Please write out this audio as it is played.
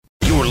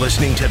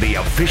listening to the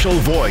official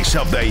voice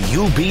of the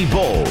UB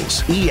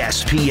Bulls,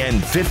 ESPN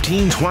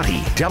 1520,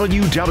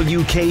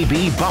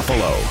 WWKB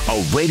Buffalo,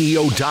 a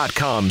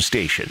radio.com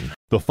station.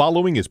 The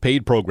following is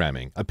paid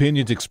programming.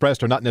 Opinions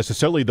expressed are not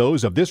necessarily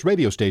those of this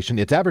radio station,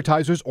 its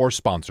advertisers, or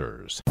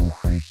sponsors.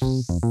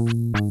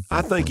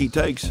 I think he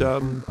takes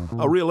a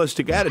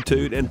realistic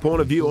attitude and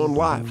point of view on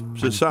life,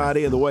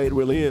 society, and the way it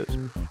really is.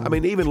 I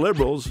mean, even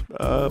liberals,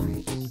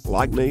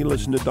 like me,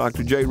 listen to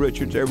Dr. Jay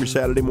Richards every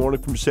Saturday morning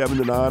from 7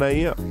 to 9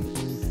 a.m.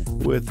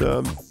 with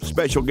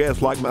special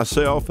guests like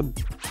myself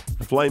and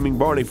Flaming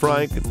Barney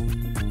Frank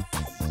and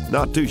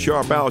Not Too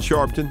Sharp Al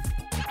Sharpton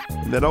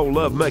and that old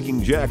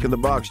love-making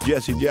Jack-in-the-Box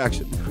Jesse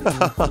Jackson.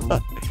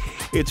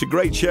 It's a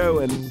great show,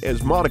 and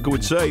as Monica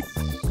would say,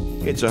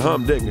 it's a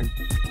humdinger.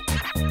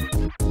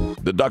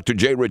 The Dr.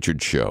 J.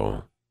 Richards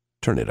Show.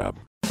 Turn it up.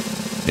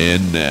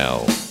 And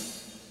now,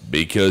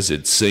 because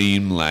it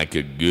seemed like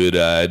a good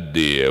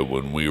idea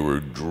when we were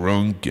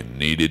drunk and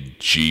needed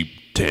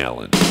cheap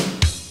talent,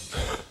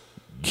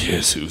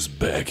 guess who's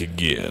back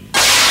again?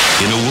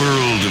 In a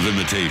world of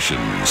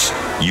imitations,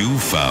 you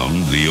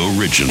found the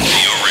original.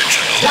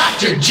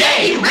 Dr.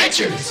 J.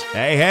 Richards.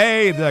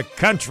 Hey, the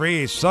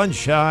Country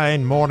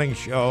Sunshine Morning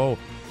Show.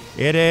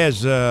 It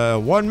is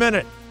 1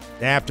 minute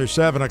after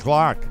 7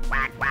 o'clock.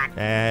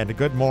 And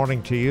good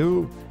morning to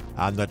you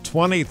on the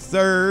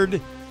 23rd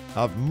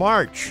of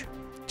March,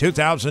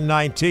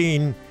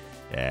 2019.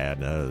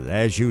 And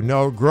as you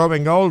know,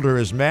 growing older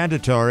is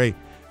mandatory.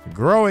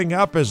 Growing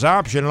up is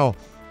optional.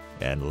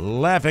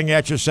 And laughing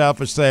at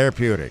yourself is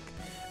therapeutic.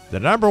 The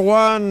number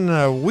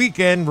one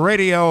weekend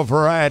radio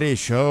variety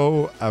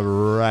show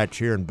right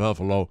here in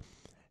Buffalo.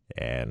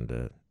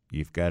 And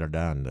you've got it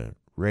on the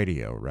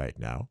radio right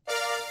now.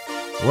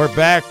 We're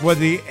back with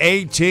the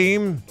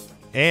A-Team.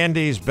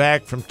 Andy's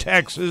back from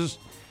Texas.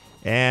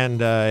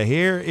 And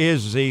here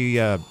is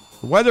the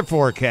weather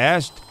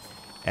forecast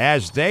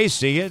as they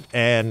see it.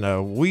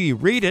 And we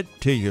read it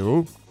to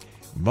you.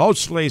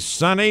 Mostly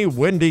sunny,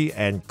 windy,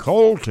 and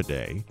cold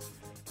today.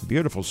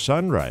 Beautiful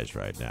sunrise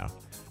right now.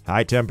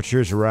 High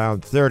temperatures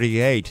around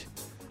 38.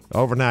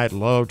 Overnight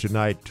low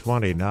tonight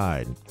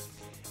 29.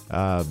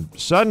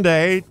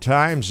 Sunday,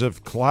 times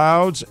of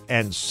clouds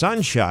and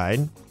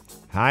sunshine.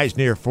 Highs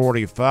near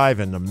 45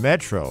 in the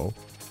metro.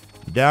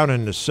 Down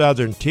in the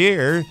southern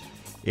tier,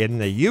 in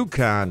the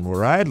Yukon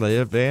where I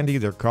live, Andy,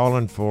 they're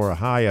calling for a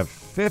high of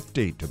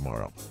 50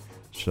 tomorrow.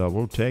 So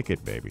we'll take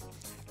it, baby.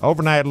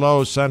 Overnight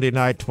low Sunday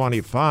night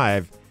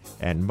 25.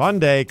 And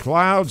Monday,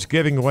 clouds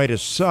giving way to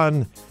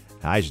sun.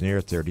 Highs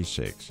near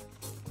 36.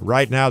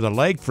 Right now, the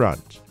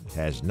lakefront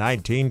has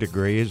 19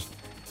 degrees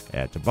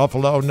at the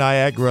Buffalo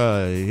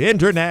Niagara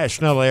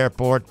International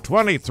Airport,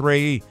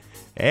 23,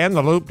 and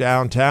the Loop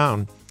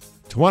downtown,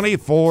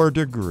 24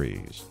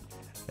 degrees.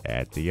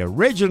 At the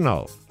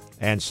original,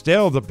 and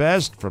still the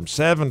best from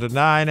 7 to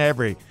 9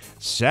 every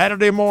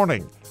Saturday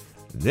morning,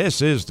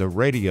 this is the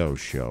radio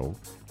show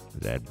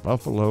that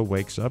Buffalo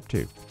wakes up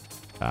to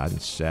on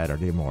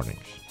Saturday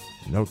mornings.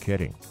 No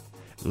kidding.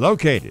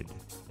 Located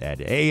at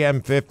AM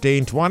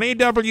 1520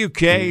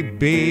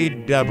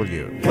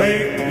 WKBW.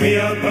 Wake me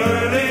up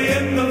early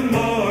in the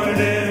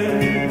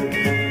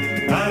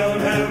morning. I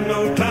don't have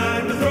no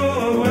time to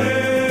throw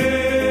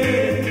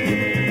away.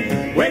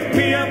 Wake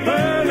me up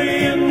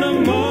early in the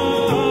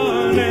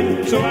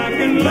morning so I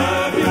can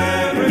love you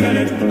every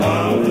minute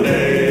of the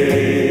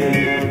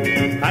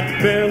day.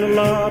 I've been a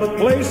lot of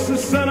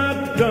places and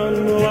I've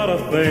done a lot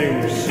of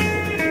things.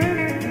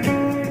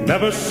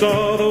 Never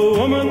saw the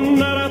woman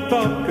that I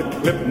thought could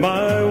clip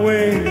my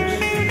wings.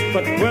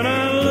 But when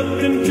I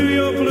looked into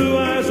your blue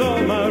eyes,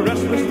 all my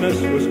restlessness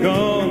was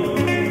gone.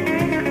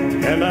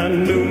 And I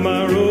knew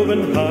my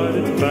roving heart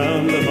had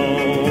found a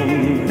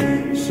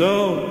home.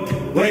 So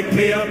wake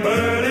me up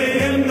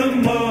early in the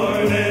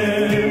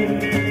morning.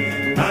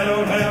 I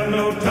don't have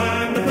no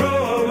time to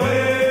throw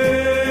away.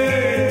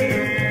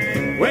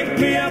 Wake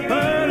me up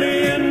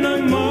early in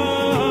the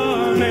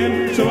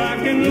morning so I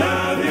can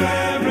love you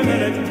every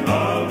minute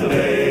of the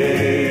day.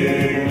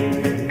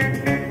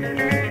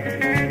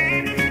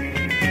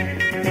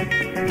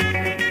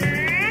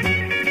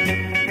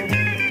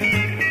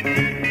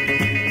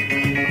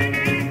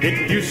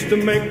 It used to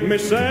make me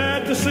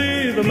sad to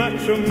see the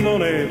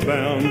matrimony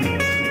bound,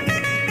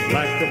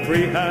 like a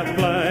free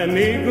high-flying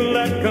eagle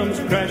that comes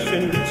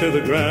crashing to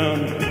the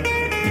ground.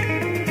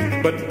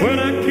 But when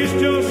I kissed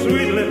your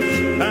sweet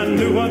lips, I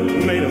knew what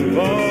made them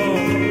fall.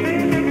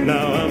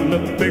 Now I'm the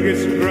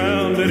biggest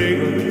grounded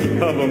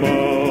eagle of them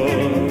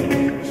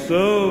all.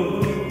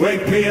 So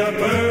wake me up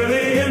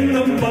early in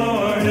the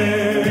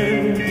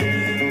morning.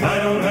 I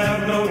don't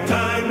have no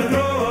time to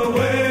throw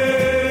away.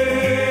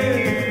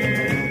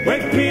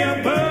 Wake me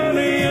up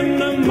early in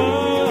the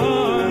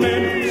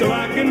morning so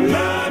I can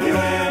love you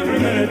every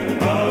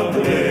minute of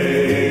the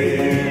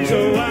day.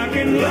 So I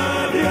can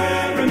love you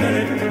every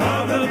minute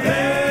of the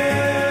day.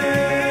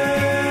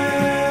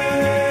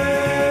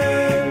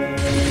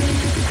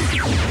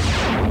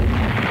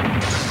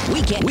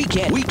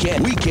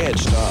 We can't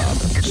stop,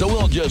 so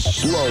we'll just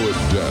slow it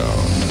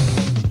down.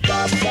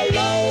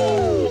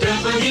 Buffalo.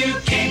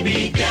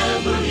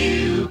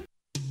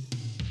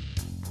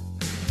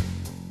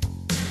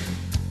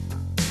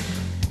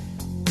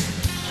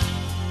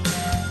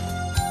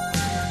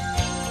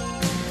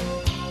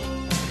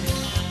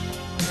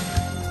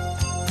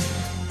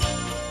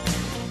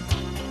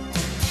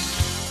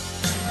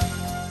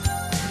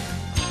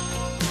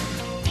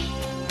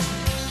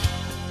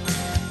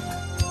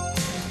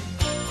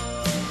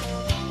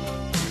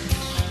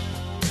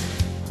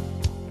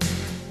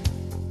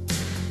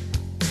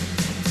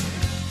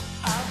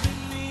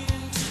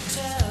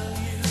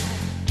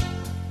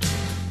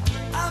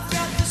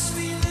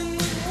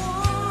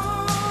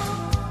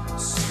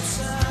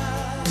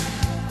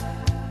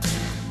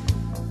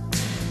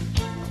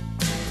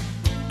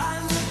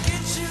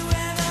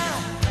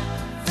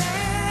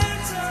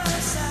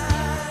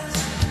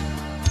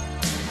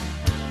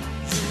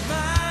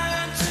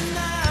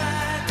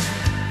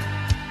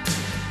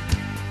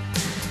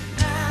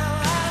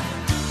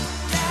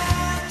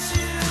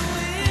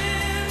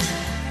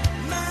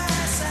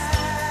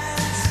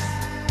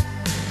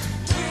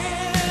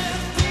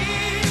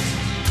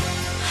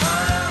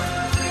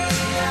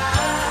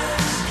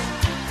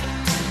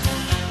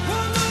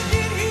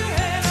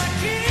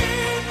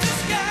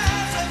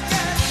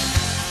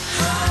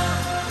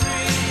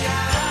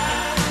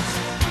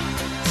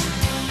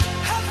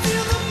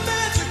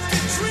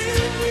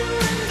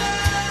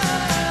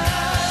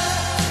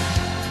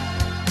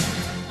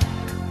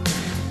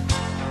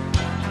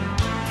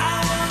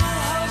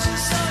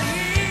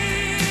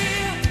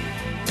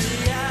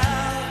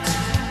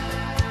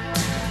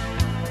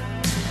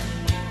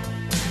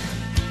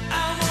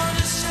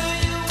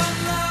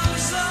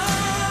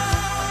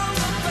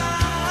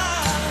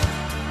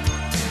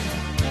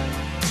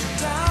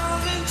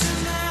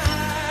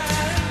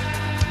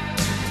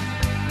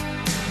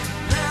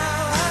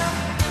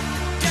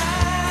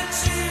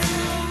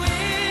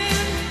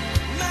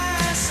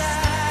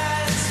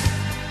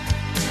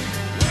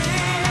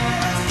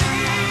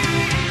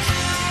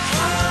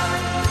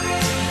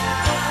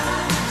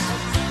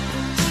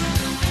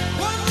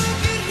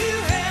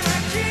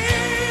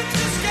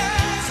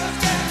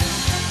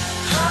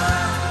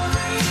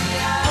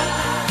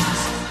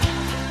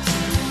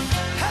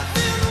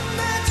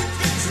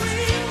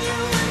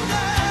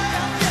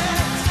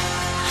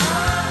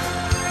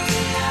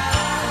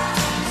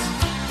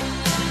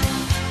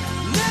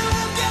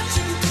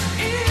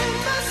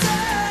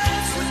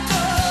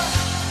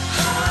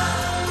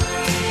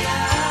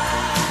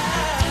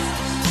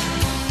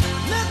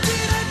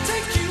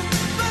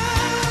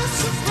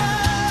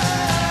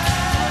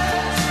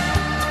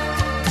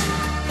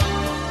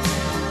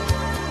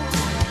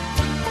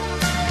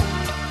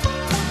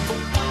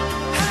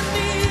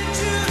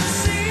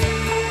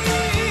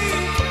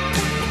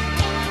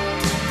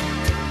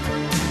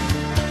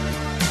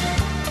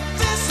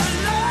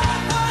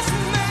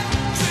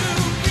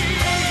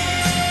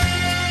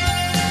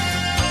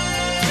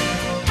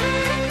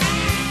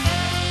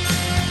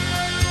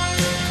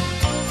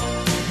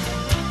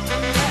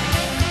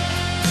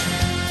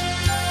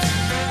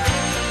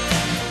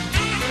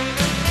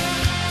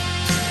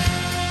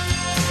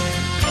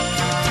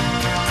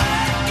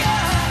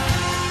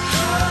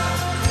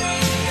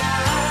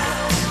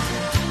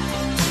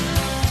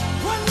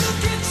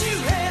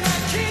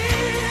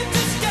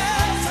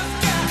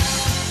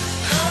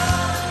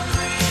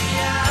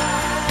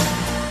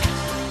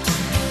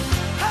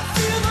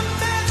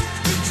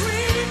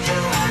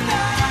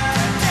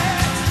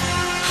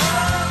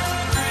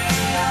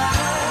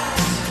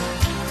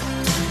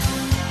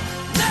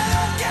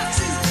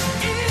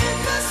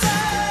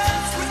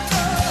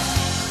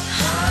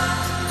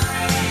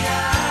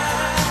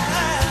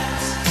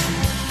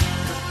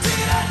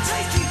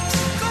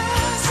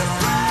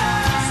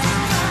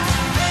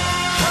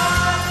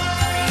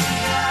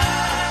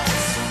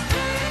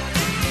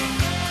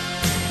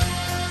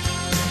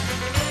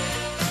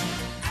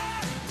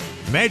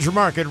 Major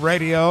market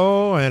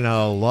radio in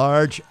a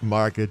large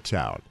market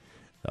town.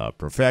 A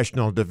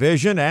professional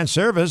division and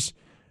service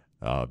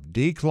of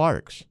D.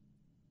 Clark's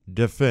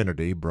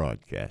Definity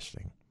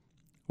Broadcasting.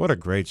 What a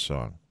great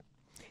song.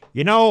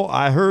 You know,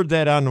 I heard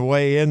that on the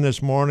way in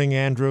this morning,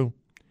 Andrew,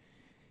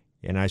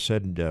 and I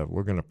said,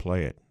 we're going to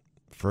play it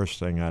first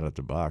thing out of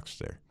the box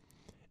there.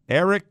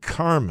 Eric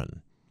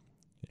Carmen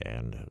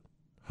and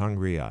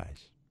Hungry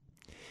Eyes.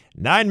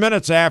 9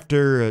 minutes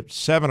after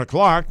 7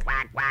 o'clock,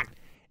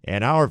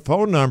 and our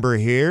phone number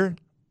here,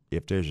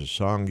 if there's a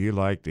song you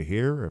like to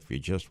hear, if you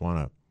just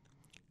want to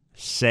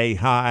say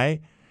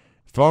hi,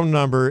 phone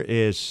number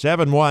is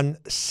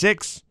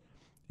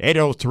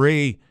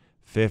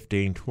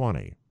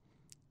 716-803-1520.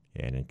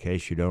 And in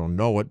case you don't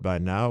know it by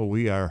now,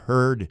 we are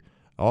heard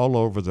all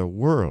over the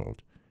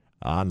world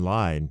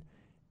online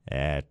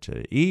at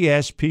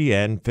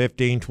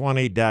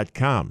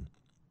ESPN1520.com.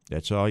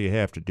 That's all you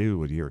have to do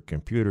with your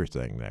computer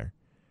thing there.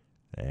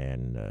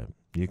 And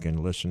you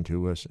can listen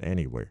to us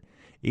anywhere.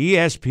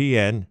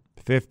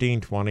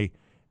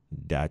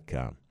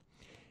 ESPN1520.com.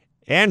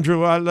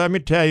 Andrew, let me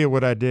tell you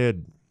what I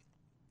did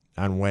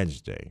on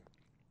Wednesday.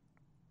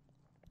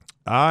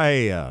 I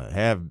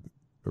have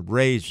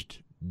raised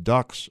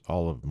ducks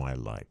all of my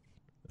life,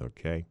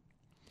 okay?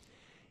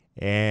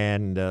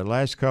 And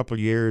last couple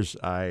of years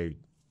I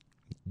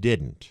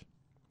didn't.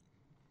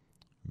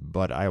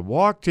 But I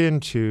walked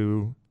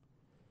into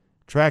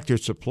Tractor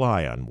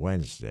Supply on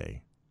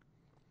Wednesday,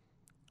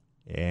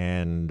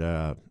 and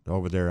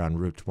over there on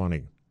Route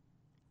 20,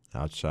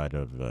 outside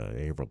of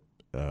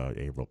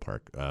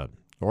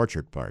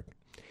Orchard Park,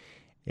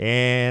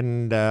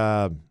 and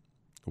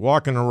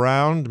walking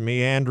around,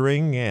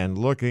 meandering and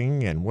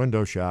looking and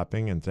window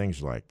shopping and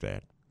things like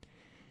that.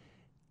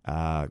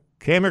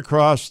 Came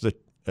across the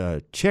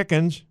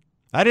chickens.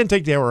 I didn't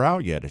think they were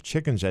out yet, the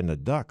chickens and the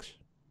ducks.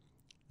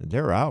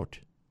 They're out,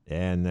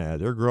 and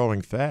they're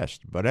growing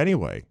fast. But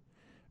anyway,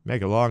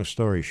 make a long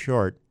story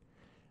short,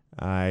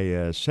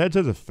 I said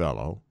to the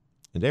fellow,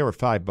 and they were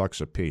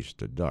 $5 a piece,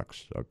 the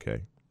ducks,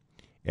 okay?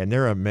 And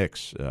they're a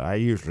mix. I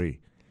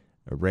usually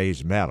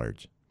raise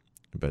mallards,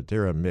 but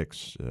they're a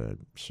mix,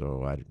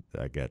 so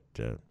I got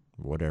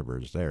whatever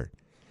is there.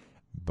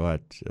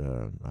 But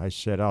I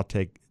said I'll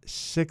take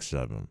 6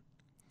 of them,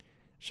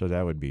 so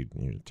that would be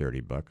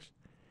 $30.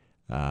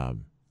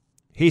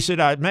 He said,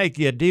 I'd make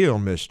you a deal,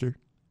 mister.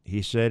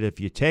 He said, if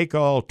you take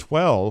all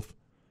 12,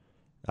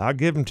 I'll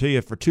give them to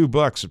you for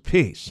 $2 a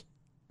piece.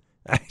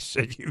 I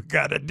said, you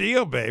got a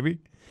deal, baby.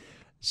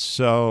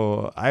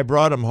 So I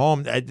brought them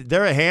home.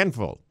 They're a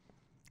handful.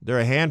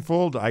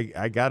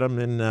 I got them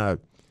in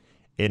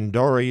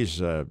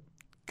Dory's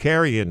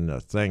carrying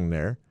thing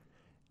there,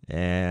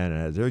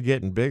 and they're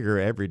getting bigger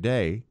every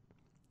day,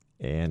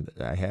 and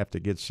I have to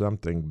get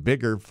something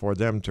bigger for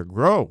them to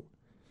grow.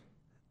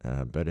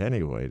 But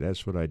anyway,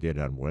 that's what I did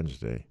on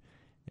Wednesday,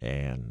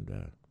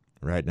 and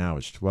right now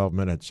it's 12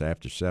 minutes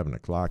after 7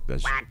 o'clock.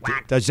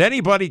 Does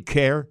anybody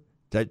care?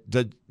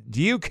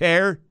 Do you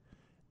care?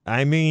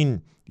 I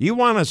mean, you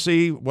want to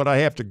see what I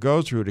have to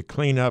go through to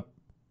clean up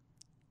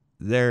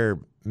their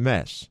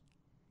mess.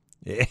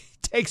 It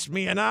takes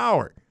me an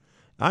hour.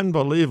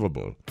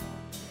 Unbelievable.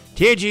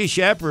 T.G.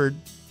 Shepherd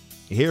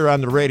here on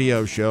the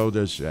radio show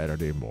this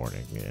Saturday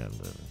morning, and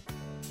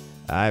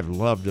I've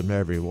loved him,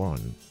 every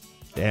one.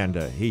 And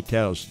he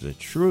tells the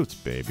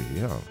truth, baby.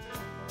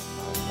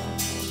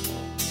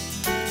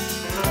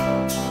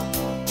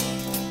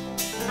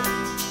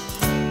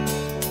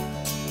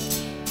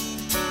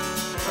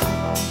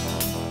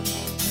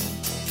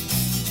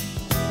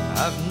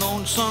 I've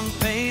known some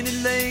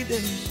painted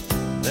ladies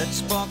that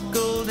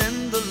sparkled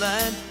in the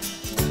light,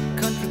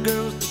 country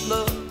girls that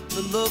love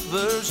the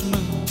lover's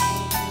moon.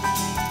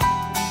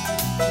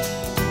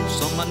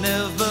 Some I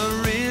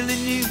never really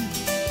knew,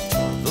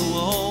 though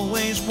I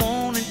always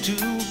wanted to.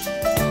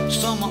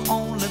 Some I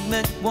only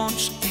met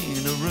once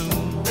in a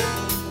room.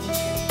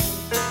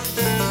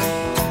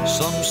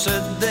 Some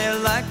said they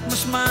liked my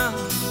smile,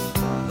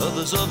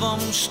 others of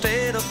them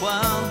stayed a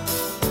while,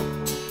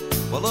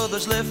 while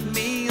others left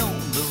me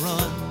on the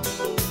run.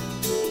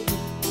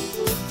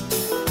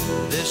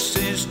 This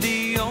is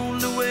the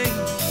only way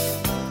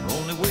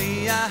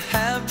I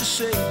have to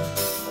say,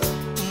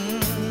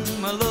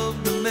 I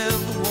love them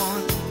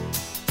everyone.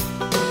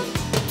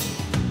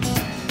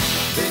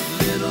 Big,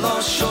 little,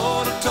 or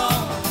short or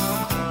tall,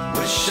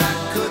 wish I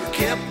could have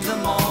kept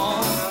them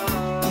all.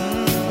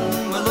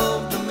 I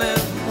love them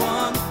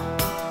everyone.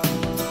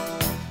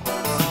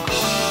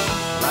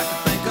 I can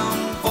thank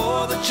them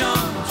for the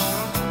charms,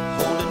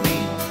 holding me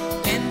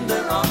in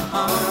their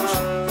arms,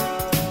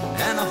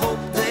 and I hope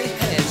they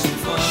had some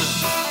fun.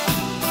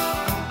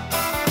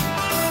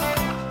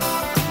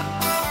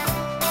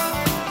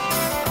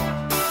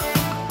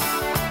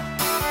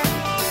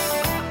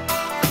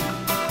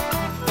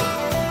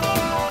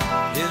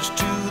 Here's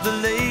to the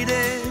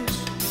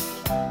ladies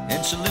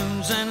in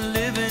saloons and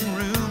living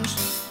rooms,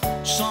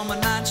 summer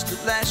nights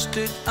that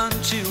lasted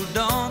until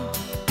dawn.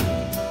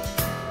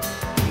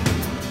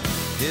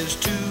 Here's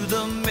to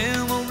the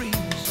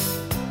memories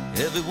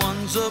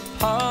Everyone's a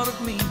part of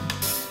me.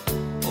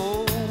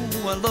 Oh,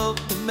 I love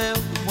them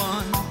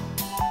everyone.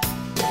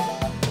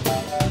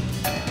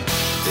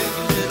 Big,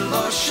 little,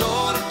 or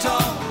short or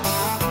tall,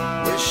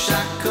 wish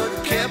I could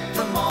have kept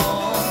them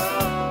all.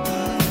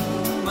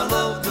 I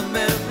love them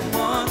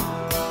everyone.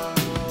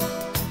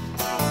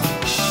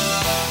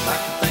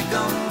 Like to thank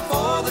them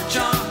for the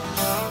charm,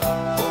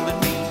 holding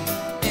me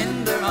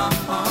in their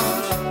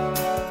arms,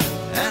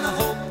 and I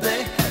hope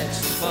they had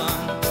some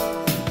fun.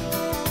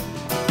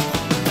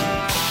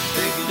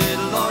 Big,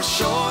 little, or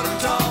short or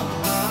tall,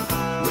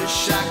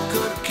 wish I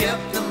could have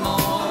kept them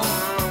all.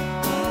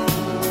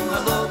 I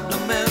loved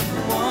them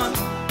everyone.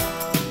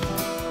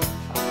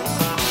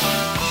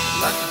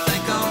 Like to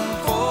thank them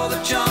for the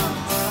charm,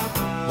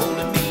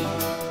 holding me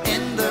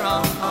in their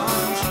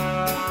arms,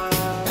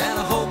 and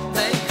I hope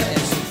they had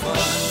some fun.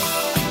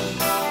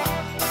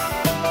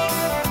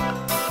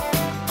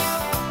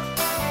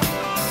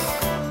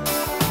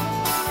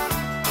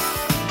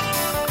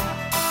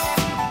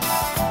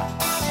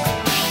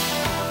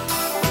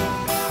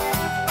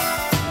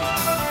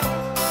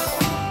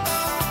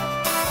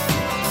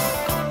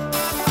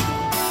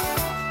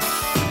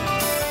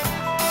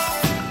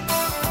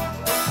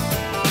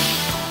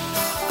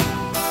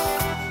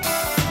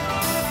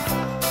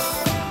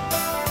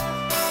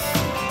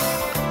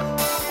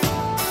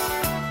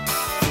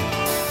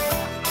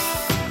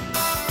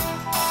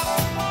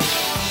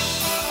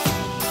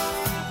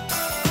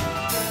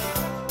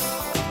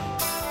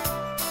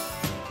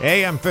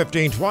 AM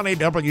 1520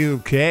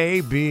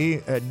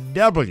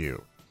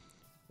 WKBW.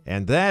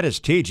 And that is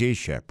T.G.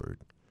 Shepherd.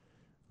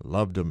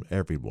 Loved them,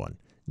 everyone.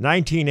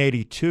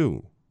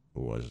 1982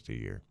 was the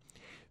year.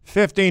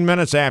 15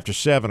 minutes after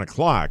 7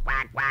 o'clock.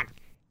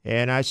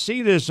 And I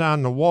see this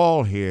on the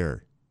wall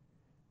here,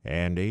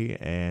 Andy,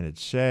 and it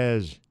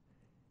says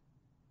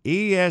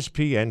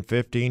ESPN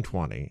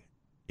 1520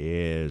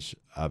 is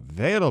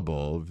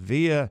available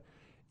via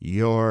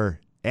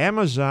your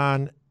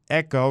Amazon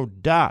Echo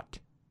Dot.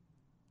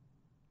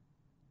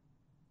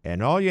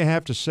 And all you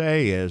have to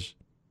say is,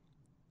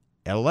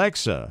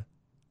 Alexa,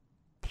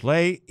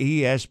 play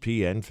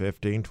ESPN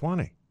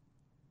 1520.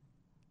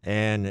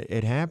 And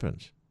it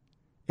happens.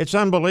 It's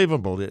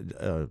unbelievable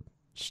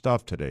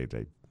stuff today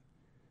they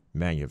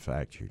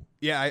manufactured.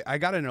 Yeah, I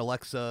got an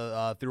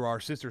Alexa through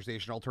our sister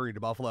station,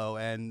 Alternative Buffalo,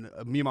 and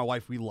me and my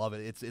wife, we love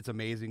it. It's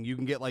amazing. You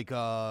can get like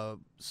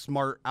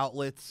smart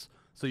outlets,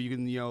 so you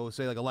can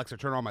say like Alexa,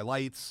 turn on my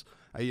lights.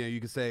 You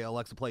can say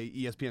Alexa, play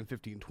ESPN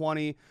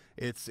 1520.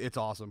 It's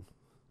awesome.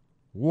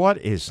 What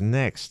is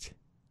next?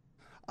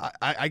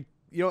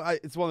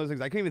 It's one of those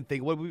things I can't even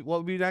think what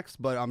would be next,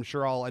 but I'm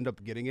sure I'll end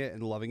up getting it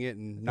and loving it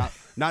and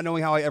not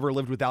knowing how I ever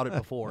lived without it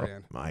before.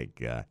 Oh, my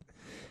God.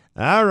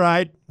 All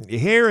right.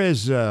 Here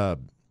is a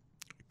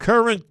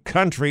current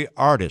country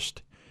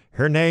artist.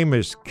 Her name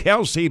is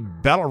Kelsey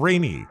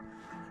Ballerini,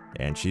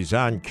 and she's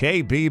on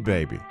KB,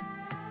 baby.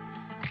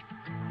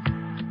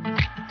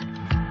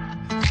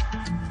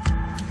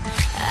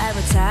 I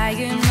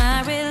retired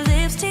my red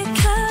lipstick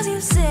 'cause you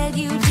said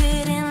you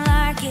didn't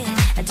like it.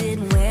 I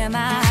didn't wear my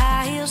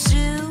high heel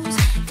shoes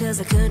 'cause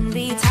I couldn't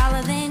be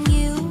taller than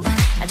you.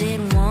 I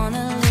didn't want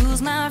to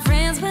lose my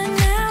friends, but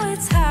now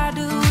it's hard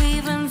to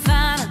even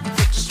find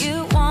what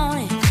you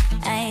wanted,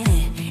 ain't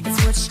it?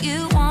 It's what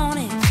you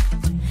wanted.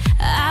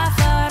 I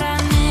thought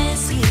I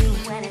miss you.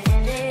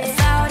 I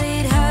thought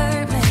it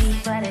hurt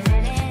me.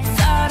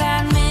 Thought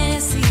I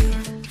miss you.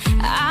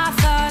 I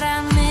thought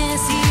I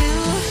miss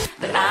you,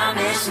 but I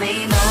miss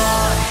me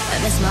more. I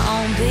miss my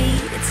own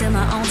beat to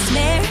my own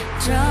snare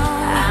drum.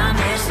 I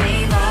miss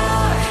me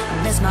more. I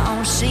miss my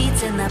own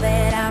sheets in the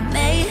bed I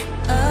made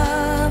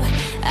up.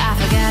 I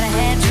forgot I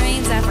had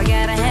dreams. I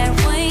forgot I had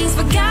wings.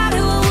 Forgot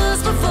who I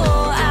was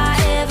before I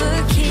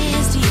ever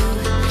kissed you.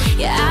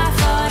 Yeah, I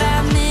thought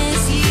I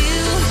miss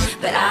you,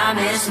 but I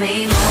miss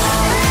me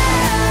more.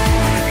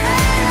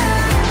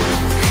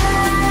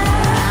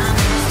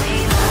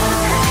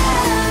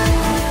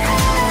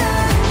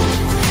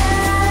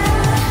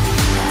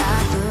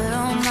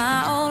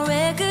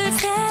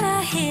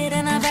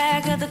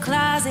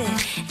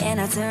 And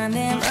I turned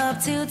them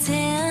up to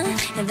 10,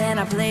 and then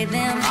I played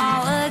them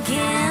all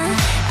again.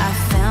 I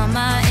found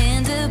my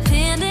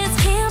independence,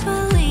 can't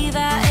believe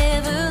I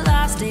ever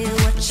lost it.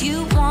 What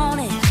you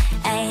wanted,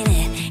 ain't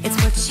it? It's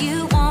what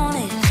you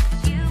wanted.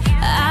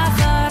 I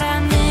thought I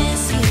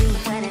miss you.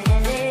 I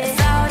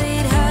thought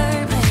it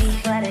hurt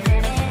me.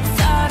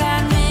 Thought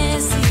I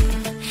miss you.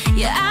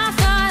 Yeah, I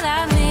thought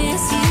I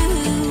miss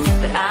you,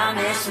 but I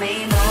miss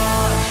me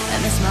more. I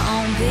miss my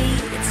own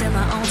beat to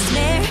my own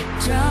snare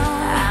drum.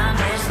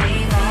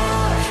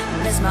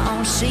 My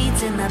own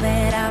sheets in the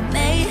bed I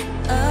made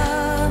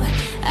up.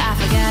 I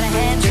forgot I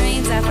had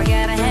dreams. I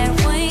forgot I had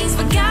wings.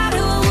 Forgot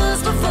who I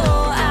was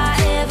before I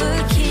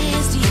ever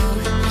kissed you.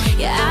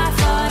 Yeah, I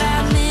thought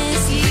I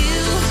miss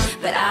you,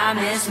 but I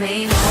miss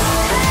me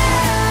more.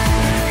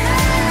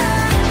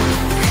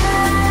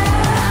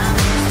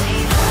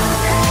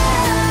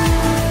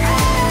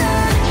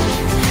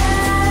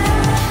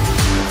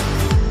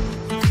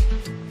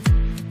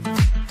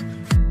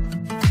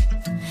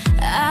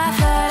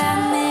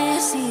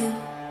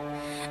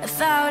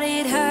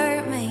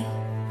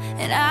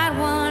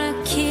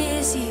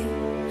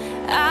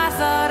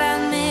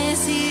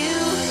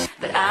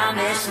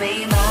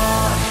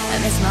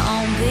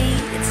 own beat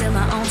to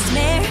my own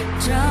snare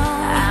drum.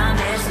 I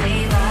miss me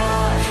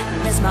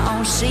more. Miss my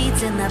own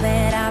sheets in the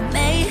bed I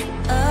made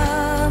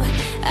up.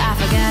 I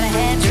forgot I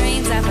had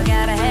dreams, I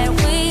forgot I had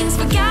wings,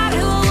 forgot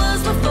who I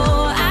was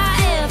before I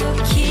ever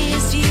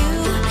kissed you.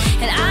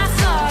 And I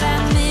thought I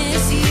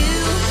miss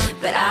you,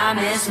 but I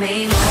miss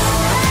me more.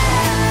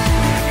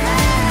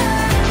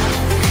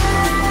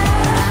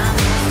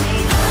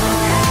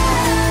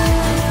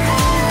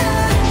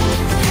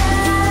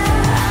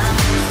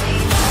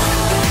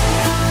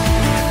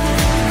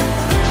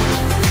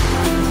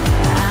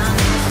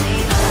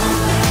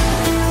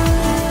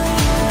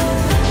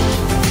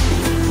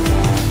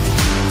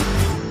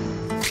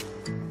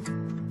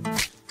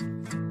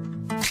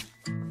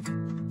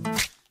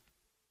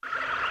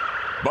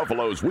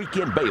 Buffalo's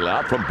Weekend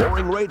Bailout from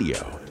Boring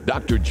Radio.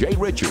 Dr. Jay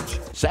Richards,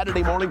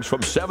 Saturday mornings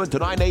from 7 to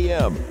 9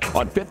 a.m.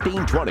 on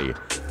 1520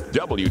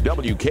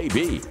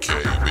 WWKB.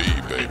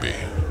 KB, baby.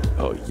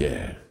 Oh,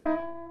 yeah.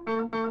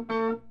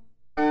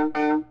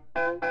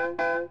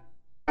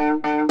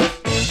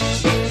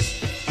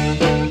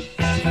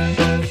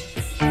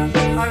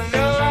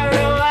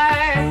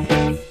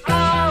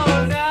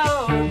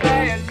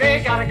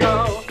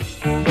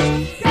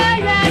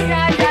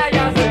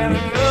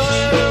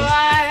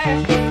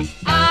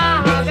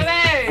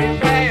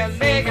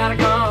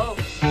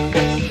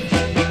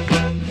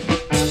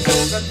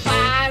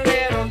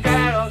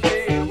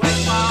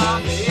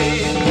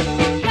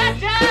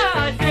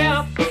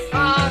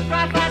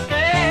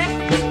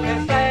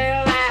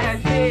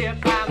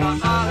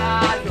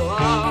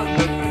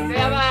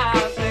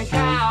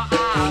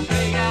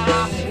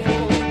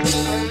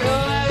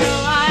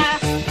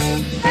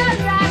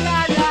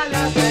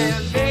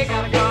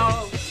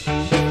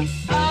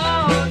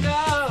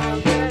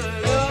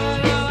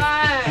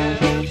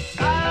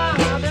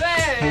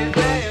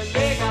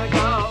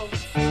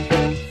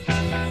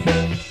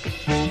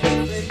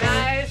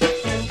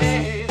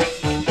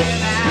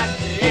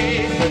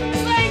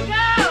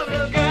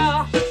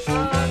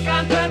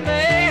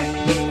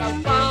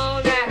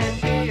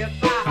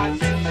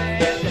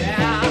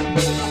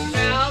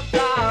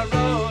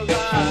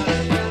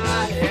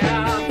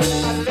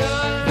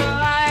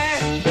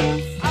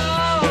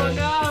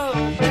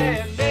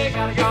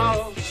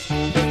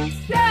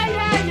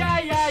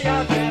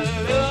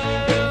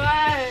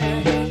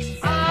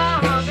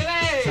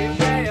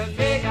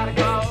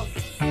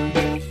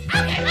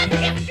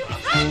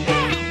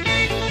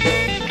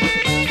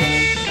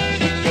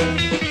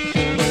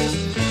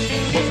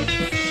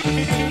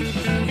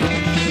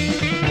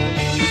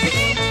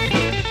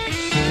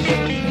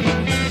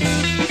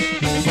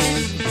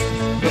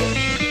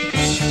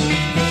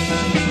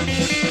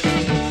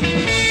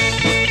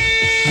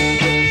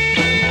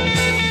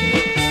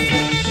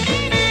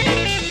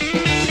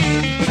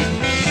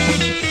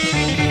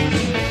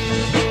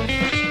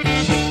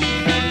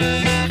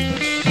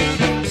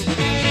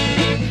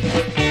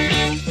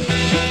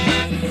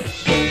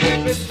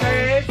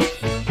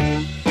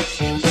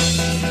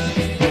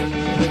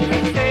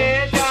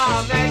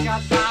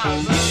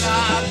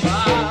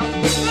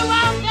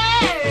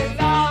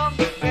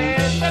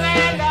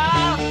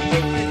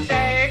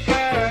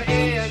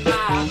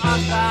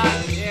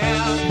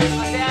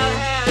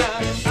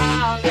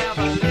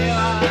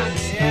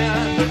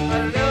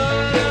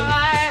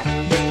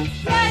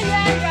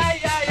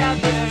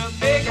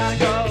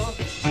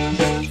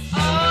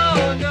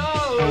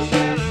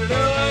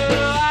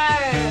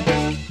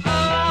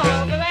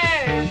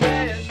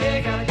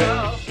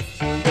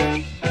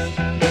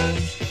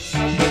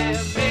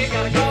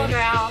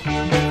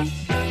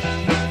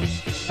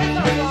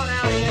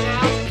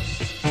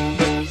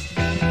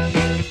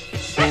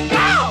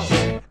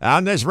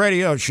 On this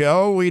radio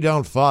show, we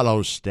don't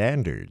follow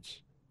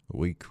standards.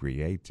 We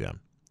create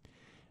them.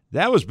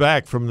 That was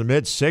back from the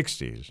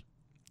mid-'60s,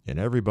 and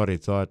everybody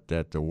thought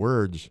that the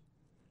words,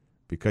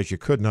 because you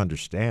couldn't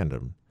understand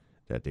them,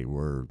 that they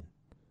were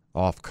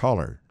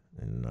off-color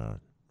and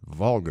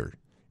vulgar,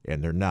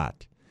 and they're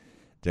not.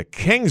 The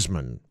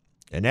Kingsmen,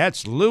 and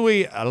that's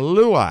Louie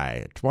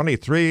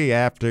 23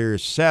 after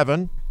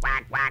 7.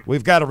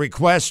 We've got a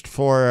request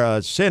for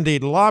Cyndi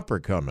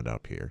Lauper coming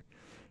up here.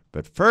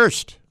 But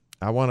first,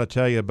 I want to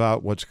tell you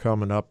about what's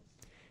coming up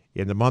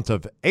in the month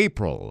of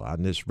April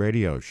on this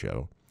radio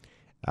show.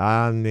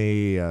 On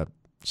the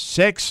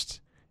 6th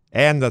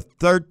and the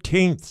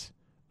 13th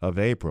of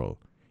April,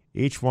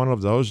 each one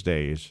of those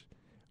days,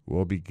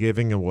 we'll be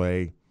giving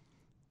away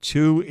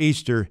 2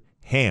 Easter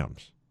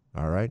hams,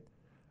 all right?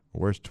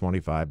 Worth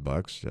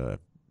 $25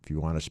 if you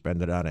want to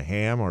spend it on a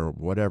ham or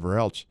whatever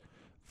else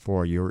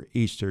for your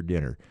Easter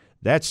dinner.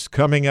 That's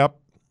coming up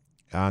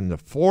on the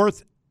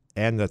 4th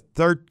and the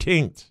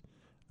 13th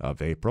of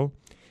April.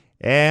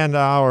 And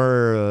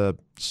our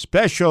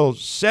special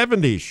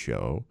 70s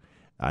show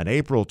on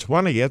April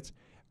 20th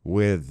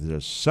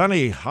with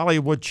Sunny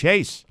Hollywood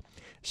Chase,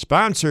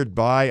 sponsored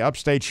by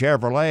Upstate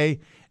Chevrolet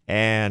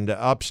and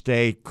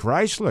Upstate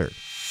Chrysler.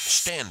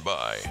 Stand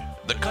by.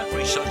 The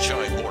Country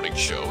Sunshine Morning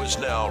Show is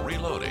now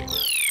reloading.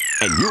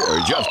 And you're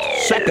just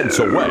seconds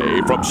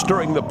away from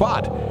stirring the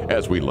pot,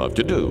 as we love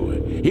to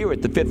do, here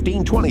at the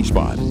 1520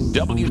 spot,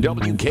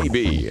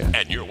 WWKB.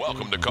 And you're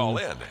welcome to call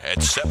in at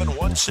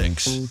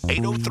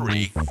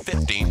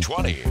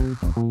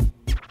 716-803-1520.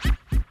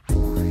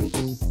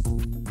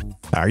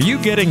 Are you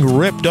getting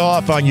ripped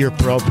off on your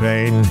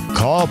propane?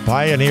 Call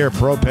Pioneer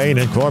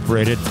Propane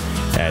Incorporated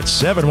at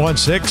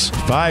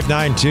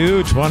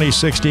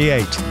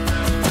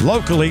 716-592-2068.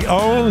 Locally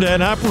owned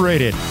and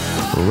operated.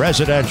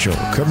 Residential,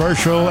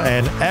 commercial,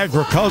 and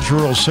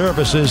agricultural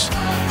services.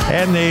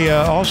 And they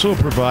also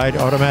provide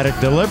automatic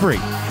delivery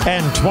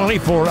and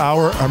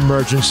 24-hour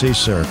emergency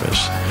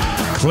service.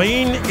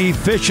 Clean,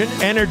 efficient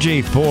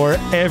energy for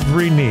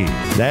every need.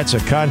 That's a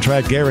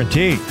contract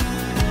guarantee.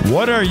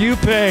 What are you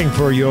paying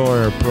for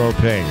your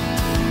propane?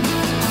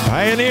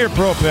 Pioneer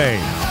Propane,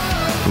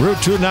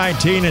 Route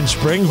 219 in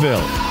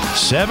Springville,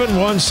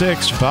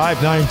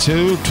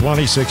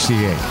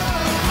 716-592-2068.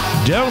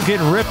 Don't get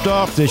ripped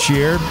off this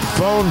year.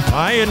 Phone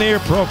Pioneer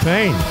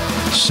Propane,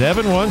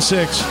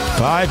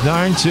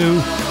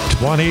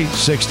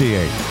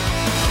 716-592-2068.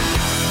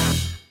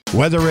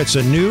 Whether it's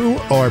a new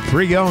or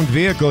pre-owned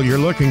vehicle you're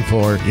looking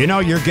for, you know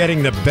you're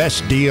getting the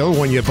best deal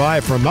when you buy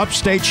from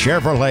Upstate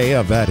Chevrolet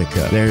of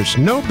Attica. There's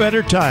no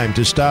better time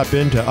to stop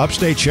into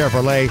Upstate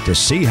Chevrolet to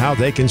see how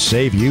they can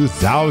save you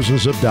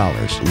thousands of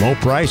dollars. Low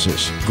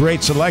prices,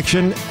 great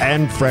selection,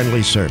 and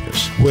friendly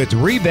service. With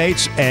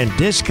rebates and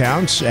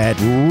discounts at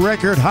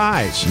record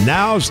highs,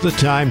 now's the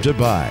time to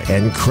buy.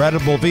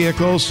 Incredible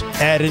vehicles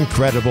at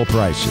incredible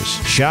prices.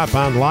 Shop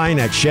online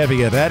at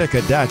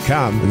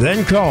ChevyofAttica.com,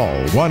 then call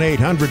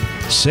 1-800-639-5005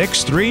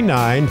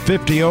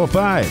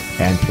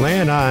 and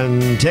plan on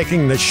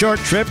taking the short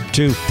trip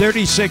to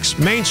 36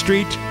 Main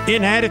Street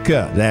in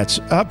Attica. That's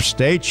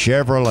Upstate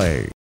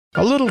Chevrolet.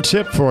 A little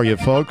tip for you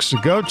folks.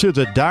 Go to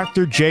the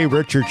Dr. J.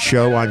 Richards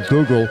Show on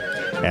Google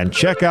and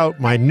check out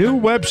my new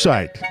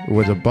website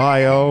with a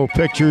bio,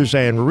 pictures,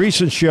 and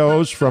recent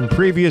shows from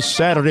previous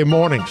Saturday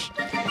mornings.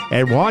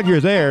 And while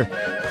you're there,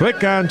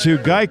 click on to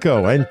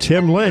Geico and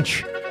Tim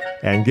Lynch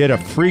and get a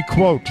free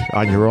quote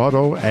on your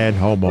auto and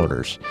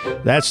homeowners.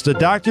 That's the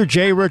Dr.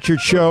 J.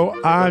 Richards Show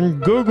on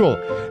Google.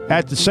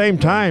 At the same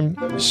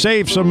time,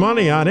 save some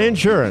money on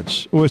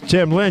insurance with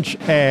Tim Lynch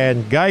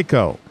and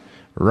Geico.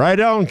 Right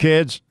on,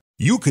 kids.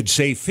 You could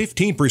save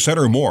 15%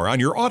 or more on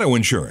your auto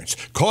insurance.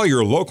 Call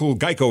your local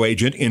Geico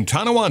agent in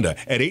Tonawanda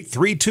at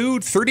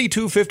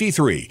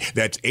 832-3253.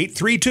 That's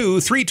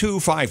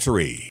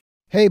 832-3253.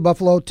 Hey,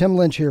 Buffalo, Tim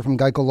Lynch here from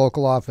Geico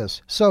Local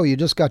Office. So, you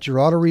just got your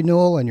auto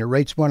renewal and your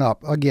rates went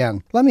up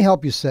again. Let me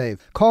help you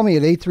save. Call me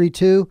at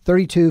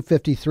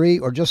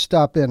 832-3253 or just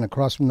stop in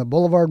across from the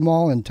Boulevard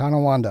Mall in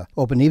Tonawanda.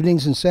 Open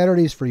evenings and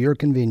Saturdays for your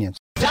convenience.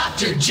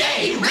 Dr.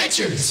 J.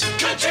 Richards,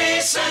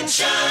 Country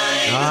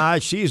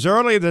Sunshine. She's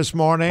early this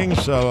morning,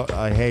 so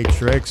hey,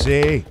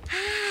 Trixie.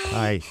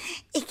 Hi.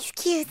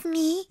 Excuse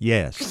me?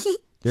 Yes.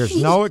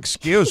 There's no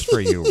excuse for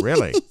you,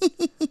 really.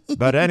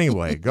 But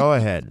anyway, go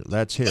ahead.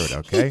 Let's hear it,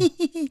 okay?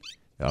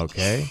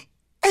 Okay?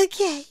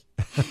 Okay.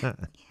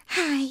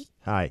 Hi.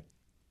 Hi.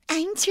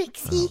 I'm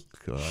Trixie. Oh,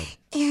 God.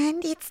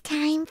 And it's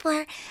time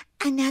for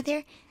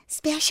another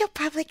special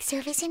public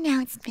service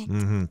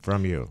announcement.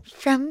 From you.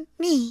 From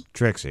me.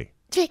 Trixie.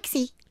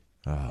 Trixie.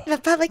 Oh. The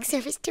public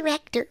service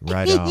director.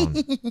 Right on.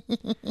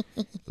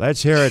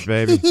 Let's hear it,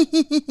 baby.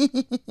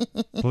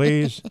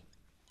 Please.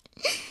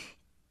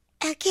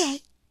 Okay.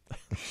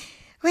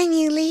 When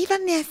you leave a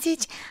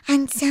message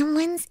on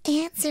someone's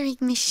answering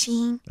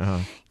machine,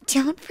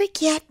 don't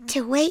forget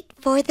to wait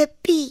for the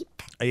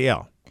beep.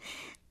 Yeah.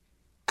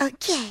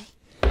 Okay.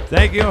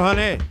 Thank you,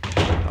 honey.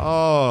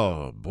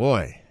 Oh,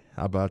 boy.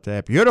 How about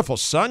that? Beautiful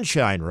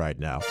sunshine right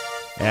now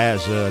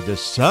as the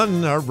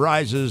sun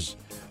rises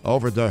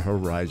over the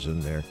horizon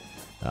there.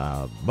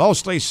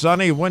 Mostly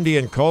sunny, windy,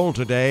 and cold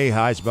today.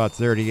 Highs about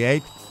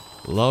 38.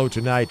 Low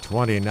tonight,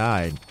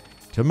 29.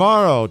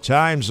 Tomorrow,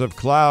 times of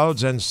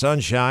clouds and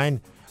sunshine.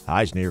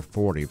 Highs near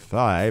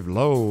 45,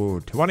 low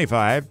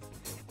 25.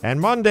 And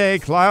Monday,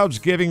 clouds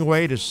giving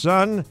way to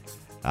sun.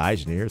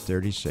 Highs near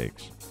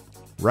 36.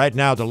 Right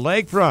now, the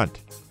lakefront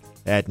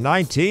at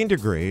 19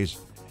 degrees.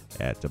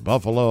 At the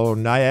Buffalo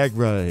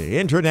Niagara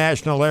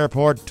International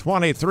Airport,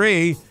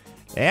 23.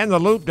 And the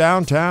Loop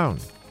downtown,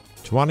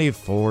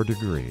 24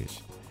 degrees.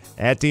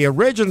 At the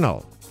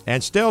original,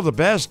 and still the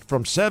best,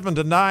 from 7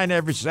 to 9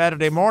 every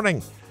Saturday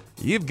morning,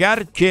 you've got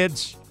it,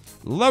 kids.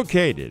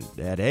 Located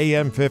at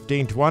AM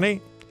 1520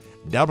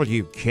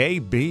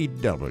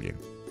 WKBW.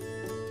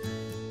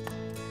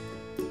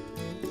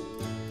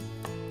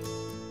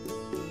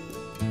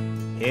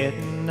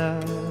 Heading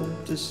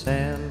out to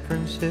San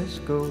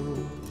Francisco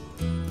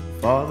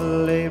for the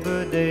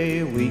Labor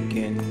Day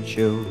weekend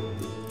show.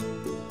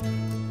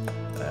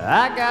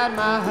 I got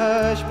my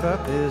hush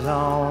puppies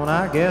on.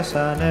 I guess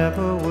I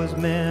never was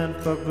meant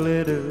for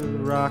glitter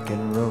rock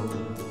and roll.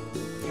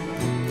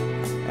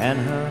 And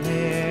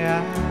honey,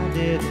 I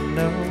didn't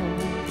know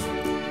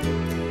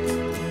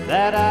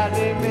that I'd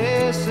be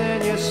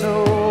missing you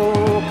so.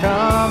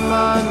 Come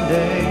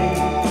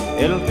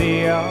Monday, it'll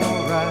be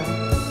alright.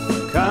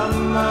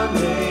 Come Monday.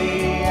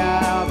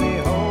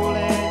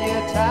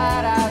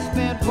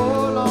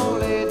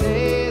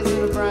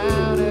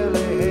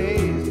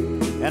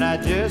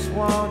 just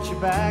want you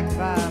back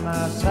by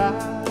my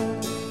side.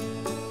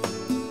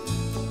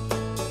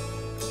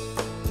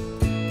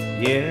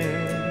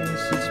 Yes,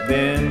 it's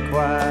been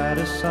quite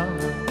a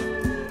summer,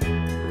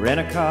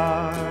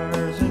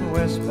 rent-a-cars and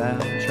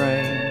westbound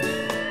trains,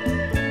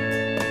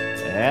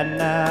 and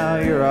now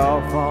you're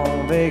off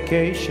on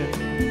vacation,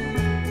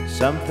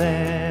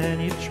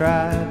 something you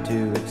tried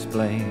to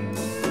explain.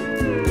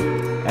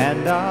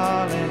 And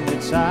darling,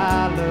 it's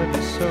I love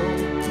you so,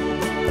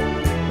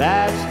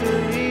 that's the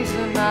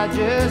reason I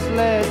just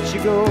let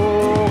you go.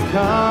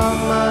 Come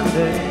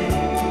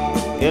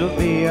Monday, it'll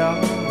be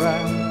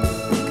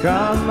alright.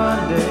 Come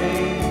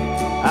Monday,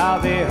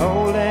 I'll be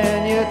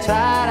holding you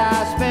tight.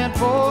 I spent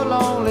 4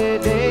 lonely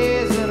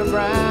days in a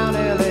brown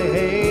LA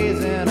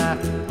haze, and I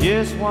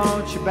just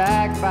want you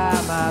back by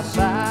my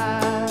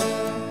side.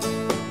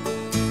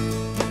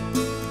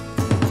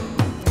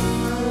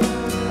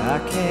 I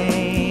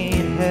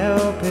can't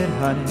help it,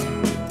 honey,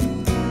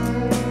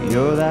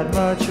 you're that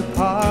much a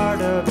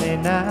part of me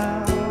now.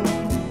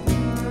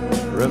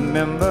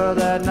 Remember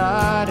that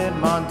night in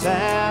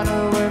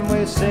Montana when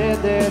we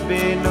said there'd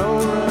be no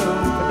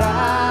room for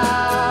doubt.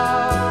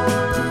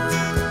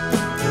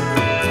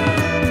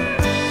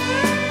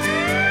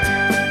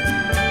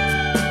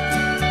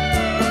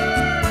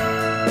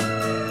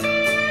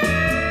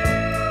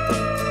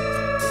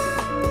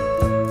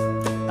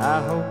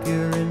 I hope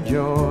you're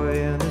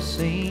enjoying the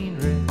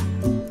scenery.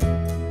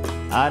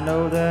 I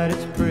know that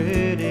it's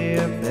pretty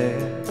up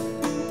there.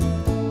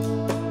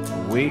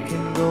 We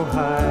can go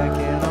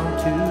hiking on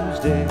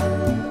Tuesday.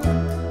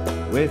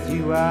 With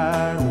you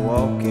I'd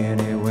walk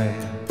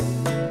anywhere.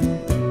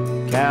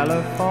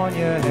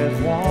 California has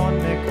worn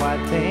me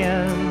quite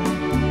thin.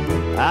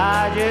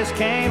 I just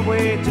can't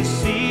wait to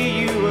see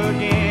you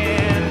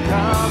again.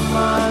 Come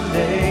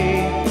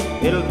Monday,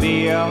 it'll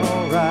be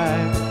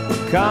alright.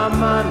 Come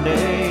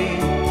Monday,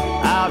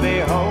 I'll be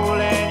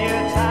holding you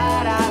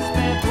tight. I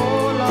spent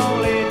 4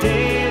 lonely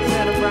days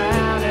in a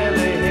brown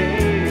LA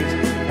haze,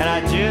 and I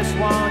just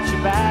want you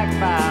back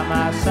by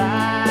my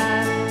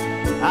side.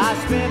 I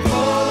spent 4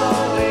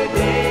 lonely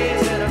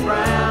days in a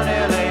brown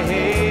LA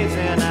haze,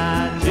 and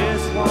I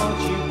just want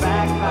you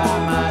back by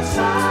my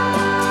side.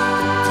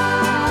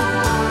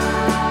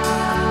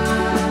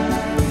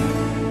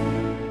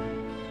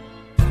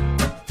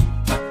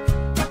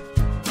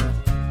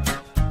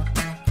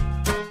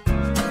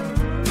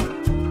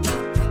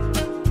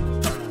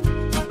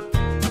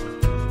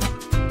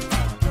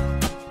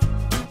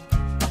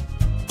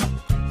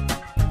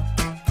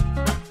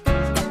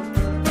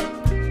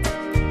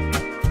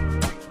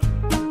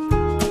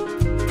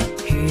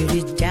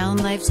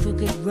 Life's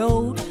crooked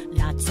road,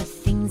 lots of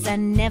things I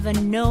never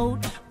know,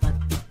 but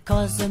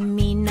because of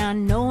me not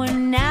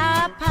knowing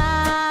I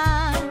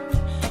pine.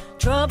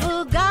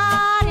 Trouble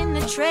got in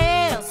the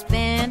trail,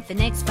 spent the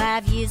next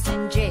 5 years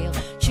in jail.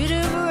 Should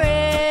have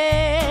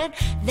read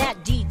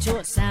that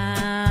detour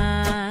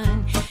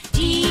sign.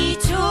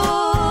 Detour,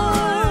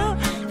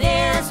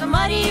 there's a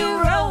muddy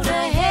road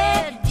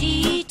ahead.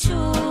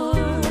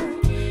 Detour,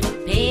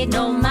 paid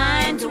no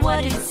mind to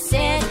what it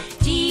said.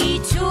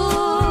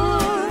 Detour,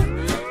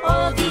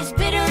 all these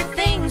bitter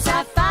things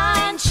I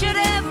find, should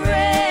have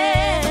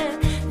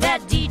read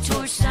that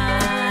detour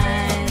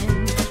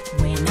sign.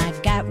 When I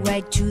got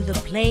right to the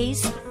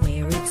place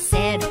where it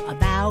said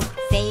about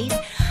faith,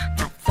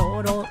 I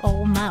thought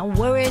all my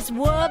worries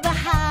were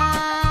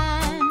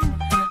behind.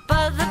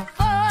 But the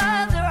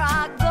further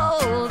I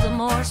go, the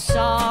more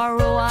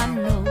sorrow I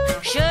know.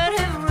 Should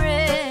have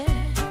read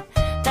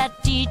that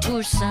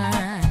detour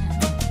sign.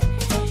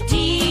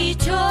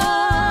 Detour,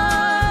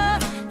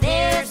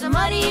 there's a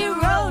muddy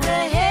road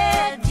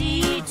ahead.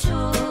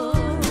 Detour,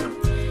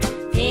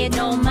 paid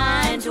no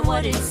mind to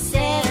what it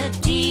said.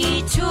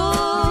 Detour,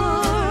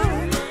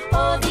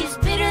 all these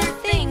bitter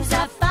things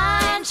I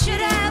find,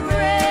 should have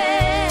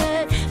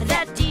read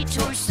that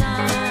detour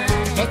sign.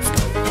 Let's go.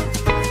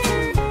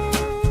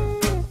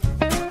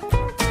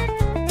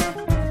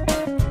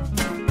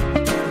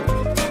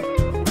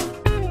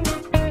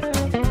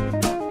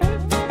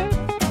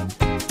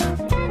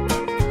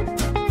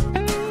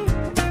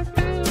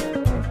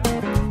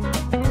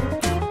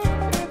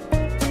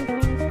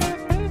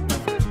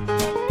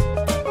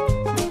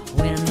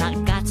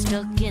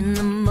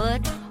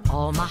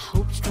 All my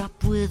hopes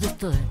dropped with a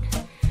thud.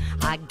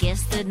 I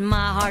guess that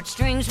my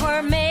heartstrings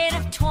were made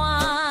of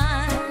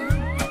twine.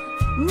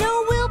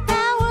 No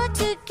willpower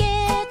to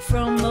get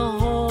from the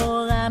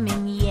hole I'm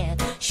in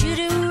yet. Should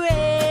have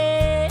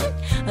read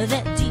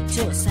that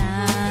detour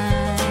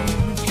sign.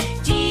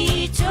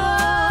 Detour,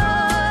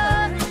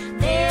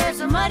 there's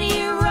a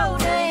muddy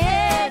road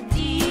ahead.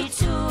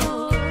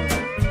 Detour,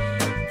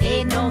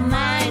 paid no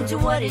mind to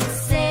what it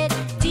said.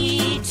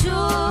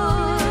 Detour,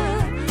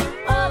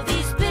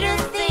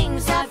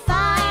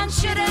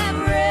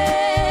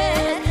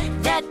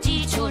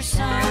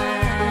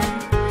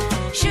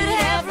 should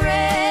have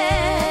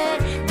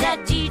read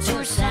that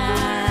detour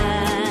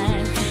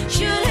sign.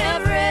 Should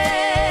have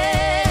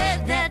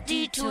read that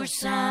detour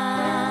sign.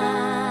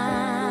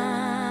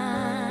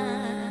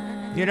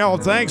 You know,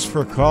 thanks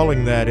for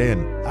calling that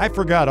in. I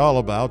forgot all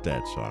about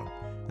that song.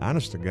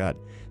 Honest to God.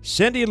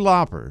 Cyndi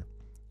Lauper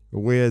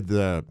with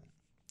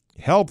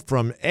help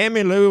from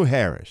Emmylou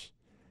Harris.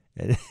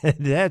 And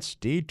that's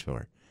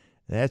Detour.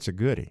 That's a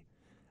goodie.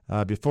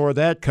 Before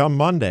that, Come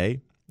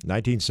Monday,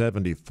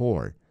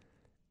 1974.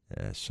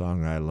 A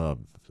song I love.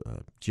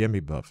 Jimmy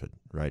Buffett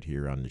right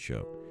here on the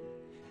show.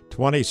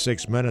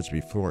 26 minutes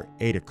before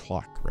 8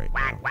 o'clock right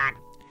now.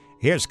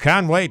 Here's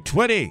Conway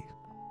Twitty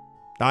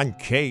on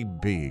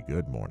KB.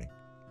 Good morning.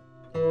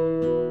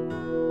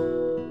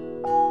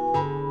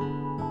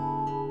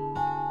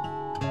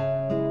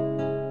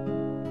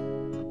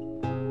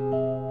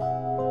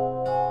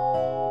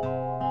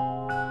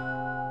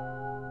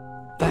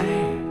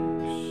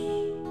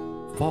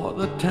 Thanks for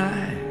the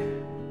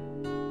time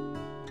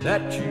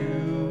that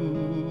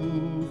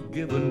you've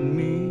given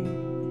me.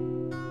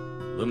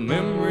 The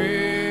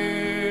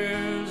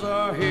memories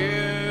are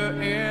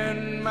here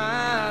in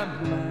my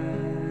mind.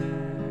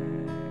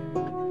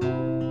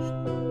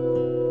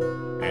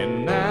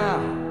 And now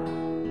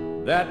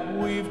that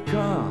we've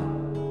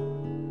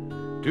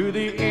come to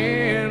the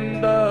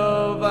end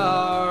of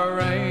our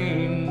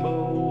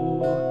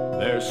rainbow,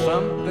 there's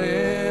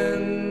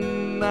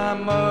something I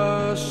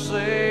must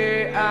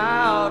say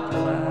out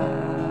loud.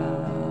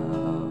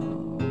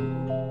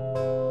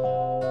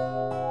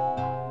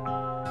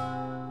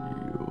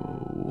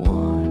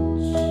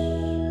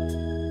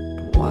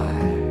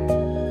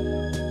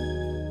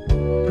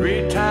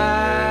 Three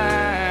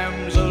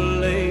times a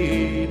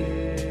lady,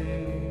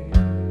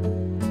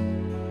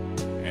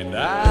 and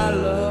I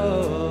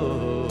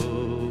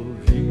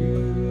love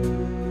you.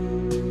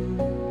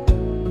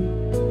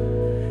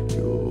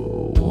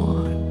 You're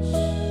once,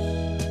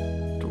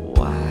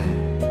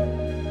 twice,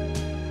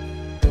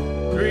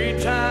 three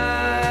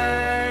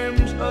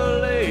times a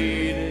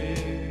lady,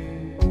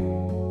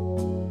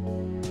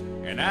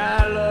 and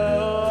I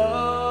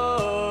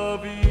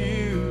love you.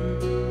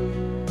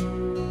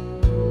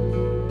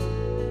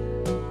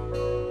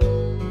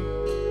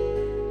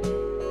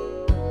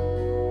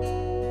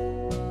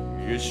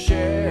 You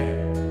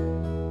share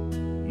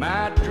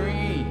my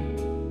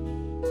dreams,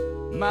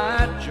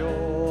 my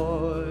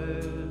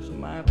joys,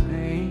 my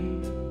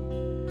pain.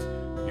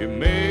 You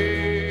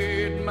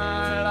made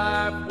my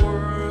life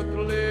worth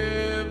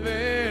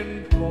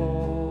living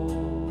for.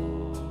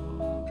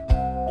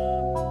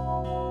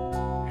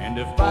 And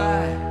if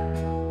I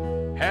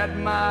had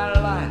my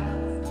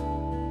life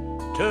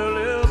to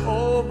live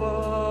over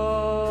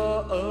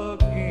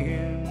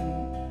again,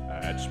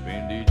 I'd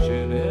spend each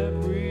and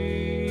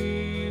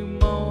every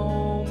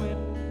moment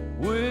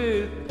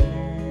with you.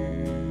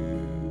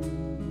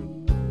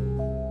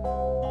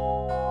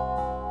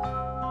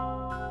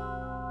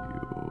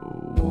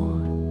 You're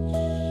once,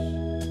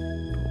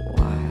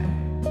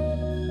 twice,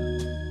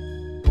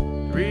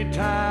 three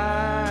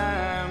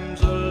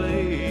times a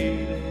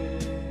lady,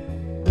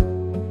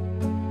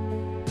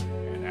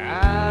 and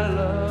I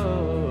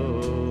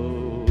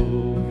love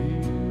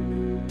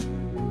you.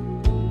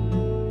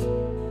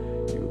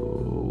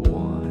 You're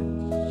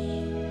once,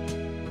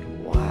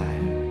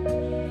 twice,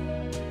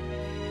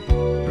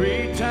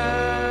 three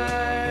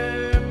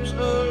times a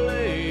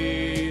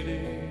lady,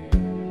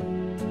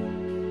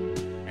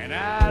 and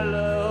I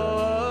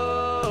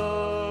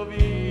love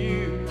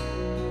you.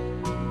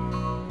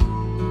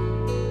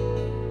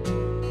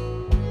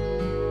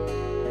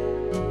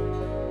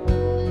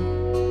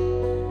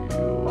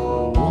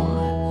 You're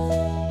once,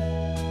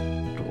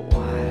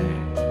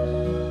 twice,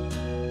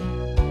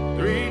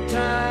 three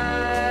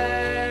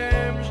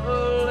times a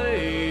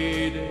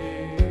lady,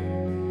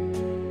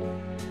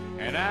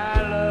 and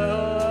I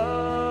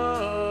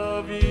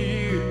love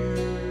you.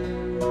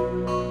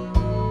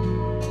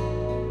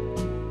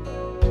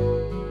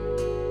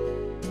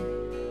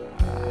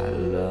 I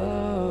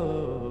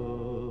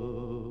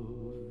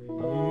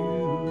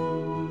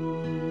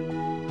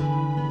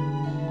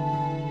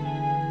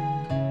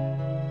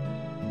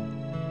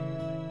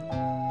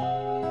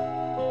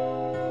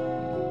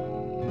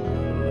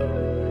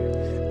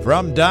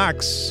From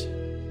Doc's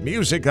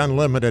Music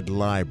Unlimited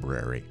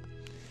Library,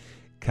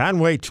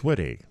 Conway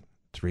Twitty,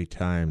 three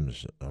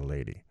times a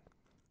lady.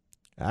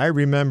 I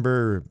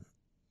remember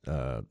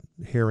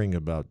hearing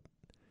about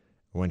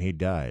when he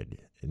died,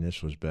 and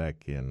this was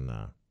back in,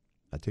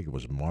 I think it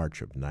was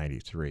March of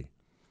 '93.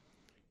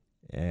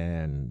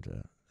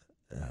 And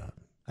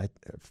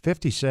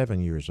 57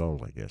 years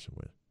old, I guess it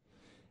was.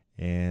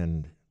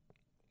 And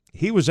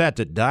he was at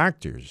the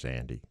doctor's,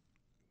 Andy,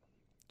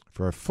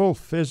 for a full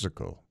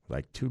physical,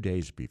 like 2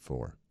 days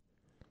before.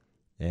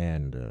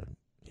 And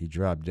he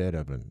dropped dead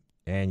of an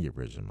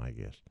aneurysm, I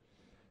guess.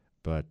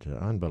 But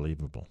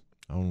unbelievable.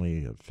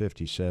 Only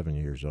 57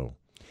 years old.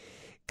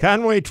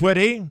 Conway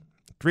Twitty,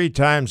 three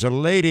times a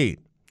lady.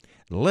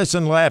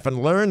 Listen, laugh,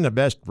 and learn the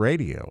best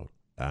radio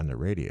on the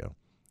radio.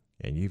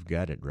 And you've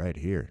got it right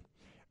here.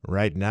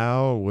 Right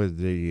now with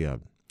the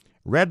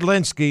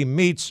Redlinsky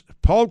Meats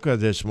Polka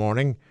this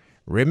morning.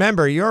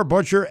 Remember, your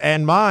butcher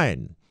and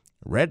mine.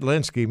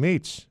 Redlinsky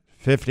Meats,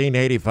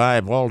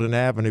 1585 Walden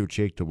Avenue,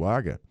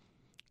 Cheektowaga.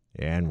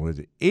 And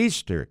with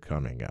Easter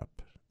coming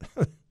up,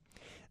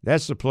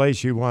 that's the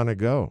place you want to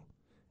go.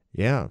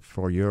 Yeah,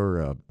 for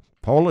your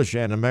Polish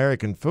and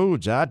American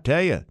foods, I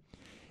tell you.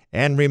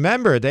 And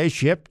remember, they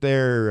ship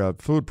their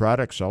food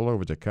products all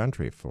over the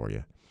country for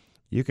you.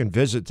 You can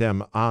visit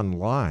them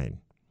online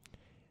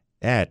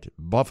at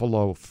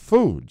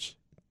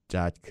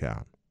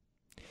buffalofoods.com.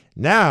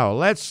 Now,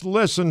 let's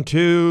listen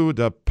to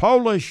the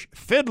Polish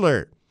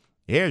Fiddler.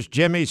 Here's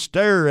Jimmy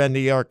Sturr and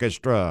the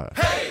orchestra.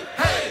 Hey,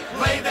 hey,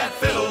 play that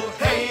fiddle.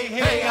 Hey,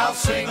 hey, I'll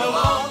sing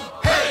along.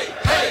 Hey,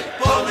 hey,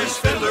 Polish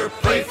fiddler,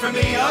 play for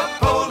me a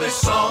Polish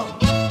song.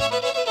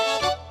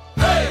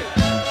 Hey,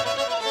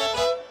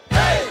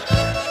 hey.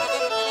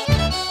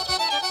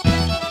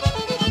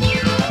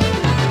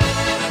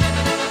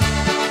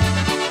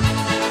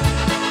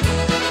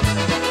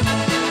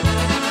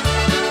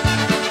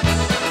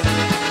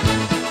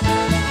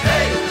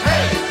 Hey,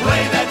 hey,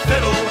 play that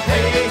fiddle.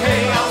 Hey,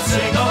 hey, I'll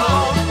sing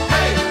along.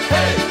 Hey,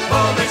 hey,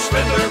 Polish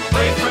fiddler,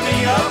 play for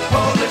me a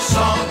Polish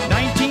song.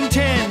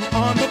 1910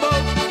 on the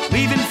boat,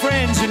 leaving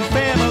friends and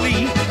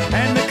family,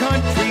 and the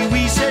country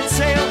we set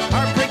sail,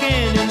 heart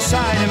breaking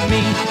inside of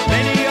me.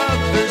 Many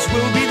others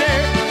will be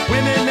there,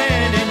 women,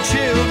 men, and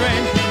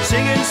children,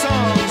 singing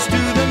songs to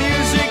the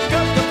music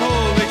of the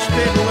Polish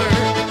fiddler.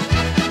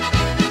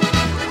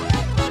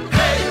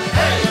 Hey,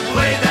 hey,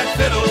 play that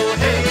fiddle.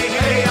 Hey,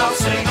 hey, I'll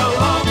sing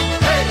along.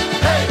 Hey,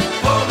 hey,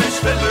 Polish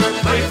fiddler,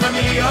 play for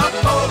me a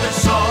Polish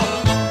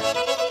song.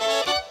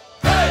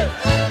 Hey,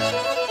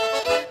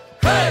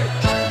 hey.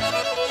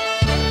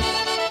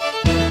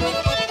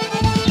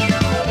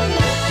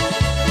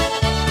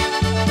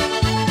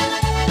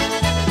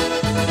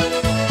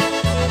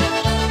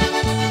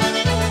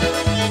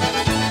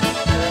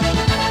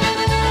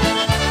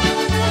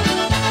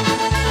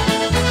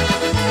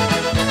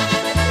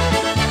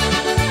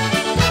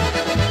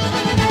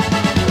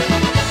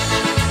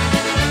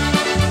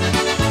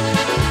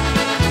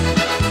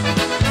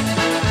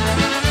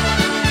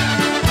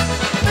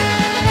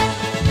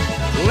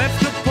 Left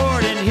the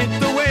port and hit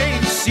the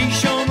waves, sea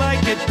shone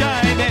like a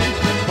diamond.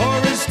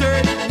 Oars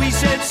stirred, we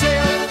set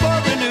sail for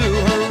a new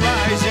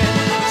horizon.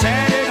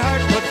 Sad at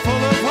heart, but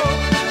full of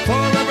hope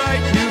for a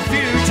bright new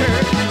future.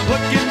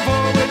 Looking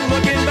forward,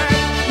 looking back,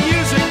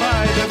 music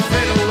by the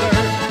fiddler.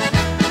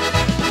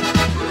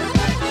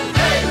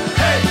 Hey,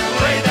 hey,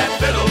 play that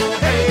fiddle.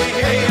 Hey,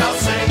 hey, I'll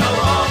sing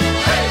along.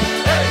 Hey,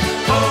 hey,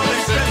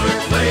 Polish fiddler,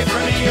 play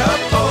for me a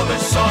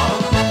Polish song.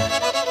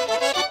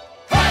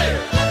 Hey,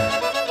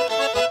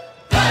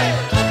 hey.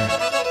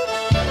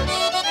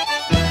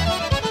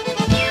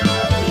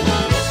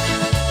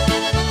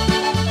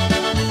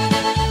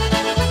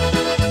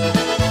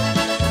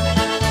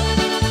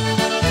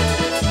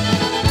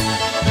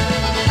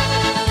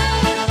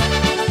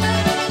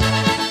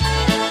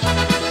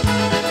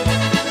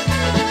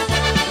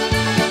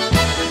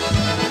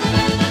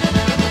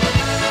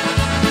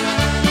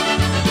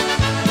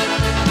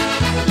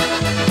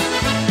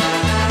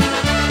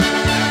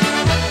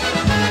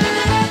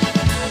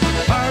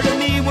 Part of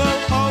me will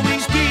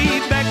always be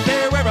back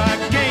there where I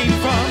came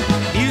from.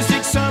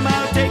 Music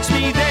somehow takes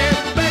me there,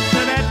 back to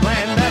that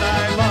land that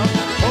I love.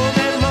 Hold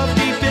that love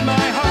deep in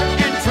my heart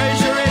and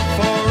treasure it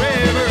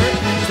forever.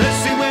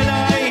 Especially when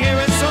I hear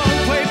a song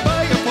played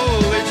by a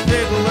Polish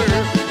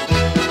fiddler.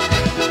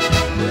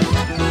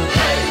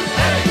 Hey,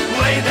 hey,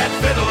 play that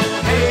fiddle.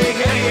 Hey,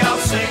 hey, I'll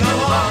sing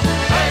along.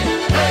 Hey,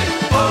 hey,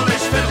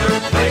 Polish fiddler,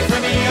 play for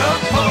me a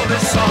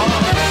Polish song.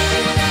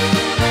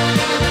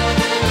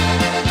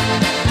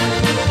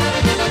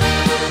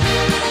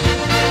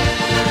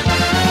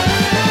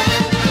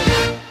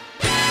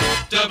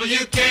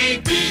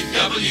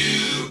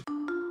 WKBW.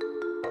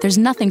 There's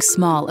nothing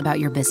small about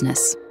your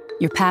business.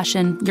 Your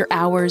passion, your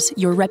hours,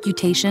 your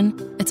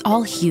reputation, it's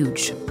all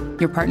huge.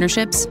 Your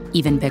partnerships,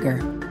 even bigger.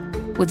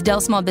 With Dell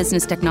Small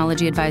Business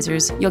Technology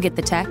Advisors, you'll get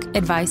the tech,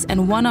 advice,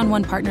 and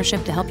one-on-one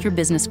partnership to help your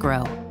business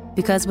grow.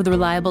 Because with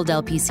reliable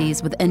Dell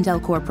PCs with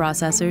Intel Core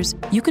processors,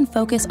 you can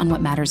focus on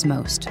what matters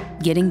most,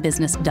 getting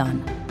business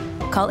done.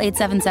 Call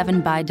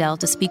 877-BUY-DELL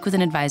to speak with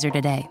an advisor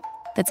today.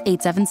 That's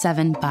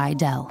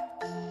 877-BUY-DELL.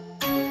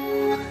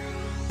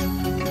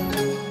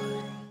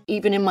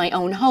 Even in my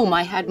own home,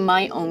 I had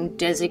my own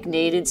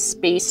designated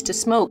space to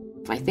smoke.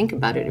 If I think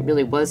about it, it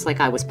really was like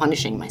I was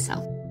punishing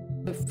myself.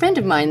 A friend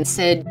of mine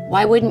said,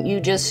 why wouldn't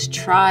you just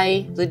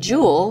try the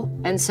Juul?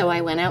 And so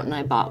I went out and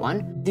I bought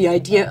one. The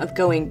idea of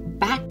going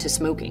back to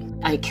smoking,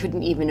 I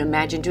couldn't even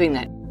imagine doing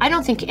that. I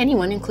don't think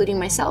anyone, including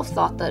myself,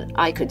 thought that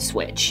I could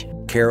switch.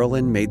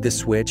 Carolyn made the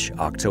switch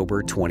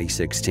October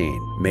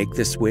 2016. Make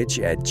the switch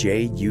at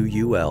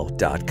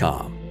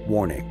JUUL.com.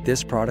 Warning,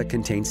 this product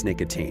contains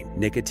nicotine.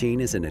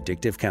 Nicotine is an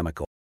addictive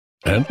chemical.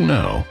 And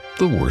now,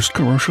 the worst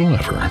commercial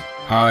ever.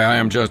 Hi, I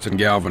am Justin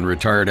Galvin,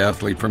 retired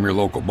athlete from your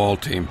local ball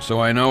team, so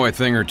I know a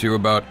thing or two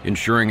about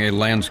insuring a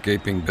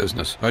landscaping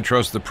business. I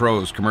trust the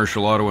pros,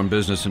 commercial auto and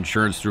business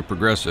insurance through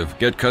Progressive.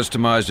 Get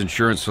customized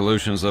insurance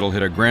solutions that'll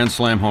hit a grand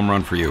slam home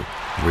run for you.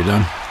 Are we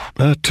done?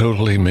 A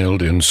totally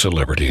mailed-in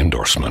celebrity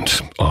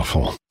endorsement.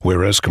 Awful.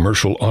 Whereas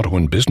commercial auto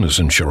and business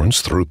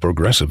insurance through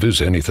Progressive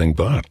is anything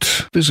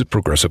but. Visit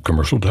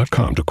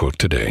ProgressiveCommercial.com to quote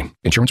today.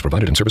 Insurance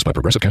provided and serviced by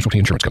Progressive Casualty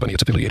Insurance Company.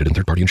 Its affiliated and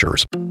third-party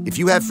insurers. If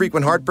you have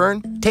frequent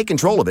heartburn, take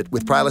control of it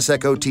with Prilosec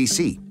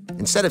OTC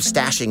instead of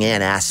stashing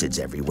antacids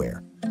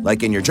everywhere,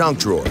 like in your junk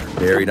drawer,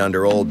 buried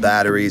under old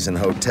batteries and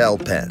hotel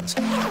pens,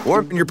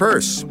 or in your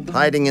purse,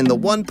 hiding in the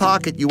one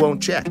pocket you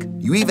won't check.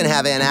 You even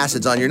have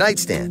antacids on your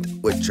nightstand,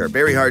 which are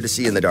very hard to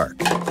see in the dark.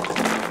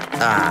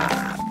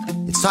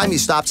 It's time you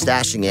stopped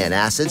stashing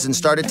antacids and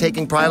started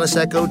taking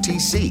Prilosec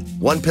OTC.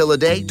 1 pill a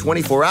day,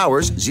 24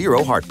 hours,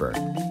 0 heartburn.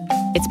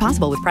 It's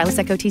possible with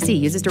Prilosec OTC.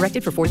 Uses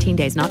directed for 14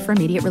 days, not for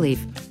immediate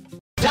relief.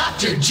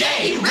 Dr.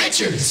 J.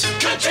 Richards,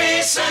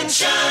 Country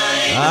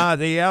Sunshine.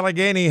 The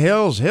Allegheny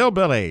Hills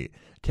Hillbilly,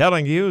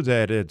 telling you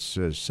that it's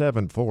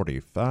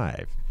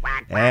 7:45.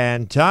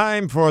 And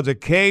time for the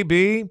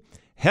KB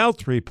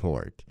Health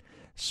Report,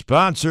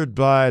 sponsored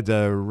by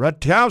the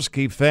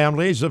Rutowski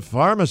families of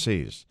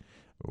pharmacies,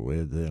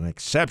 with an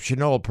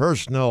exceptional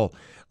personal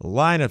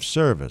line of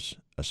service,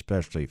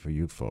 especially for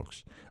you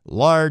folks.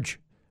 Large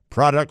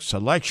product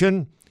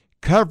selection,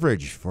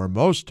 coverage for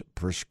most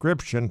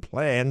prescription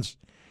plans,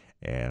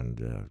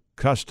 and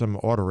custom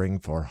ordering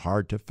for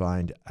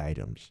hard-to-find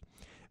items.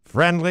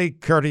 Friendly,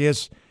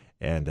 courteous,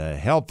 and a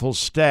helpful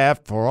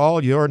staff for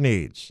all your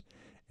needs.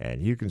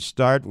 And you can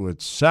start with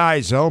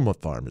Sizoma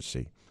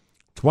Pharmacy,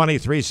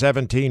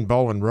 2317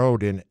 Bowen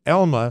Road in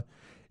Elma,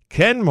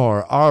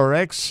 Kenmore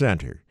RX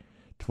Center,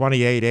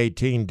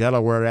 2818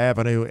 Delaware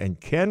Avenue in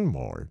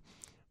Kenmore,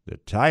 the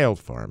Tile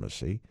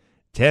Pharmacy,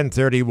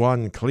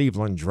 1031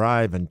 Cleveland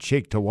Drive in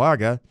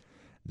Cheektowaga,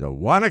 the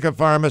Wanaka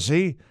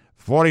Pharmacy,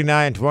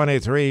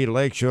 4923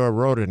 Lakeshore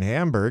Road in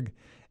Hamburg,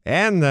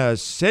 and the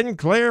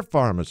Sinclair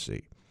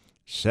Pharmacy,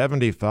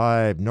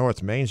 75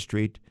 North Main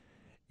Street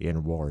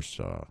in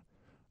Warsaw.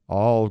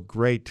 All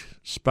great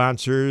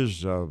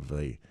sponsors of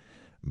the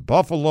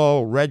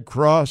Buffalo Red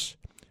Cross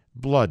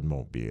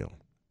Bloodmobile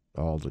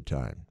all the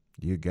time.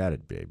 You got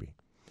it, baby.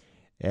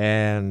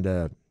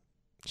 And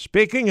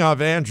speaking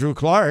of Andrew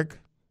Clark,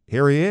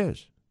 here he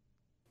is.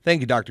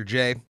 Thank you, Dr.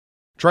 J.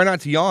 Try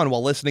not to yawn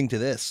while listening to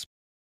this.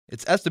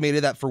 It's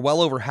estimated that for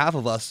well over half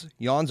of us,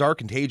 yawns are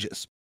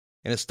contagious.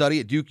 In a study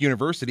at Duke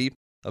University,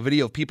 a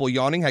video of people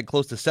yawning had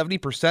close to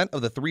 70%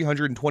 of the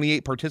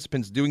 328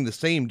 participants doing the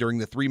same during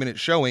the 3-minute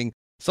showing,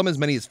 some as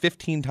many as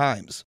 15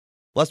 times.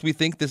 Lest we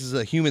think this is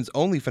a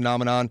humans-only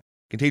phenomenon,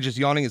 contagious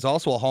yawning is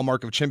also a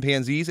hallmark of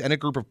chimpanzees and a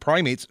group of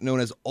primates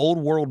known as Old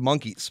World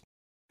monkeys.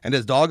 And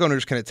as dog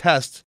owners can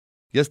attest,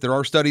 yes, there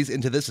are studies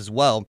into this as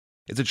well,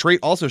 it's a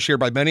trait also shared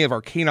by many of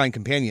our canine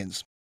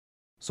companions.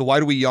 So why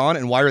do we yawn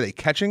and why are they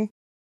catching?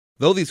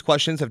 Though these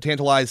questions have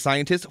tantalized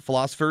scientists,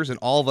 philosophers, and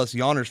all of us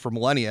yawners for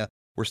millennia,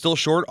 we're still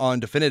short on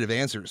definitive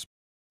answers.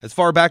 As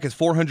far back as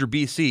 400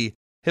 BC,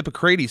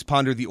 Hippocrates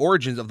pondered the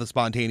origins of the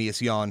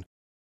spontaneous yawn.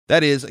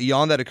 That is, a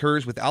yawn that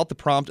occurs without the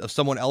prompt of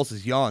someone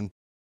else's yawn.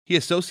 He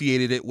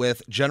associated it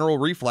with general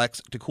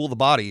reflex to cool the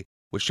body,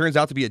 which turns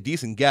out to be a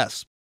decent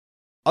guess.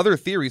 Other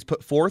theories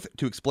put forth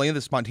to explain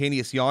the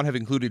spontaneous yawn have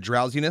included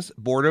drowsiness,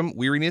 boredom,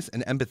 weariness,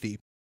 and empathy.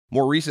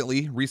 More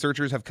recently,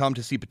 researchers have come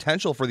to see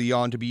potential for the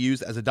yawn to be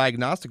used as a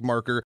diagnostic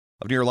marker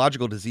of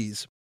neurological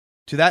disease.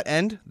 To that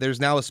end, there's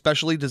now a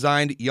specially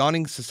designed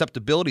yawning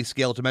susceptibility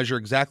scale to measure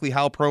exactly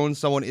how prone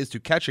someone is to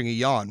catching a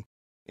yawn.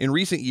 In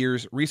recent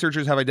years,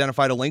 researchers have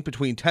identified a link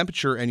between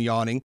temperature and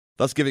yawning,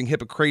 thus giving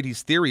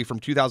Hippocrates' theory from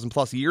 2,000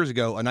 plus years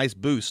ago a nice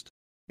boost.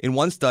 In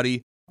one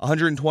study,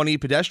 120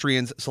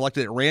 pedestrians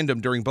selected at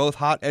random during both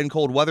hot and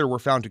cold weather were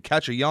found to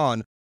catch a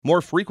yawn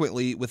more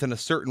frequently within a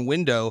certain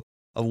window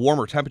of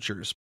warmer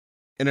temperatures.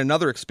 In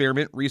another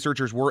experiment,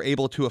 researchers were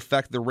able to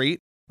affect the rate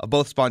of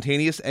both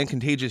spontaneous and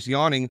contagious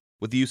yawning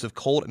with the use of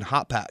cold and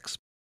hot packs.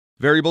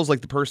 Variables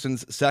like the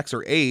person's sex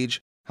or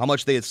age, how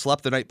much they had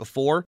slept the night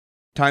before,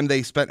 time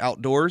they spent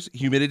outdoors,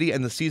 humidity,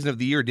 and the season of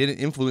the year didn't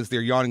influence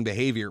their yawning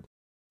behavior.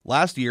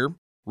 Last year,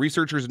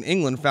 researchers in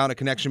England found a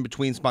connection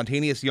between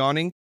spontaneous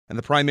yawning and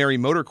the primary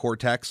motor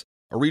cortex,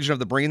 a region of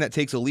the brain that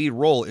takes a lead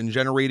role in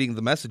generating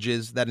the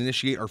messages that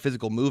initiate our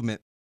physical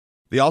movement.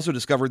 They also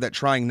discovered that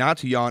trying not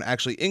to yawn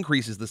actually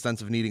increases the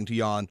sense of needing to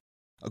yawn.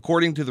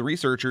 According to the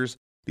researchers,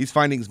 these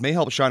findings may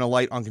help shine a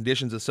light on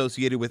conditions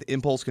associated with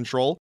impulse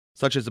control,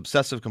 such as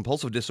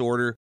obsessive-compulsive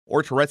disorder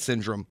or Tourette's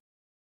syndrome.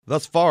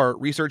 Thus far,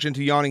 research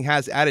into yawning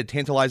has added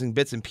tantalizing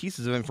bits and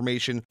pieces of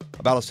information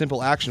about a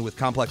simple action with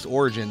complex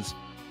origins.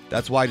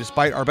 That's why,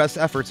 despite our best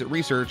efforts at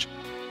research,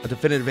 a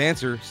definitive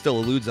answer still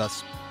eludes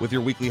us. With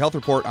your weekly health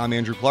report, I'm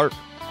Andrew Clark.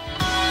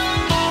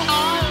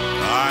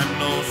 I'm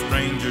no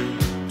stranger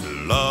to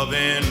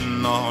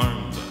loving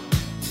arms.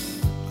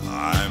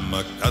 I'm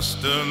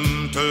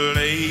accustomed to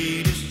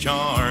ladies'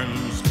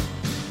 charms.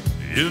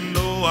 You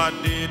know I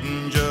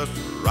didn't just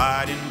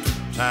ride into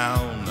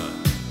town.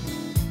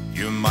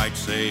 You might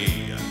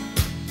say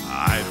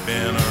I've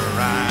been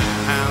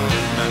around.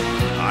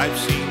 I've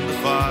seen the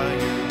fire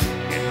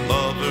in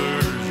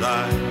lovers'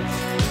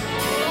 eyes.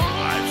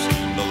 I've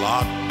seen a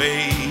lot,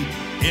 babe,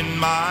 in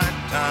my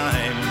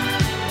time.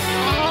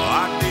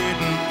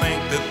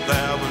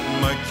 there was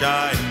much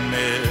I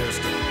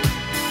missed.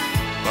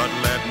 But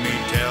let me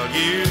tell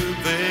you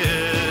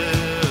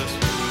this,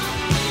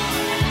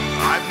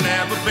 I've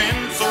never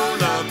been so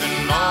loved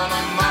in all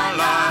of my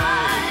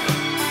life.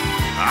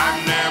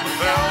 I've never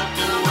felt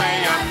the way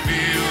I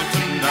feel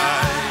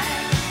tonight.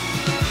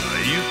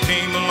 You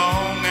came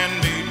along and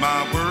made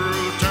my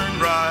world turn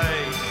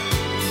bright.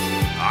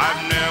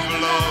 I've never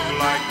loved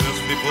like this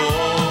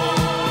before.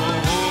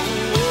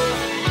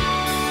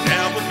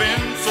 Never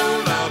been so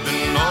loved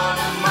in all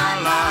of my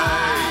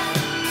life.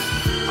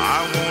 I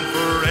want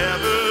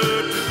forever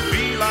to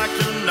be like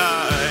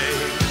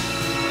tonight.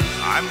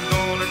 I'm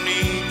gonna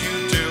need you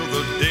till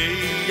the day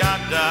I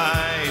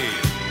die.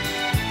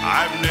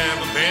 I've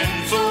never been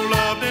so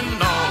loved in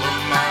all of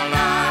my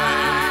life.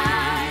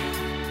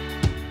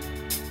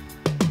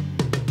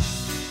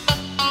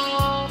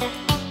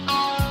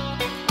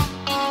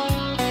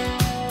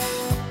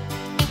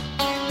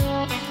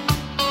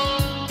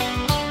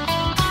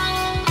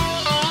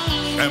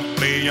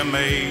 Simply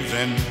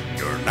amazing,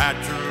 you're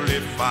naturally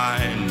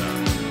fine.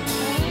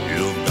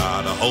 You've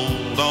got a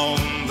hold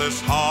on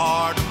this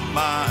heart of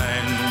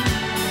mine,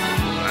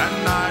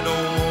 and I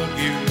don't want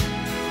you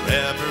to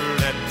ever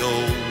let go.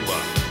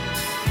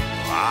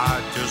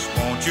 I just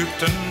want you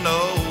to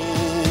know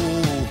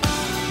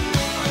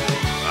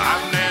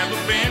I've never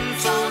been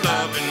so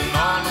loved in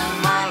all of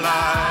my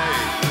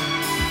life.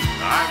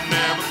 I've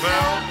never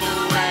felt the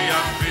way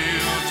I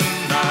feel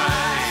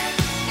tonight.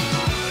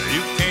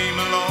 You came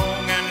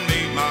along and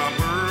made my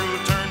world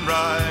turn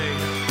right.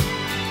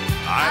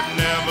 I've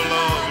never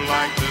loved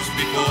like this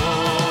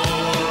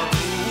before.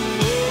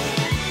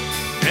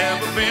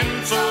 Never been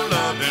so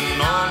loved in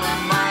all of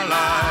my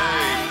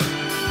life.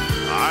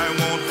 I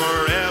want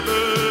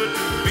forever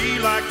to be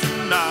like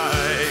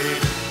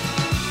tonight.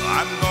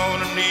 I'm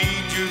gonna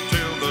need you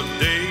till the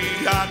day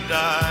I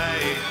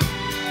die.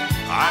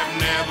 I've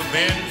never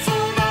been so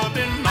loved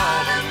in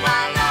all of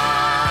my life.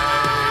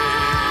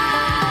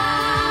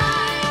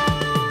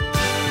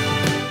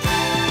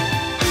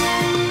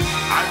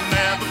 I've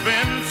never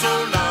been so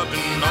loved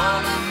in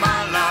all of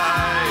my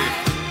life.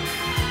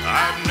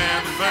 I've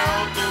never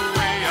felt the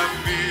way I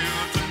feel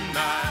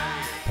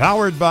tonight.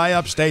 Powered by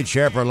Upstate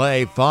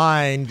Chevrolet,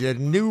 find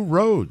new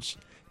roads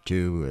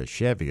to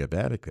Chevy of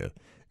Attica.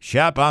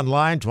 Shop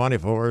online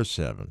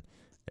 24/7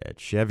 at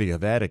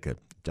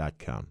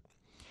chevyofattica.com.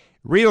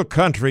 Real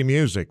country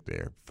music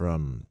there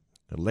from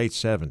the late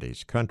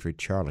 70s, Country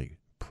Charlie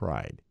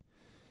Pride.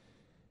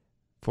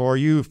 For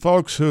you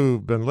folks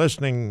who've been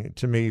listening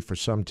to me for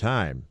some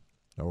time,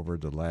 over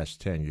the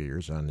last 10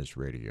 years on this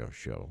radio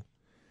show,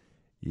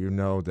 you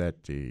know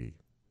that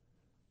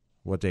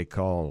what they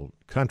call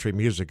country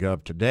music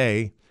of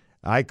today,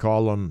 I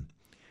call them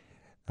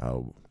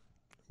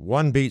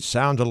one-beat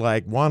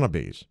sound-alike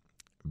wannabes.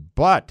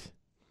 But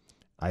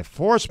I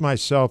force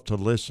myself to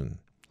listen,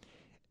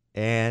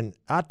 and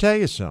I'll tell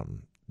you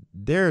something.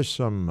 There's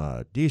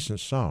some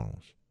decent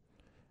songs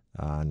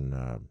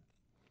on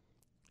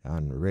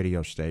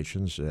radio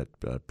stations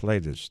that play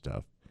this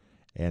stuff,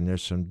 and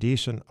there's some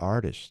decent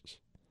artists.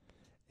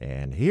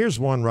 And here's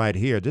one right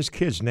here. This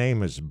kid's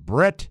name is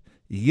Brett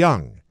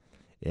Young,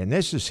 and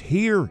this is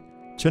Here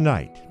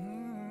Tonight.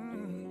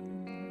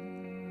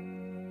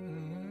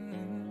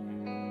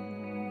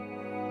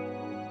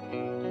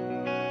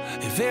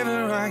 If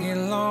ever I get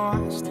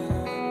lost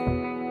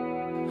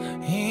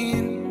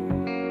in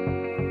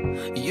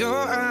your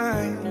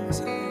eyes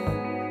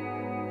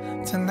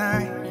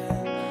tonight,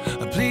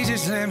 please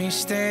just let me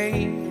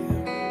stay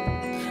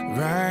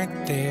right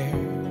there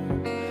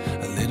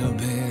a little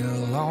bit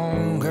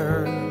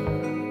longer.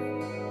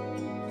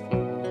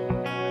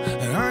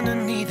 And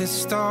underneath the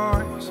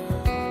stars,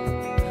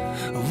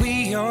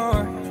 we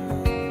are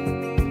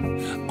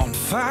on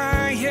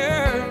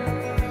fire.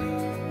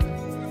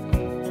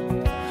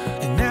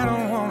 I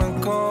don't wanna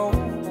go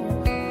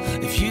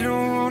if you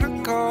don't wanna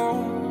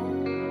go.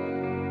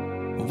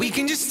 We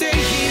can just stay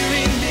here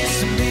in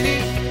this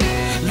minute,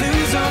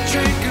 lose all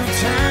track of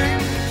time.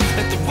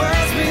 Let the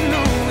world spin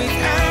on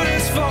without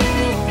us for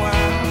a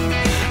while.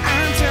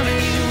 I'm telling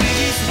you, we're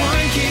just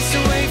one kiss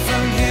away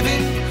from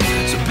heaven.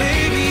 So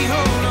baby,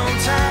 hold on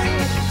tight,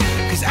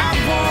 'cause I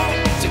want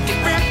to get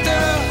wrapped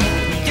up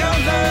in your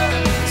love.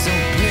 So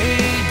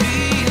baby,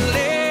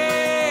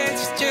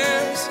 let's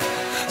just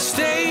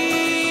stay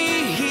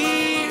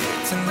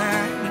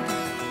tonight.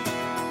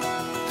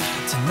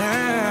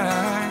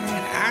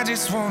 I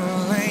just wanna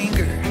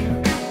linger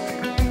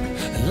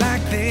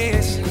like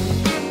this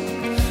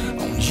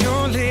on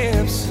your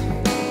lips.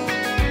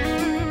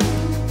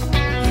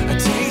 A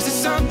taste of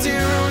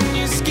something on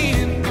your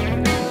skin,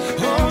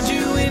 hold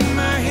you in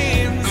my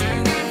hands.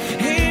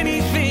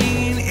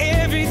 Anything and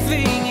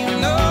everything, you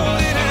know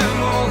that I'm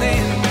all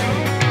in.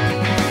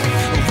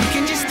 We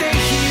can just stay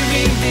here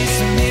in this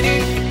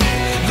minute,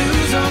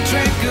 lose all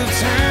track of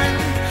time.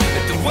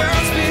 Let the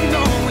world spin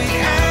on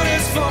without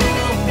us for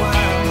a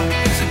while.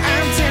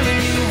 I'm telling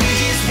you, we're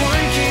just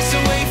one kiss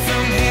away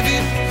from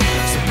heaven.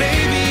 So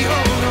baby,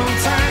 hold on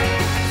tight,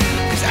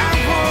 'cause I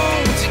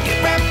want to get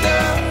wrapped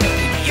up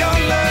in your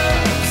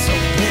love. So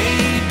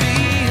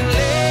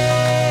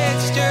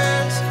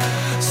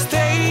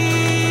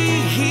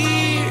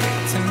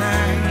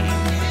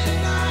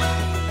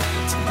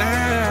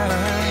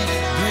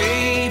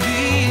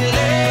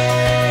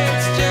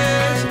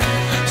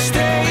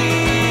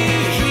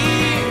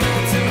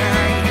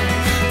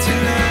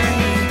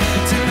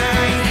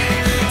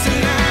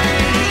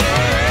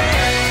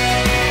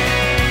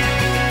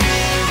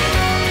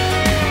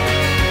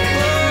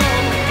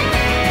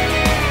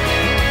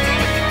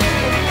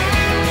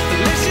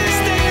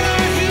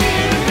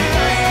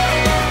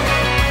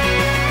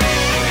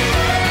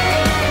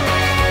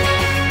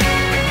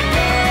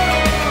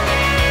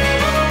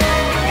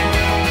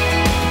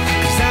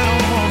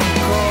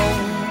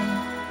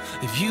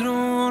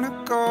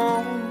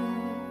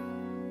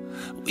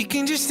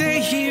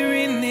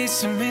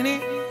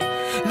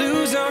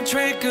lose our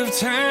track of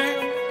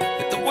time.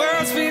 Let the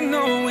world's been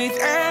on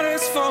without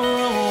us for a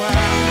while.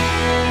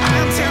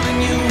 I'm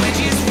telling you, we're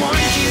just one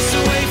kiss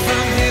away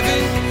from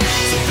heaven.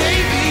 So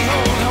baby,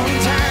 hold on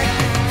tight,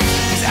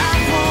 'cause I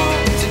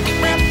want to get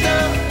wrapped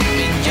up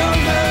in your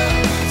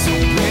love. So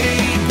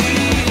baby,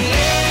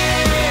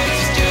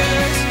 let's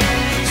just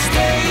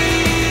stay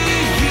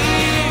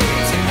here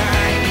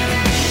tonight.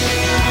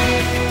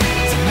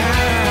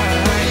 Tonight,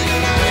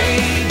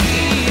 baby,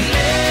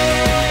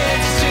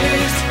 let's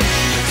just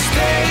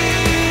stay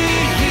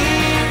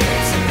here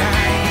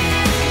tonight.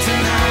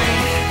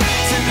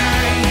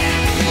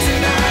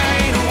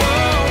 Tonight,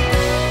 whoa.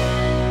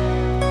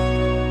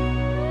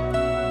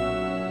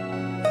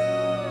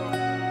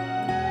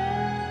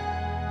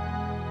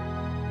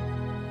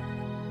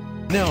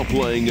 Now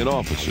playing in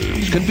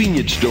offices,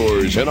 convenience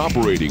stores, and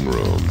operating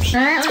rooms.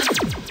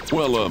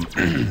 Well,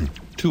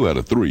 2 out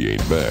of 3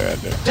 ain't bad.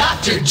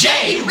 Dr.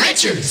 J.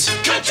 Richards,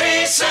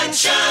 Country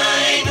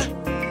Sunshine.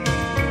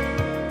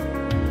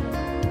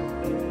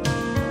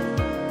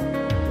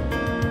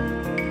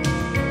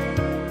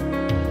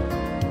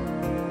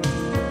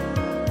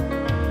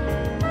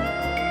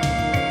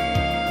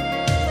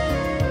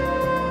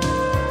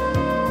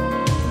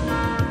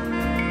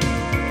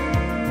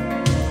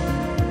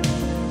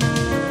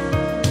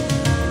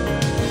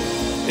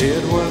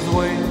 It was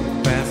way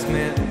past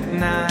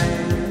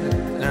midnight,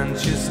 and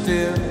she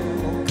still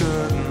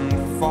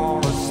couldn't fall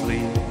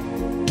asleep.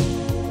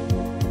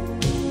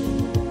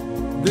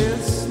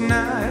 This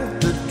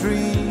night the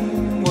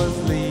dream was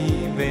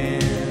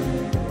leaving.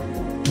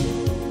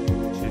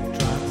 She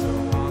tried so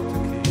hard to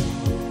keep.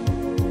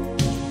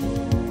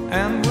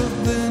 And with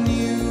the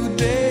new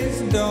day's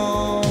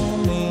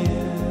dawning,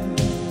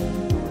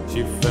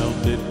 she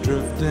felt it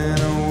drifting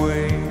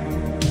away.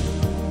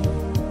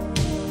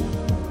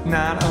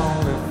 Not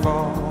only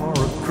for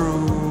a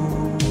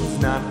cruise,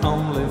 not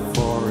only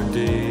for a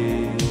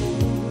day.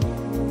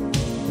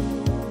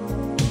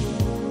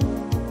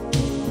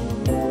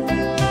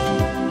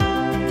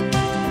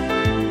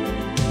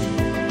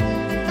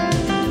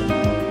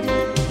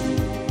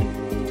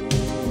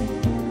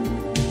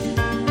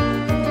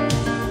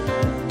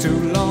 Too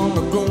long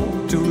ago,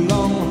 too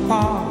long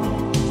apart,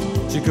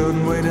 she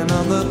couldn't wait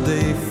another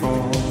day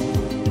for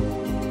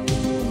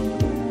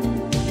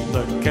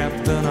the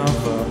captain of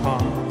her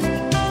heart.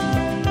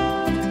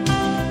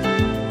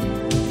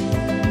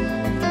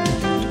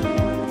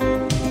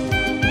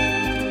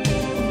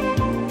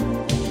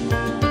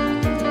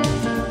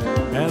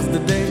 As the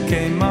day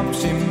came up,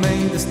 she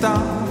made a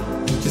stop.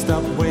 She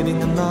stopped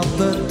waiting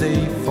another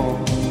day for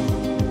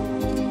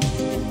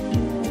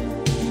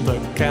the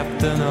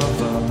captain of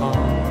her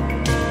heart.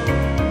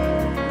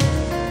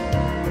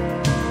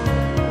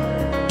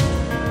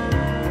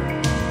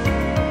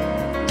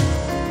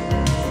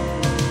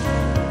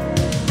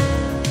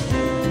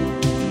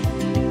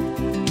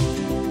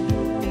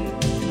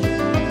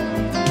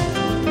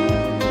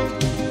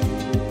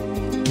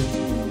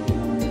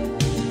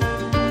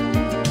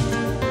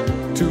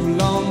 Too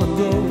long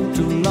ago,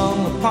 too long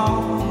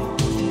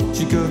apart,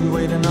 she couldn't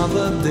wait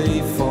another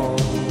day for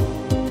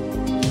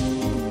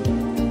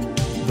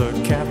the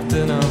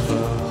captain of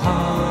her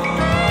heart.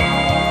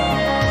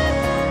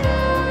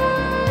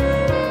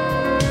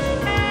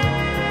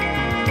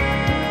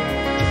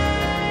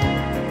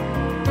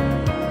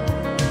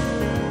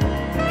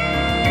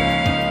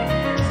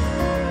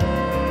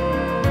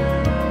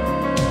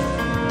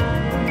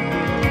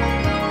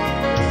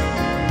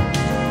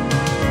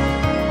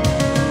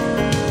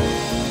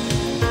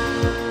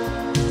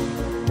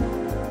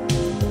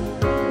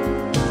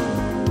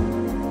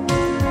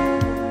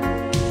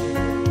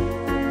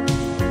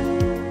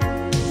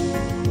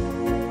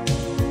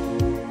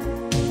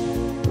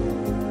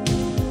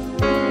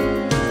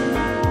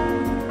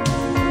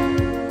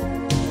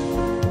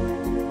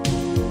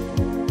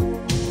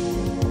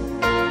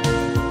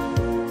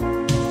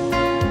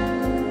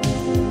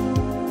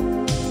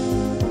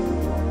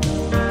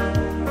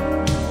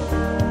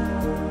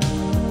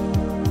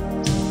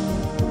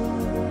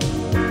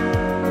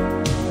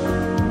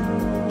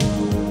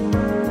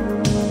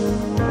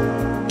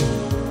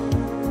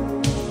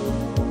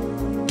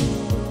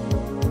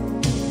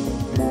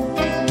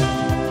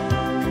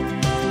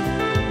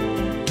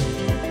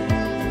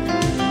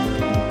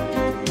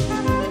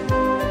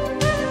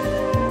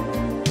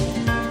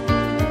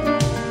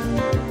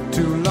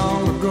 Too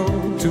long ago,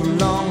 too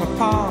long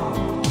apart,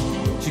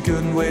 she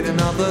couldn't wait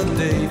another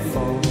day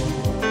for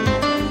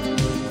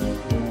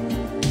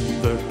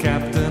the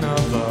captain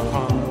of her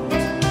heart.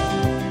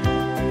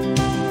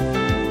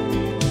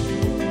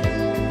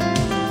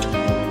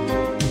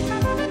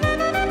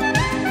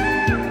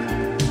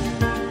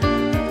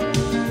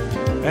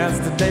 As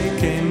the day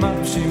came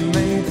up, she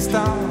made a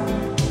stop.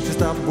 She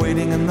stopped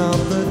waiting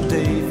another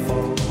day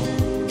for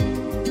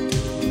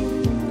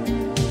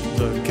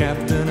the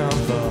captain of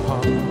the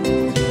heart.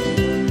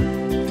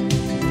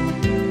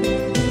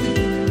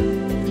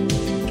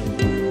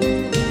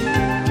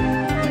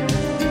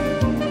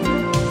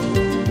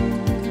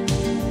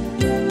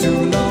 Too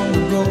long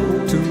ago,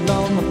 too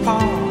long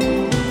apart,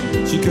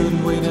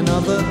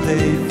 another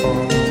day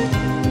fall.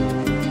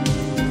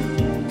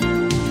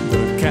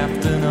 The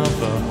captain of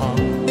the heart.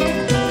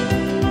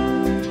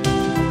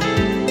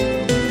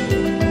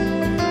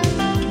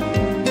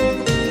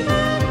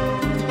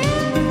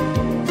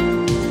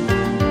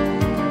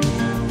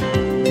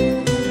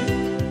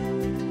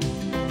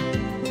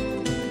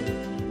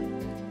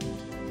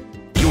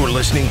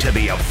 Listening to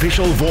the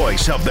official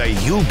voice of the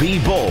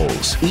UB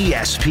Bulls,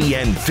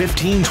 ESPN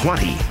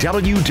 1520,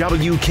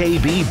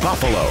 WWKB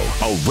Buffalo,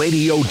 a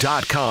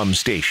radio.com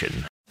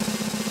station.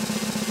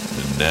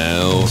 And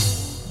now,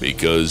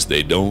 because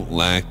they don't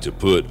like to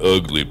put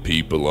ugly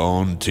people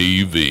on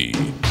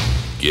TV,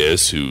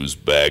 guess who's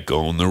back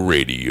on the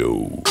radio?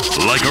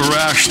 Like a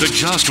rash that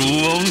just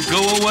won't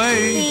go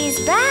away.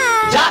 He's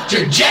back.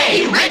 Dr.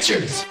 J.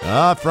 Richards.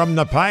 From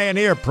the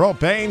Pioneer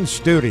Propane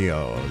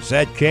Studios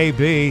at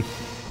KB,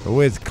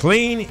 with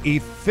clean,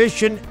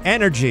 efficient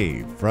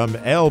energy from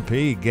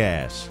LP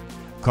Gas.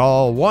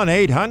 Call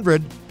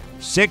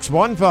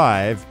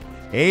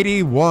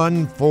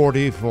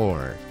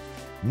 1-800-615-8144.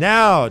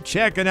 Now,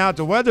 checking out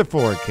the weather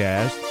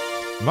forecast.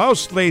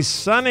 Mostly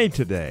sunny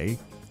today,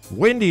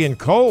 windy and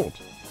cold.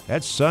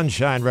 That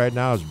sunshine right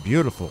now is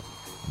beautiful.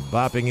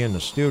 Bopping in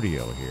the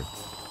studio here.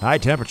 High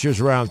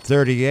temperatures around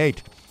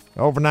 38.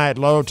 Overnight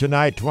low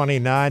tonight,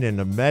 29 in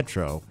the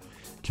metro.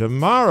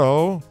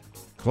 Tomorrow,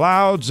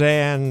 clouds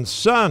and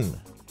sun,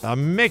 a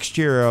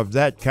mixture of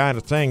that kind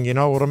of thing, you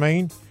know what I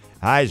mean?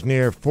 Highs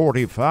near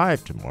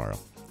 45 tomorrow,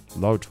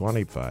 low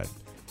 25.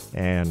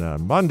 And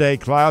Monday,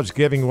 clouds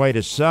giving way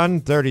to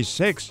sun,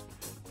 36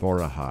 for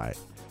a high.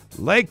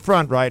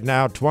 Lakefront right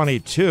now,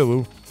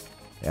 22.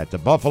 At the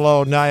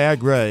Buffalo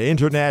Niagara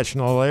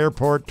International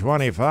Airport,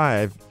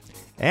 25.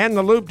 And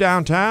the Loop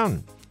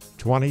downtown,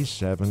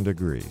 27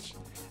 degrees.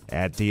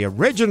 At the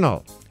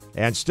original,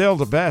 and still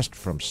the best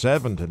from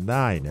 7 to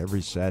 9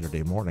 every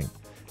Saturday morning.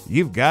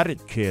 You've got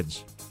it,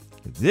 kids.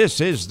 This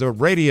is the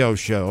radio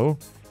show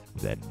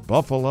that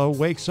Buffalo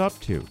wakes up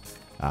to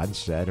on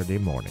Saturday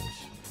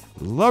mornings.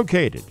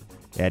 Located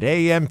at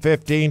AM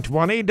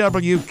 1520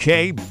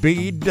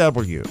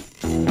 WKBW.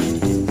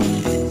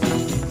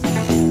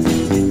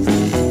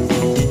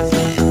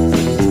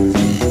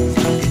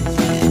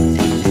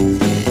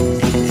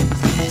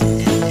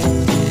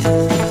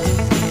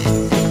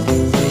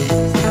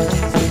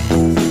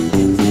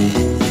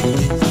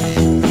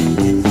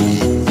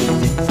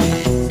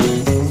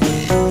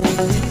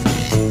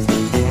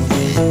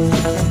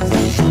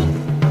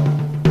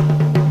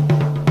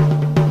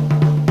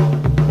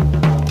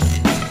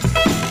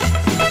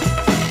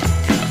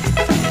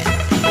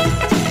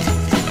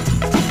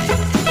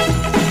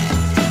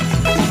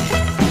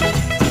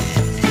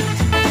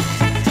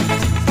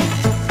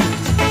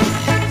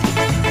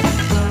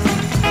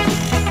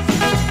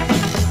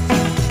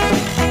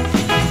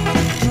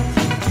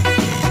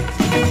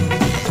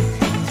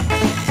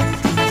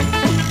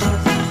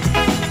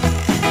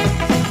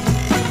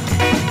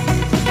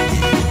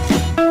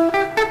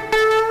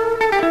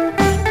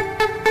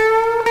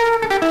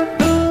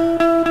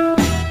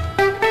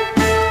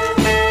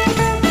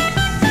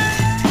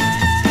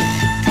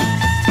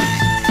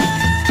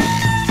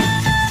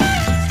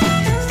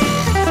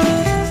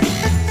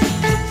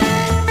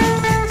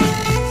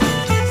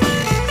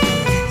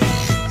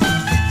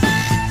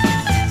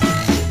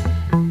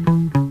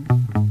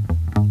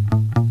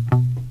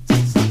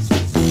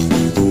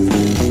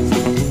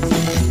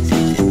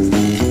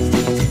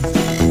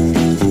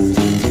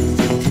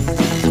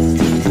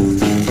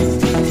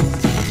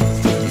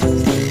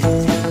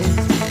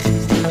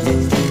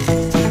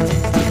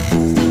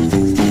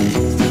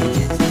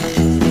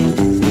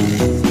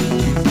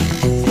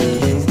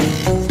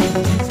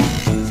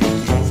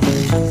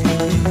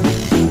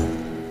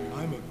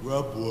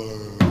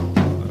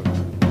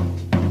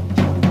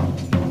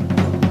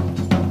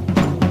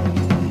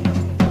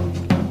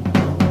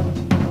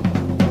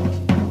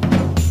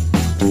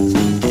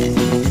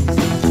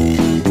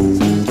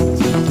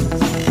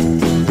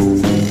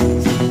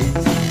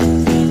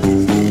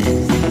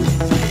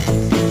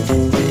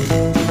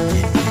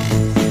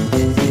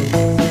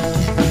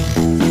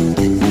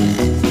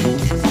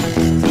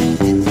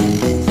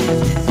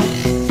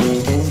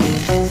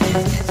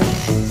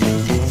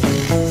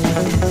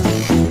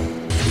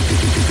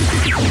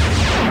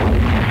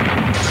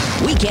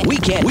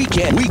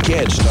 We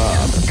can't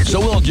stop, so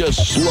we'll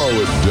just slow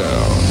it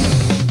down.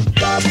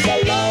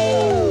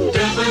 Buffalo,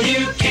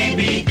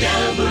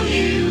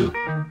 WKBW.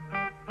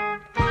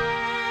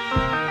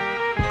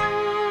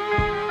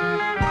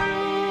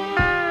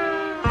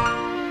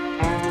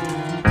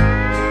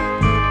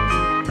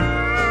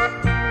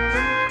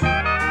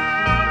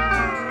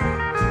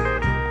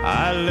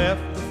 I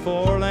left the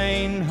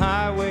 4-lane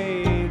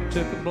highway,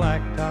 took a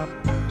blacktop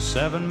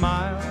 7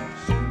 miles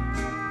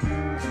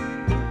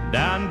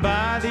down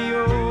by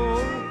the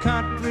old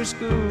country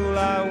school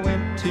I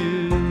went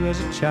to as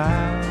a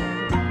child.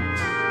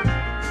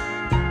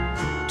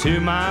 2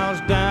 miles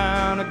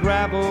down a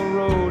gravel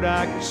road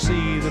I could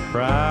see the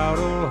proud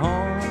old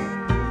home,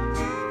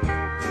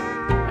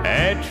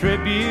 a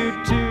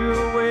tribute to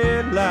a way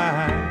of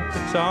life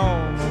that it's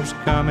almost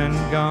come and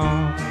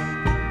gone.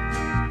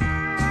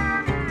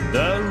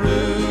 The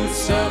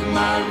roots of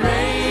my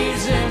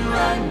raisin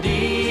run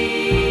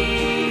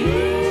deep.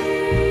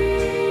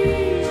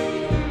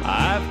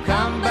 I've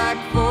come back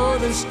for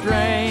the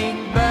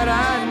strength that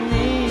I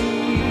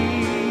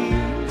need,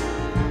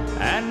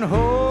 and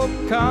hope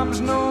comes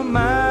no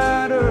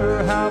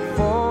matter how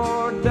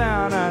far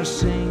down I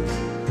sink.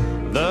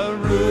 The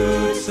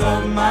roots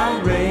of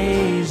my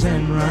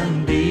raisin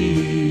run deep.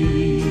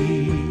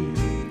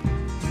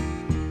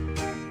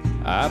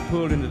 I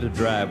pulled into the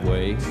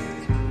driveway.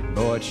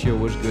 Boy, it sure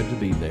was good to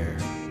be there.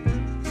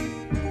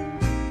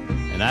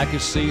 And I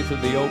could see through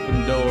the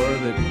open door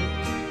that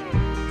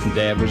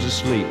Dad was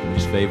asleep in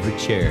his favorite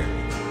chair.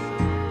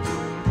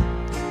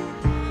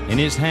 In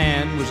his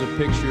hand was a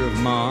picture of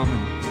Mom,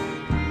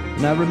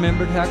 and I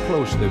remembered how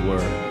close they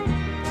were.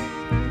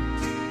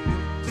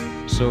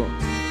 So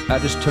I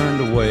just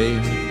turned away.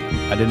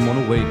 I didn't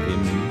want to wake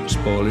him and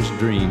spoil his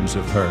dreams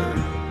of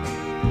her.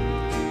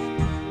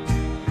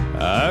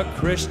 A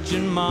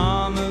Christian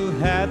mom who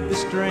had the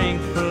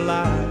strength for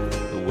life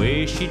the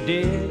way she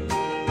did.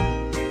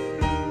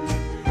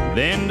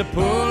 Then to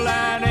pull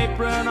that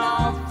apron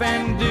off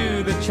and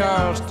do the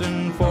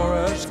Charleston for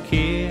us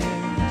kids.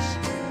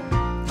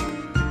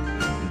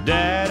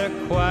 Dad, a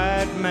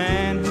quiet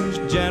man whose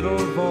gentle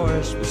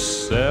voice was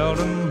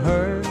seldom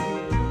heard,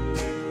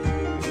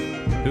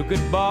 who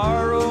could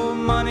borrow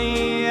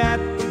money at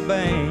the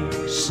bank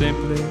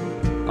simply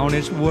on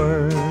his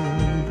word.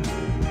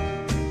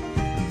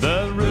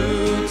 The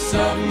roots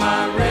of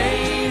my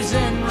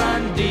raisin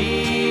run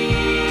deep.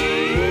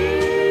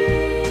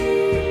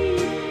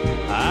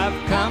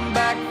 I've come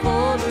back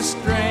for the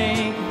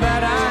strength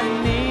that I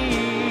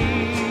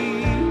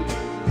need,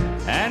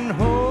 and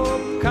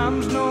hope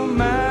comes no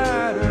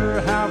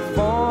matter how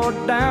far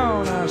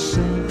down I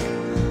sink.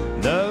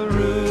 The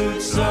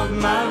roots of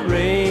my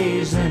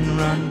raisin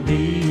run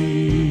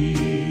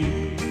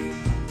deep.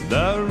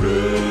 The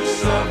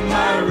roots of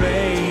my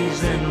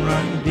raisin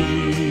run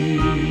deep.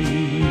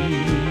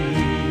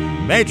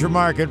 Major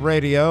market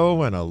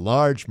radio in a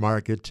large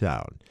market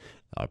town.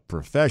 A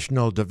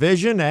professional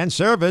division and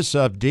service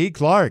of D.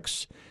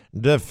 Clark's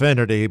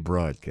Definity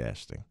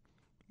Broadcasting.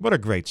 What a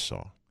great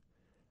song.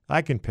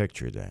 I can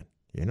picture that,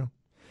 you know.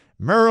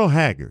 Merle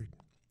Haggard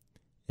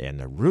and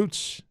the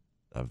roots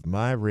of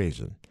my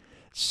raisin.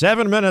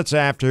 7 minutes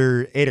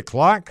after 8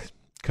 o'clock,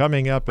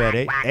 coming up at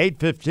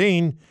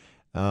 8:15,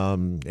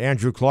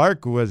 Andrew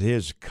Clark with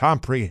his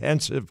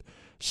comprehensive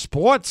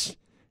sports,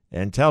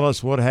 and tell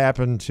us what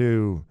happened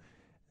to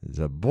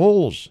the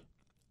Bulls,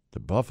 the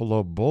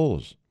Buffalo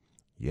Bulls,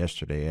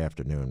 yesterday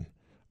afternoon.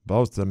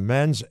 Both the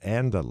men's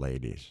and the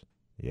ladies.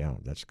 Yeah,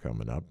 that's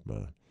coming up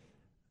with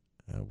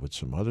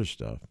some other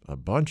stuff, a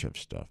bunch of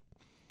stuff.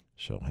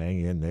 So hang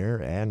in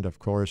there. And, of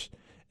course,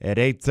 at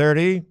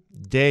 8:30,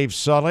 Dave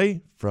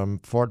Sully from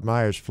Fort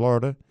Myers,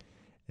 Florida.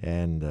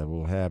 And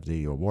we'll have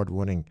the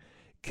award-winning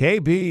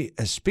KB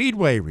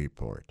Speedway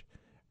Report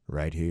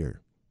right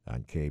here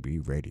on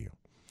KB Radio.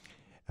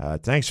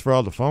 Thanks for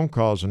all the phone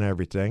calls and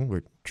everything.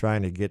 We're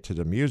trying to get to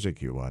the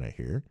music you want to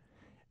hear,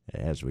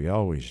 as we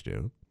always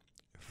do,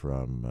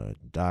 from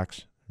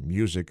Doc's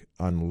Music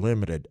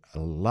Unlimited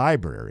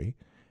Library.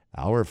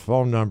 Our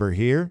phone number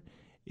here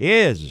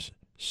is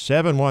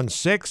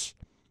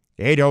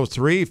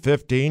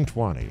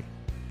 716-803-1520.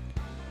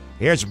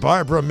 Here's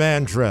Barbara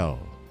Mandrell.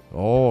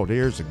 Oh,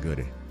 here's a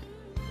goodie.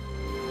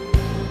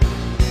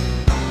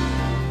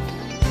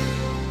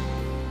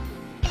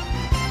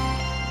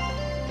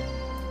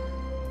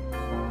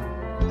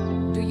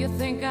 Do you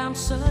think I'm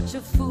such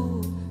a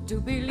fool to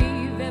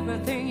believe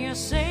everything you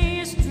say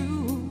is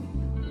true?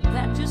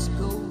 That just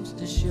goes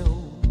to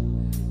show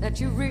that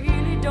you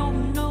really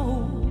don't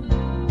know.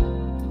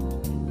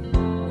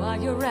 While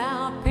you're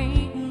out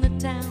painting the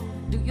town,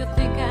 do you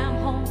think I'm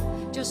home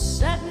just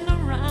sitting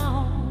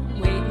around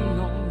waiting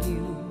on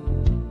you?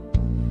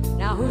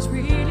 Now who's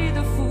really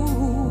the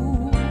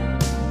fool?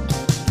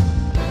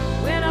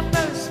 When I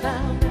first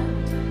found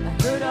out, I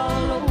heard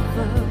all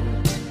over.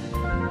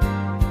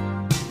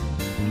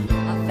 I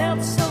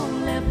felt so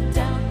left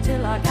out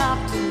till I got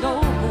to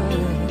know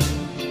her.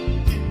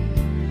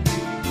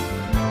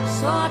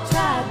 So I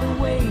tried the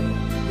way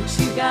that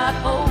she got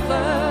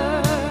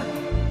over,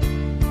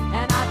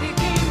 and I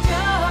became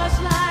just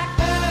like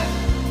her.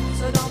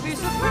 So don't be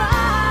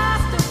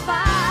surprised to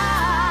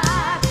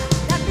find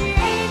that the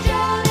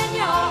angel in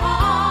your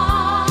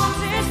arms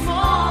this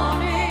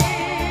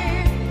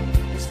morning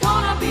is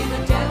gonna be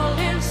the devil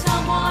in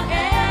someone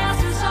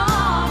else's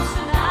arms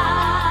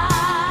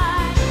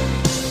tonight.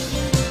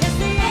 It's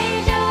the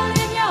angel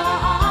in your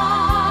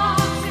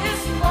arms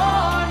this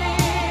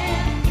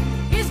morning.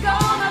 He's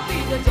gonna be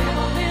the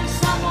devil in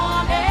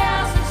someone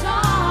else's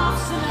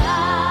arms tonight.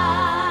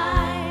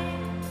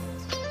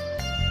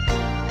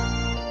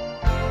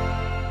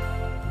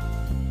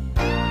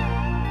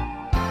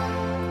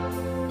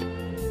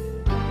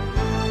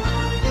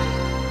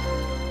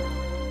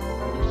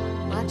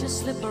 Why'd you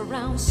slip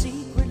around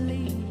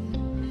secretly?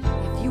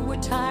 If you were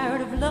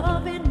tired of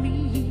loving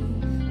me,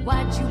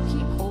 why'd you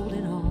keep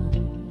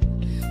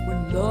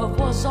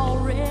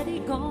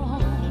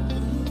gone.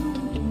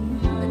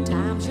 The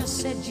times you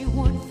said you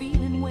weren't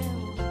feeling well,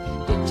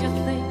 did you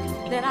think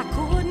that I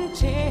couldn't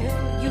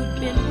tell you'd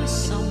been with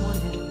someone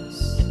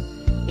else?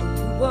 You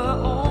were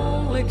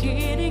only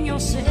kidding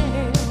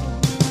yourself.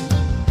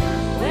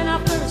 When I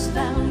first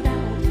found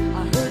out,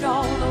 I heard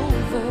all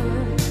over.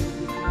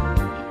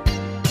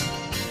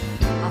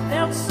 I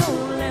felt so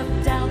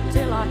left out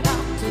till I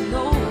got to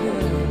know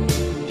her.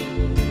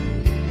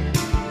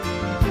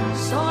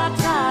 So I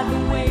tried the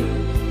way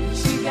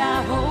she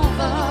got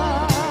over,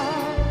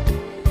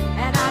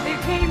 and I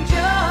became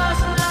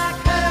just like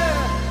her.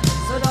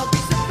 So don't be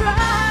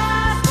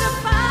surprised to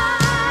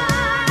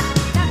find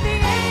that the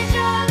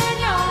angel in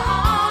your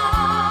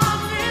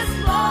arms this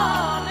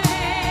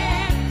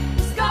morning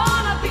is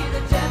gonna be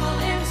the devil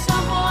in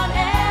someone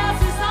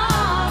else's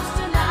arms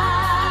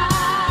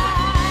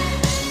tonight.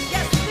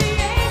 Yes, the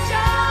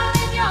angel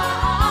in your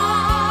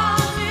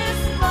arms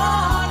this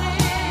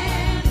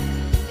morning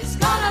is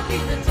gonna be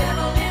the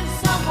devil in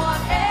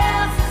someone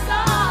else's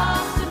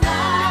arms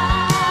tonight.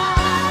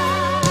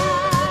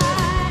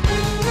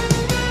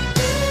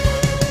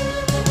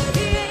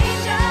 The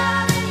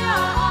angel in your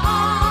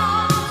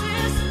arms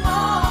this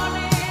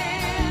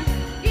morning,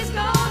 he's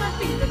gonna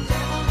be the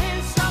devil in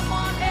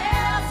someone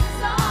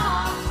else's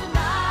arms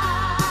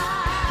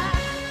tonight.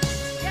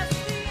 Yes,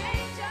 the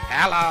angel.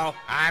 Hello,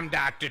 I'm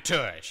Dr.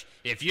 Tush.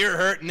 If you're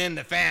hurting in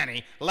the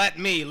fanny, let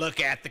me look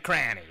at the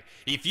cranny.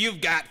 If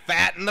you've got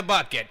fat in the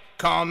bucket,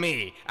 call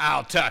me,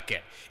 I'll tuck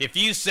it. If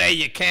you say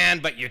you can,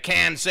 but your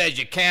can says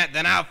you can't,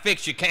 then I'll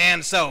fix your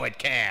can so it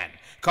can.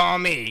 Call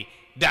me,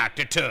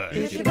 Dr. Tush.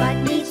 If your butt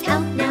needs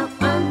help now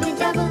on the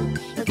double,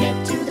 you'll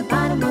get to the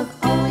bottom of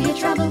all your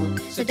trouble.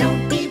 So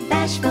don't be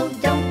bashful,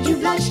 don't you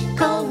blush.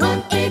 Call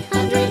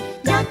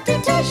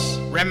 1-800-Dr. Tush.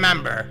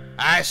 Remember,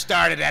 I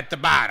started at the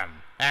bottom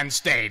and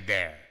stayed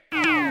there.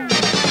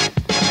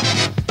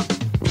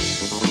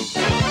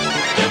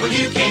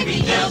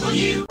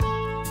 WKBW.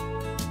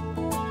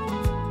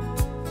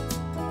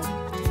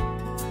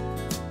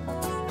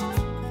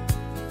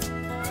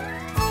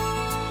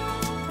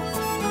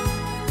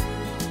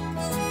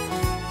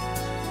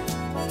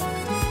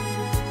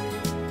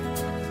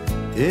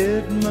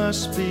 It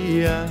must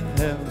be I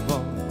have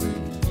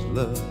always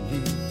loved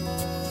you.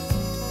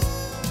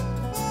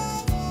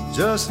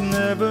 Just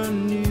never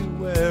knew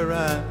where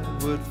I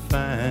would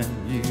find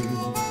you.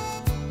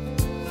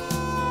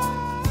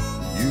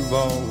 You've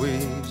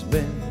always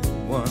been the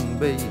one,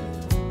 babe.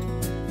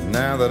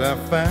 Now that I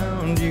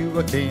found you,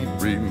 I can't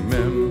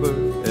remember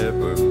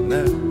ever,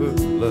 never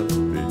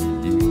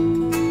loving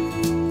you.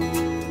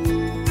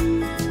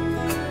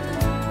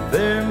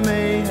 There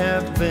may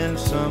have been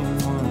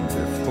someone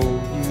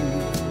before you,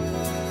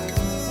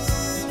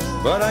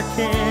 but I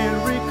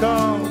can't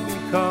recall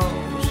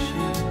because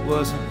she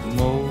wasn't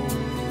more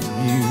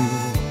than you.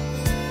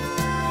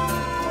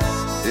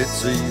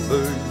 It's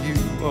either you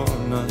or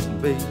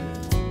none, babe.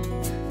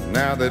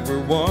 Now that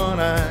we're one,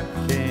 I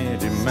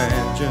can't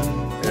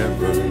imagine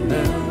ever,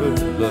 never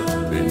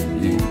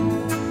loving you.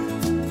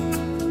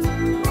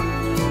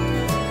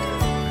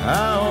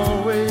 I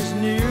always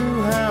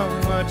knew how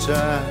much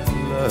I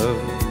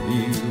loved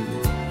you,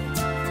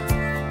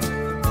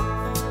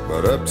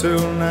 but up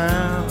till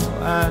now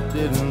I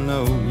didn't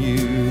know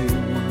you.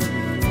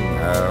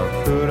 How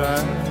could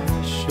I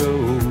show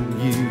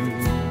you?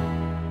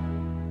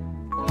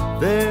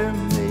 There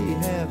may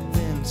have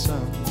been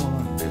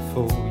someone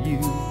before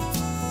you,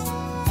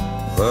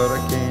 but I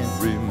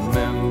can't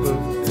remember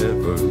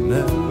ever,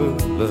 never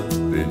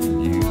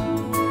loving you.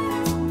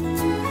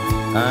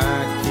 I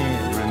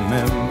can't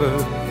remember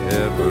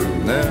ever,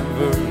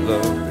 never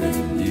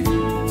loving you.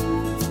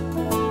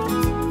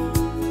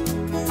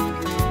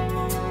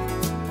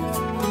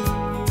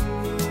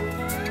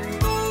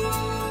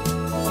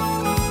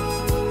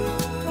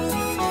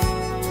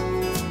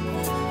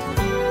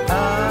 I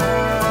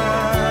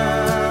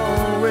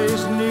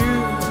always knew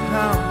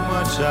how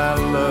much I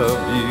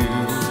loved you,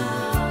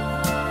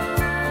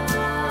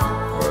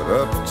 but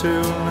up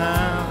till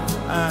now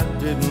I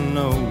didn't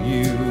know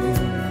you.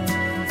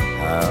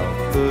 How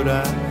could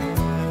I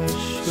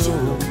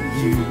show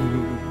you?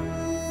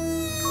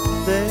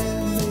 There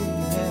may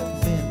have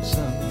been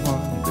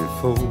someone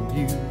before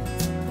you,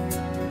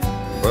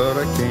 but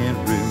I can't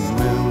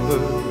remember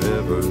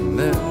ever,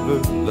 never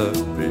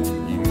loving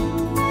you.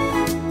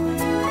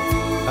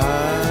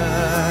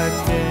 I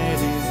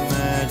can't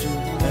imagine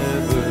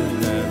ever,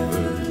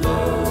 never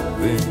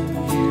loving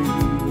you.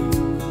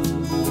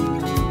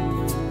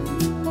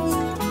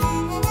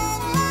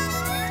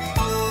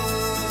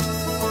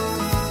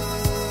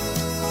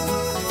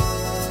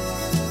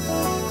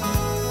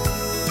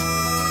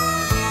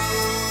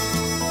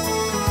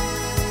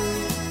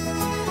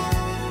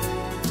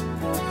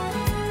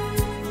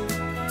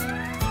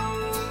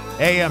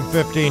 AM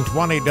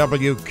 1520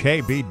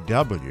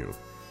 WKBW.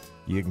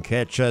 You can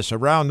catch us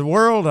around the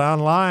world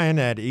online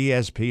at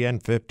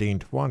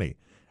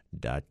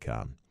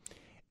ESPN1520.com.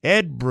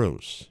 Ed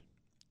Bruce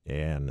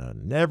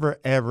and Never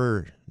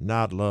Ever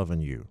Not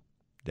Loving You.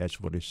 That's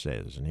what he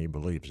says, and he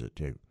believes it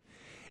too.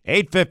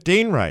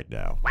 8:15 right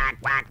now.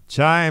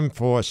 Time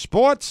for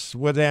sports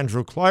with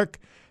Andrew Clark,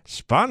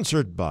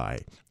 sponsored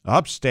by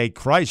Upstate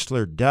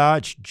Chrysler,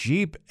 Dodge,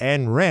 Jeep,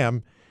 and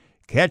Ram.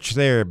 Catch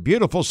their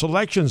beautiful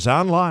selections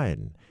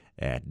online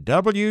at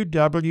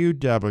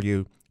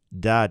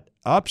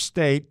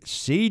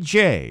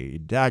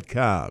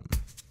www.upstatecj.com.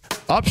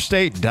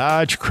 Upstate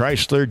Dodge,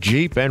 Chrysler,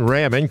 Jeep, and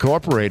Ram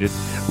Incorporated,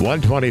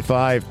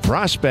 125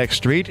 Prospect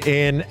Street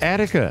in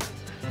Attica.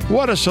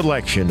 What a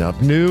selection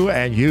of new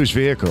and used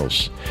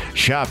vehicles.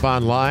 Shop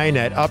online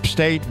at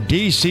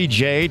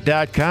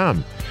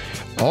upstatedcj.com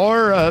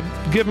or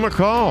give them a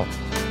call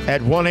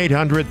at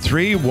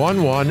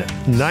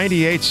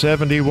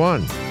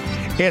 1-800-311-9871.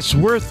 It's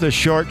worth the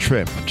short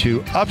trip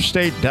to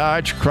Upstate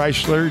Dodge,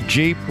 Chrysler,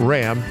 Jeep,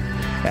 Ram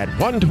at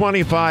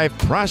 125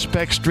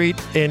 Prospect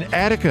Street in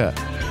Attica,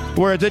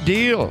 where the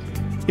deal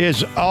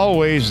is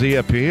always the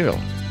appeal.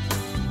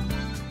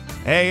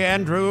 Hey,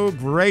 Andrew,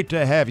 great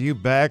to have you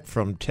back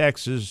from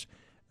Texas.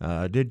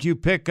 Did you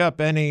pick up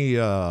any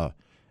that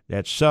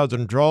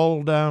southern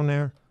drawl down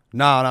there?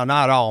 No, not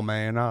at all,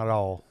 man. Not at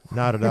all.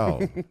 Not at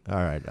all.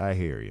 All right, I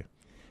hear you.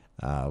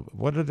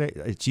 What are they?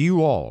 It's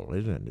you all,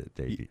 isn't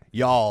it?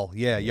 Y'all,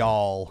 yeah,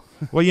 y'all.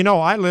 Well, you know,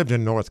 I lived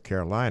in North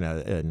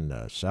Carolina,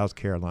 and South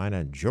Carolina,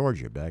 and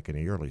Georgia back in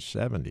the early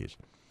 70s,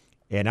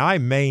 and I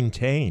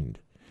maintained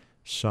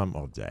some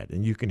of that,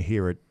 and you can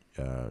hear it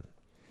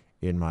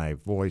in my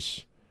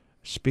voice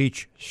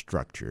speech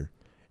structure.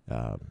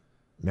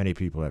 Many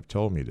people have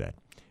told me that.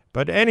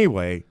 But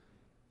anyway,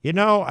 you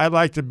know, I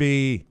like to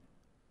be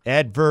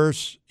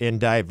adverse and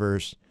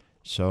diverse,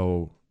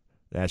 so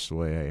that's the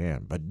way I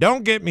am. But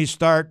don't get me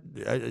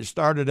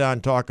started on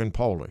talking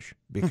Polish,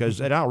 because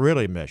that'll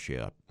really mess you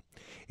up.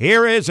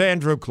 Here is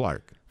Andrew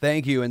Clark.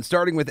 Thank you. And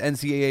starting with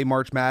NCAA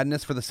March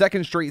Madness, for the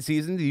second straight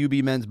season, the UB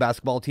men's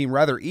basketball team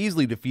rather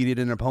easily defeated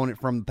an opponent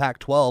from the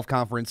Pac-12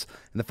 conference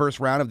in the first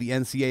round of the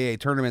NCAA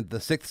tournament. The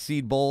 6th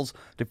seed Bulls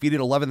defeated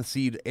 11th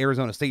seed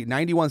Arizona State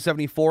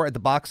 91-74 at the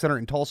Box Center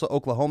in Tulsa,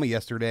 Oklahoma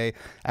yesterday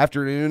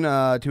afternoon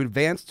to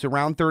advance to the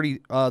round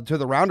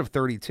of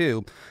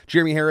 32.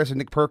 Jeremy Harris and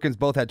Nick Perkins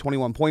both had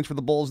 21 points for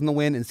the Bulls in the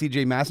win, and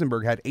CJ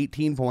Massenberg had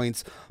 18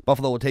 points.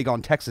 Buffalo will take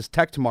on Texas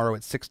Tech tomorrow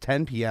at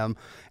 6:10 p.m.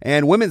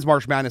 And women's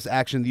March Madness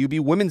action, the UB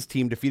women's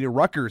team defeated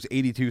Rutgers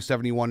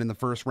 82-71 in the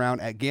first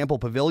round at Gamble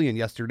Pavilion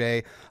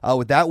yesterday.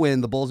 With that win,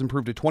 the Bulls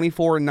improved to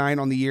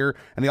 24-9 on the year,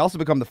 and they also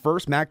become the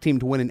first MAC team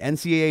to win an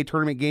NCAA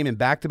tournament game in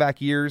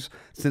back-to-back years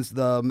since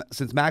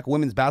MAC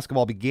women's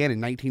basketball began in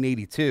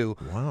 1982.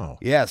 Wow.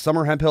 Yeah,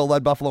 Summer Hemphill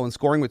led Buffalo in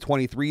scoring with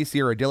 23.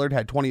 Sierra Dillard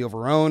had 20 of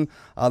her own.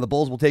 The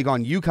Bulls will take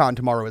on UConn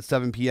tomorrow at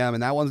 7 p.m.,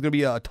 and that one's going to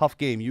be a tough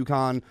game.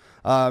 UConn,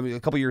 a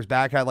couple years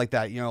back, had like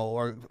that,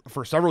 or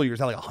for several years,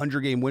 had like a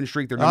 100-game win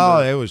streak. It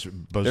was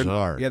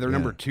bizarre. They're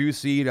number 2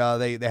 seed.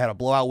 They had a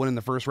blowout win in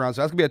the first round,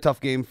 so that's gonna be a tough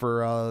game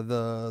for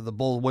the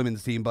Bulls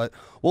women's team. But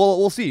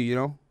we'll see.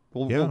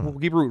 We'll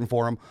keep rooting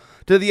for them.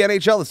 To the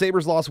NHL, the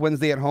Sabres lost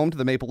Wednesday at home to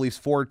the Maple Leafs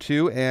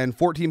 4-2 and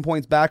 14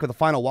 points back with a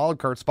final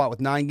wildcard spot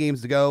with 9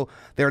 games to go.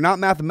 They are not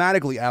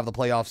mathematically out of the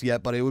playoffs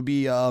yet, but it would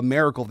be a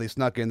miracle if they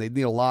snuck in. They'd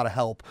need a lot of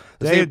help.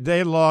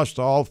 They lost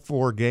all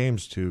 4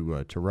 games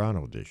to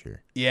Toronto this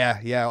year.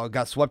 Yeah,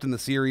 got swept in the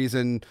series,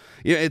 and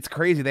it's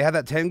crazy. They had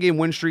that 10-game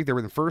win streak. They were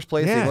in the first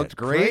place. Yeah, they looked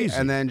great, crazy.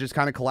 and then just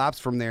kind of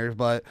collapsed from there.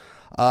 But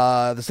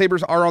the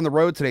Sabres are on the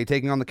road today,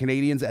 taking on the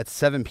Canadiens at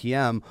 7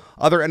 p.m.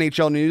 Other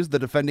NHL news, the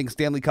defending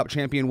Stanley Cup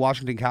champion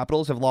Washington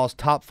Capitals have lost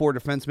top 4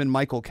 defenseman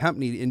Michael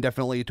Kempny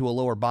indefinitely to a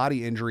lower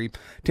body injury.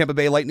 Tampa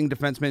Bay Lightning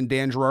defenseman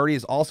Dan Girardi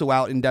is also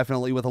out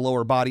indefinitely with a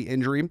lower body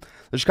injury.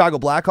 The Chicago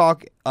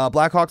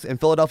Blackhawks and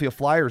Philadelphia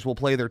Flyers will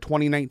play their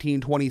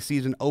 2019-20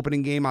 season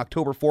opening game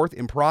October 4th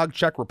in Prague,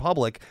 Czech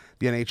Republic,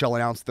 the NHL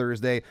announced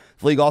Thursday.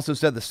 The league also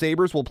said the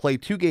Sabres will play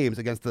 2 games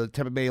against the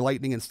Tampa Bay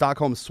Lightning in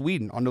Stockholm,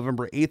 Sweden on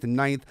November 8th and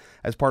 9th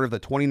as part of the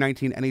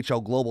 2019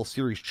 NHL Global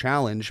Series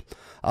Challenge.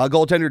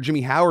 Goaltender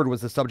Jimmy Howard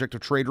was the subject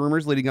of trade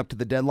rumors leading up to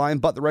the deadline,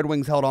 but the Red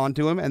Wings held on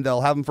to him, and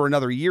they'll have him for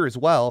another year as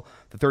well.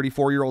 The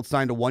 34-year-old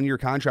signed a 1-year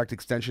contract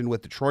extension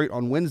with Detroit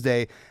on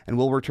Wednesday and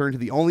will return to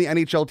the only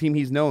NHL team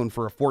he's known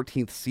for a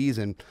 14th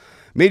season.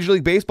 Major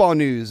League Baseball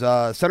news,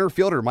 center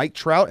fielder Mike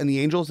Trout and the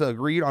Angels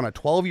agreed on a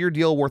 12-year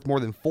deal worth more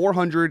than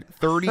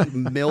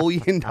 $430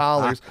 million.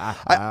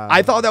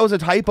 I thought that was a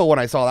typo when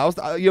I saw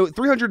that. I was,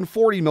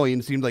 $340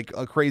 million seemed like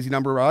a crazy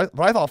number,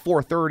 but I thought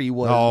 430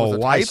 was a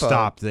typo. I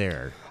stopped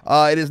there.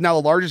 It is now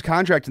the largest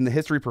contract in the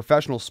history of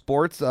professional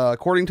sports.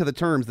 According to the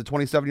terms, the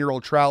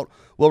 27-year-old Trout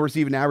will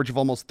receive an average of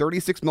almost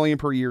 $36 million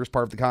per year as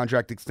part of the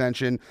contract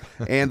extension,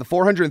 and the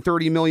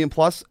 $430 million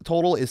plus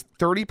total is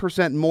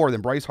 30% more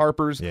than Bryce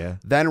Harper's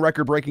then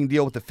record-breaking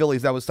deal with the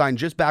Phillies that was signed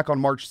just back on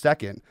March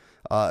 2nd.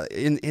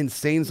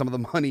 Insane, some of the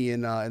money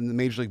in the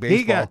Major League Baseball.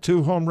 He got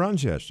 2 home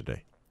runs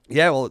yesterday.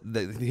 Yeah, well,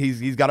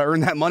 he's got to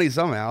earn that money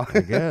somehow. I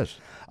guess.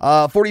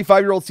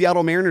 45-year-old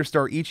Seattle Mariners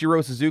star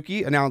Ichiro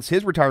Suzuki announced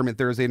his retirement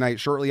Thursday night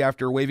shortly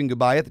after waving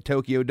goodbye at the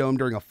Tokyo Dome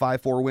during a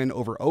 5-4 win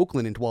over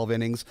Oakland in 12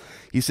 innings.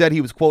 He said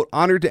he was, quote,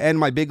 honored to end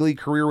my big league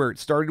career where it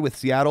started with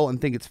Seattle and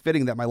think it's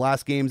fitting that my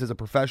last games as a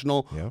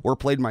professional were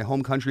played in my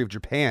home country of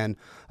Japan.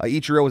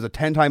 Ichiro was a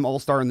 10-time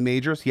All-Star in the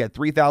majors. He had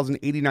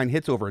 3,089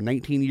 hits over a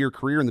 19-year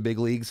career in the big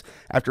leagues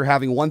after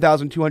having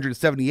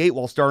 1,278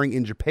 while starring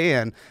in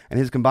Japan, and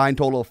his combined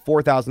total of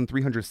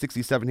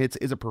 4,367 hits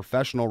is a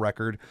professional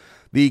record.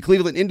 The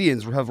Cleveland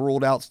Indians have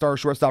ruled out star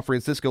shortstop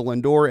Francisco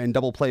Lindor and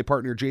double play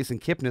partner Jason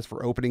Kipnis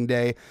for opening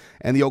day.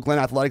 And the Oakland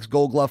Athletics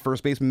Gold Glove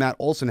first baseman Matt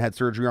Olson had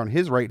surgery on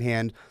his right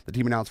hand, the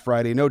team announced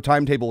Friday. No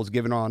timetable was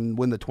given on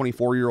when the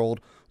 24-year-old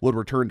would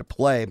return to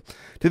play.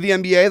 To the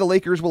NBA, the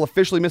Lakers will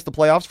officially miss the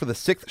playoffs for the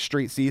 6th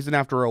straight season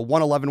after a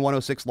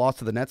 111-106 loss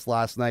to the Nets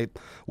last night.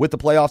 With the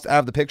playoffs out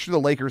of the picture, the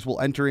Lakers will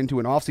enter into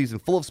an offseason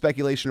full of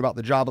speculation about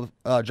the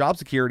job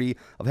security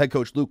of head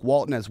coach Luke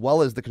Walton, as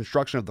well as the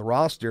construction of the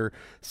roster.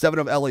 7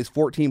 of LA's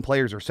 14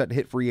 players are set to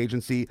hit free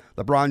agency.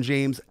 LeBron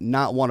James,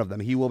 not one of them.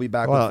 He will be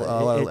back with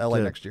LA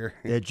next year.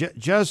 It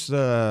just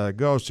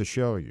goes to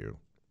show you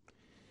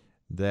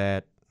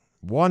that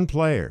one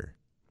player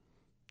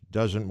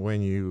doesn't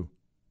win you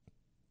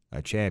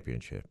a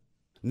championship.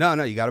 No,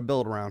 you got to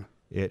build around.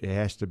 It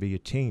has to be a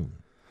team.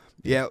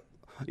 Yeah.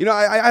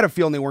 I had a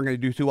feeling they weren't going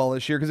to do too well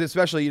this year because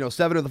especially,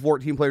 7 of the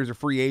 14 players are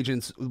free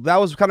agents. That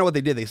was kind of what they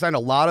did. They signed a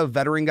lot of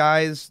veteran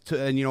guys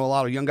and a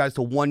lot of young guys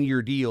to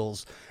 1-year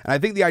deals. And I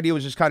think the idea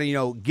was just kind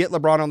of, get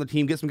LeBron on the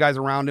team, get some guys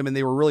around him, and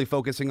they were really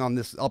focusing on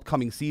this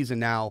upcoming season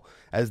now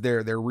as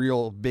their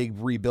real big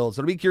rebuild.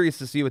 So it'll be curious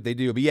to see what they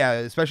do. But yeah,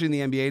 especially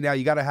in the NBA now,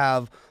 you got to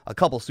have a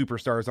couple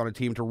superstars on a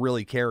team to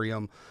really carry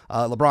them.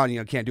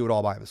 LeBron, can't do it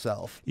all by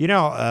himself.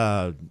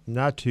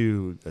 Not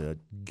to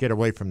get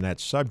away from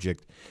that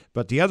subject,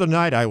 but the other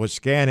night I was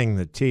scanning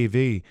the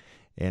TV,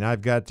 and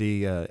I've got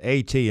the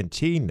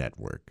AT&T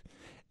network,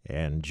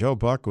 and Joe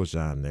Buck was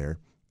on there,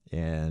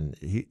 and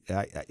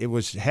it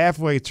was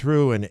halfway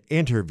through an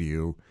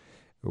interview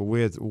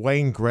with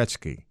Wayne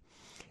Gretzky,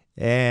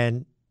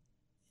 and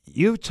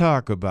you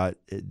talk about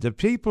the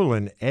people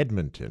in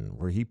Edmonton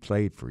where he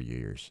played for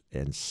years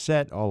and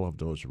set all of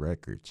those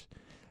records.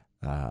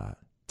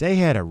 They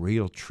had a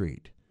real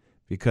treat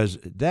because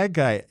that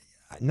guy,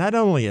 not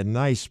only a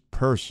nice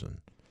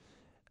person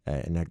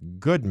and a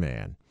good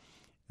man,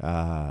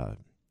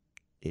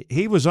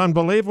 he was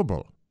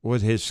unbelievable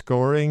with his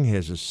scoring,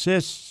 his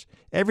assists,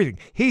 everything.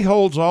 He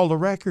holds all the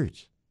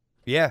records.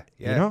 Yeah.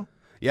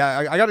 Yeah,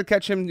 I got to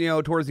catch him,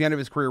 towards the end of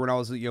his career when I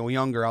was,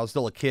 younger. I was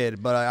still a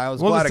kid, but I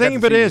was glad I got to see him. Well,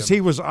 the thing of it is, he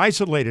was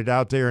isolated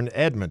out there in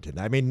Edmonton.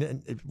 I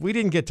mean, we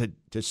didn't get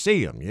to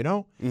see him,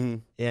 Mm-hmm.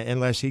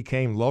 unless he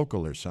came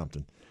local or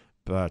something.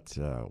 But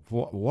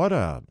what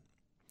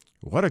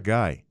a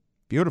guy.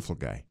 Beautiful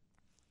guy.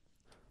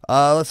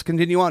 Let's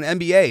continue on.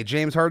 NBA.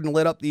 James Harden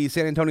lit up the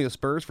San Antonio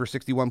Spurs for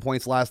 61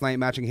 points last night,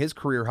 matching his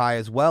career high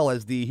as well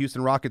as the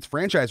Houston Rockets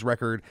franchise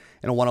record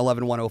in a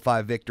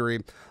 111-105 victory.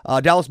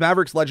 Dallas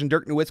Mavericks legend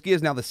Dirk Nowitzki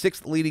is now the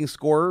 6th leading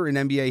scorer in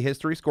NBA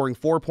history, scoring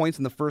 4 points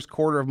in the first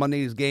quarter of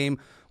Monday's game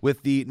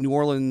with the New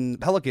Orleans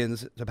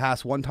Pelicans to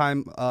pass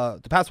one-time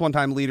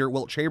leader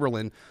Wilt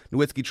Chamberlain.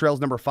 Nowitzki trails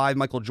number 5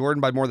 Michael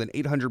Jordan by more than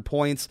 800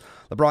 points.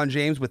 LeBron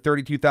James with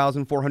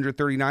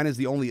 32,439 is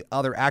the only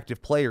other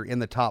active player in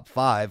the top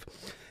 5.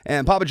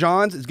 And Papa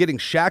John's is getting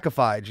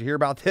Shaq-ified. Did you hear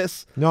about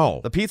this?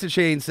 No. The pizza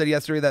chain said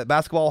yesterday that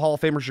Basketball Hall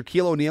of Famer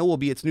Shaquille O'Neal will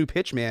be its new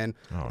pitchman,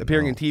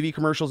 appearing in TV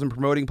commercials and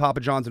promoting Papa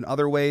John's in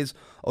other ways.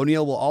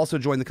 O'Neal will also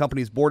join the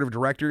company's board of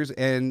directors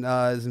and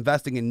is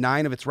investing in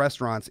 9 of its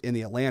restaurants in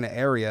the Atlanta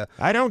area.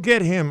 I don't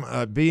get him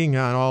being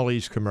on all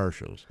these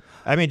commercials.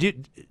 I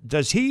mean,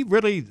 does he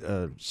really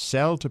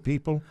sell to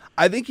people?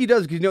 I think he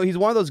does. He's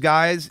one of those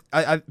guys.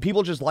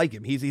 People just like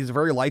him. He's a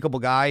very likable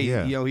guy.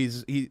 Yeah.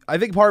 I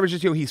think part of it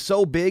is just he's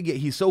so big,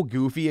 he's so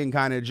goofy and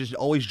kind of just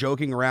always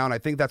joking around. I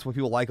think that's what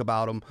people like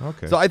about him.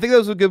 Okay. So I think that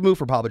was a good move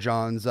for Papa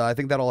John's. I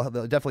think that'll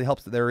definitely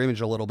helps their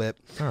image a little bit.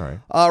 All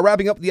right.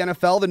 Wrapping up the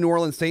NFL, the New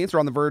Orleans Saints are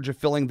on the verge of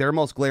filling their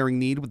most glaring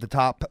need with the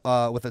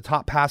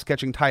top pass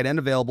catching tight end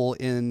available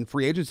in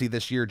free agency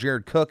this year,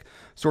 Jared Cook.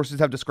 Sources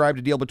have described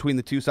a deal between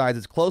the two sides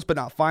as close but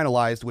not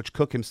finalized, which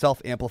Cook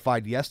himself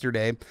amplified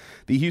yesterday.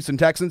 The Houston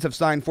Texans have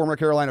signed former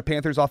Carolina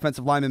Panthers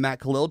offensive lineman Matt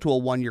Khalil to a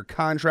 1-year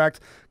contract.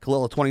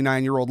 Khalil, a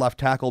 29-year-old left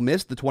tackle,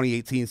 missed the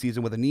 2018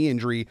 season with a knee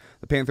injury.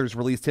 The Panthers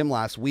released him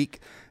last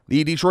week.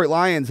 The Detroit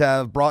Lions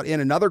have brought in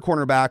another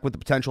cornerback with the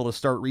potential to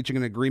start reaching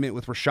an agreement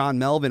with Rashawn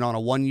Melvin on a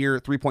 1-year,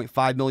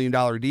 $3.5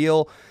 million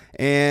deal.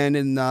 And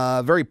in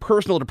very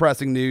personal,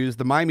 depressing news,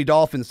 the Miami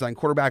Dolphins signed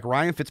quarterback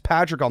Ryan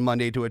Fitzpatrick on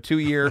Monday to a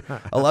 2-year,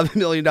 $11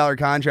 million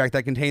contract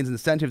that contains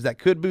incentives that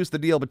could boost the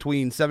deal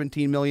between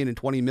 $17 million and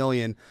 $20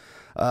 million.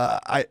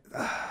 I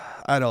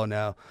don't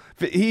know.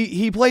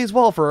 He plays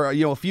well for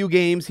a few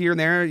games here and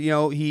there.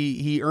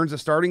 He earns a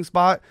starting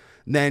spot.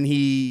 Then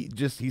he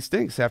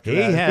stinks after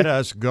that. He had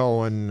us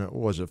going,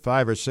 was it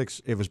 5 or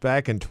 6? It was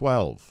back in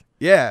 12.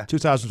 Yeah.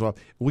 2012.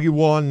 We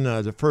won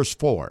the first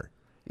 4.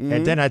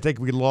 And then I think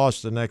we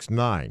lost the next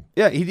 9.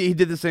 Yeah, he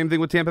did the same thing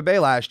with Tampa Bay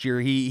last year.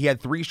 He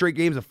had 3 straight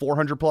games of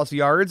 400-plus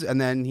yards,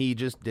 and then he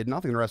just did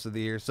nothing the rest of the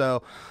year.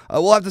 So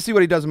we'll have to see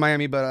what he does in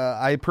Miami, but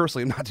I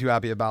personally am not too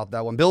happy about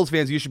that one. Bills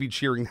fans, you should be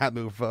cheering that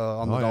move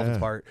on the Dolphins'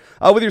 part.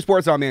 With your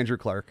sports, I'm Andrew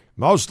Clark.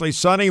 Mostly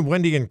sunny,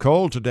 windy, and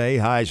cold today.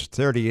 Highs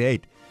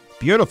 38.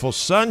 Beautiful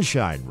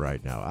sunshine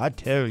right now, I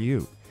tell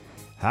you.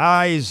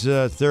 Highs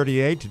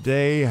 38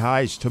 today,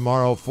 highs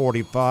tomorrow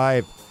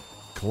 45.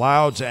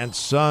 Clouds and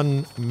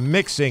sun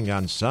mixing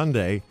on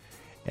Sunday.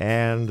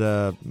 And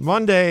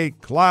Monday,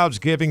 clouds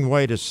giving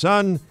way to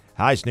sun,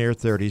 highs near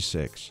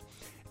 36.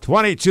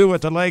 22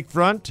 at the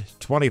lakefront,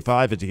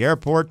 25 at the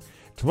airport,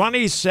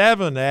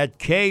 27 at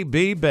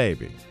KB,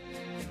 baby.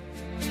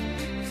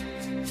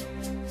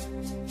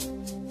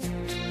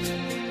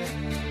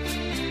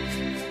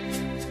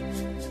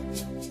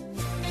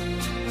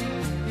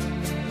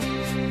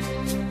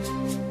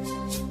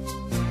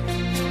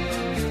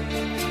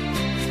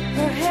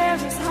 Her hair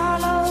is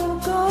hollow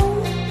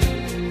gold,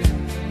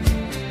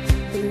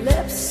 her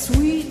lips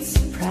sweet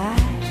surprise.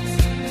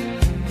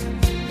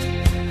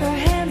 Her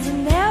hands are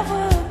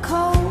never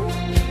cold.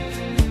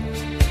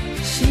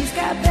 She's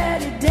got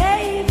Betty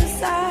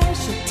Davis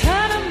eyes. She'll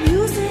turn her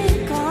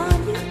music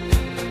on you.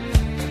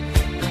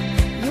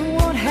 You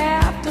won't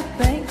have to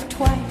think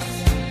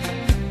twice.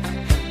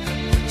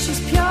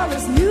 She's pure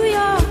as New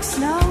York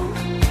snow.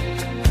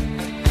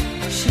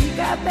 She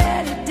got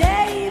Betty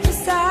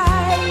Davis eyes.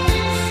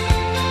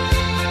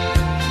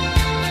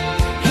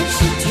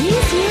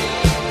 Tease you,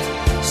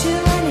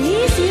 she'll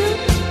unease you,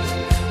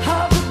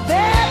 all the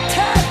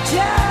better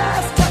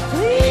just to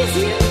please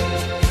you.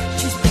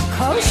 She's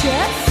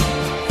precocious,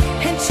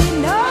 and she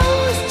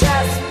knows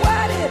just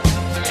what it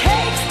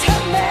takes to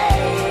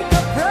make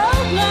a pro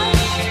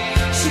blush.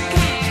 She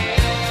got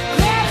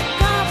Greta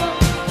Garbo,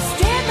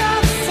 stand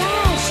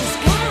outside. She's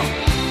got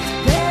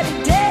Betty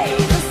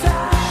Davis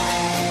eyes.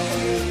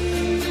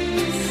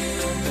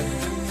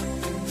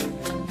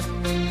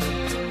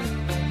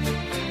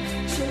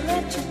 She'll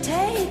let you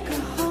take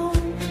her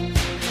home.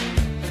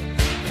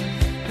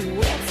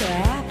 Whet's her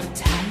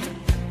appetite?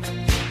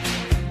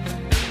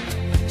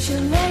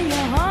 She'll lay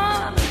you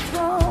on the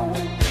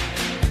throne.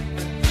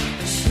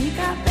 She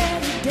got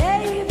Betty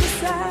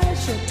Davis eyes.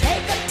 She'll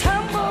take a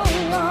tumble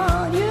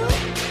on you,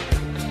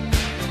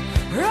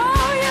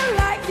 roll you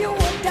like you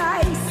were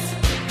dice,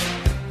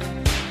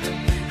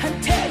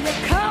 until you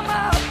come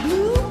out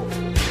blue.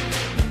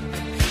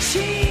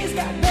 She's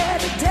got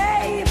Betty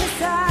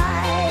Davis eyes.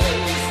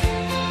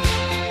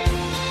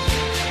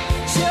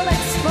 She'll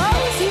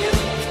expose you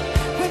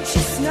when she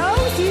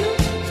snows you,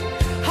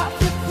 off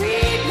your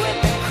feet with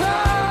the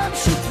crumbs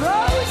she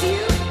throws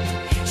you.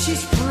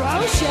 She's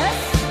ferocious,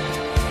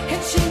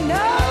 and she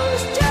knows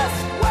just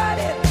what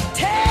it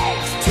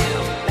takes to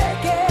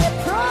make it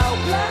pro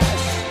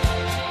blush.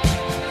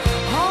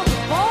 All the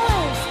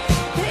boys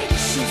think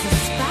she's a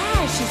spy.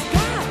 She's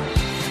got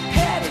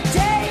Betty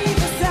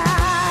Davis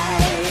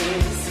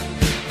eyes.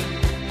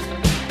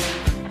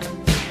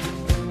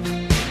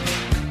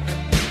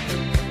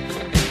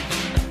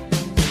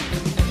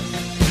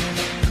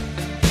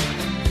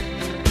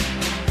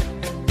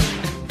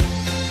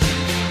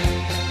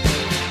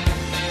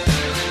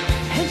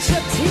 And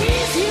she'll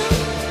tease you,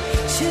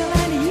 she'll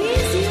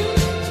unease you,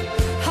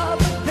 all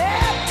the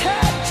better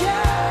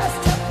just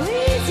to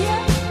please you.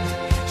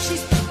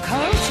 She's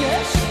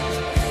precocious,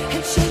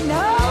 and she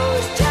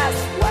knows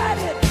just what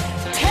it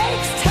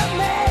takes to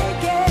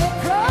make it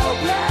pro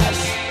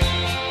blush.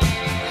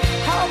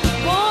 All the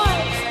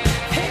boys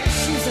think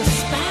she's a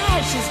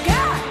spy. She's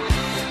got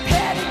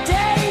Betty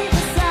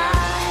Davis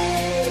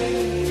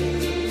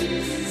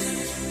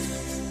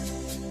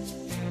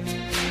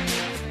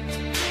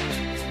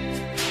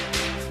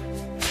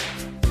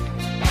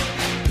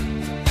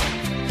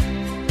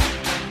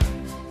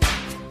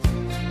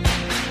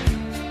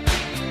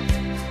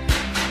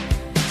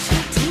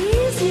She'll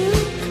tease you,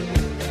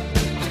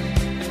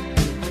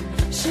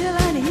 she'll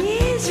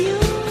unease you,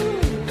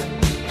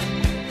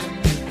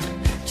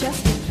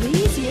 just to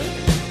please you.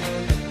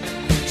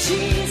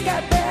 She's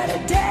got Betty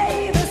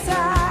Davis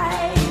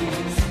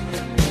eyes.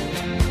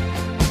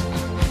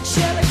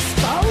 She'll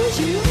expose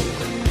you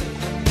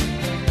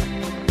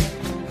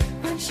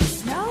when she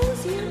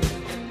snows you.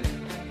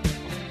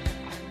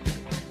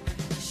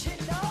 She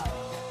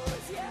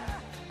knows you.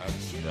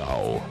 And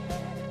now,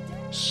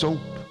 Soap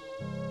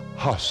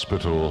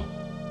Hospital.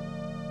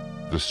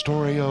 The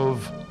story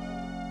of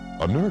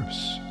a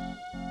nurse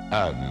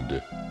and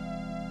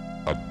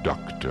a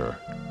doctor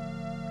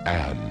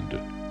and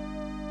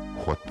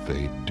what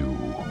they do.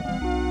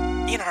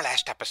 In our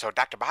last episode,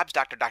 Dr. Bob's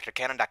doctor, Dr.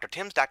 Ken, and Dr.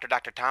 Tim's doctor,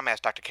 Dr. Tom,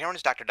 asked Dr.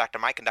 Karen's doctor, Dr.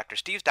 Mike, and Dr.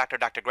 Steve's doctor,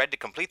 Dr. Greg, to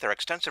complete their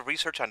extensive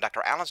research on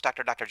Dr. Allen's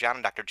doctor, Dr. John,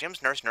 and Dr.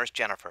 Jim's nurse, Nurse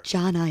Jennifer.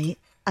 John, I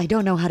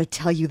don't know how to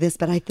tell you this,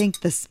 but I think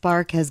the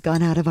spark has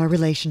gone out of our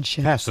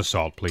relationship. Pass the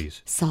salt,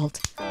 please.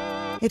 Salt.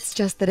 It's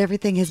just that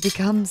everything has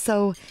become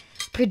so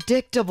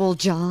predictable,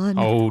 John.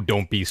 Oh,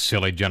 don't be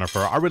silly, Jennifer.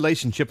 Our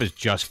relationship is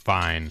just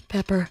fine.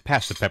 Pepper.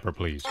 Pass the pepper,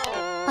 please.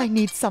 I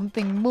need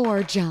something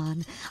more,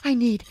 John. I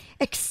need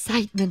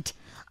excitement.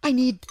 I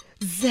need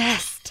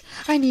zest.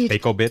 I need...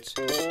 Bako Bits?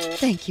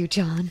 Thank you,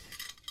 John.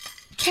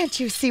 Can't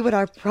you see what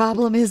our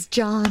problem is,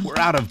 John? We're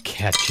out of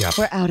ketchup.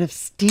 We're out of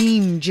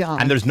steam,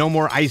 John. And there's no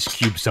more ice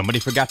cubes. Somebody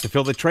forgot to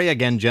fill the tray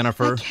again,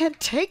 Jennifer. I can't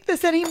take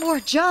this anymore,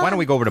 John. Why don't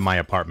we go over to my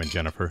apartment,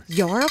 Jennifer?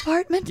 Your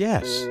apartment?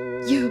 Yes.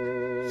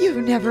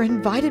 You never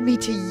invited me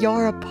to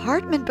your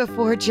apartment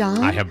before, John.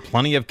 I have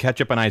plenty of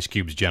ketchup and ice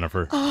cubes,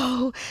 Jennifer.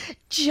 Oh,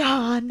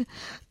 John,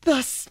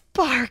 the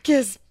spark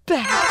is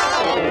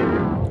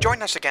back.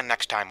 Join us again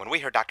next time when we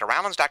hear Dr.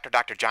 Rollins,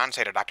 Dr. John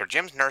say to Dr.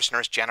 Jim's Nurse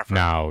Jennifer.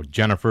 Now,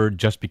 Jennifer,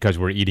 just because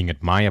we're eating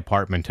at my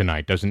apartment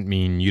tonight doesn't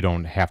mean you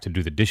don't have to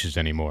do the dishes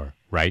anymore,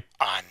 right?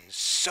 On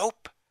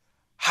Soap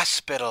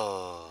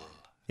Hospital.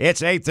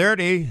 It's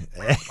 8:30,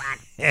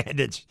 and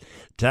it's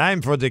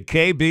time for the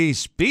KB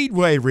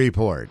Speedway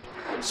Report.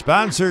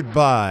 Sponsored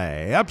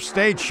by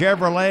Upstate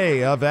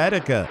Chevrolet of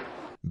Attica,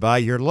 by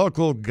your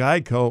local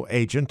Geico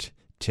agent,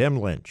 Tim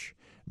Lynch.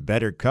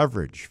 Better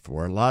coverage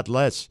for a lot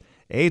less.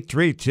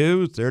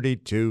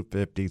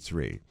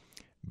 832-3253.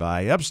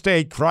 By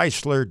Upstate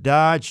Chrysler,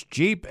 Dodge,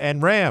 Jeep,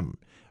 and Ram,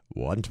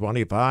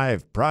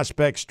 125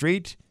 Prospect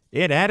Street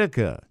in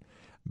Attica.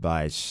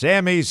 By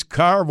Sammy's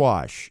Car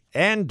Wash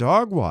and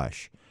Dog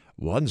Wash,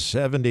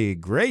 170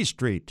 Gray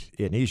Street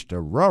in East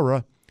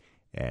Aurora,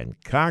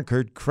 and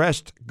Concord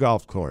Crest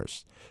Golf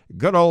Course.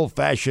 Good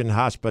old-fashioned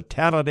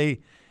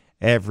hospitality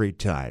every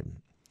time.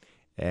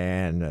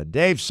 And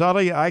Dave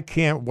Sully, I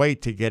can't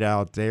wait to get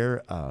out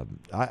there.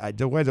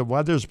 The way the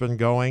weather's been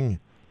going,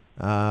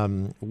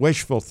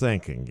 wishful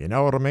thinking. You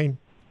know what I mean?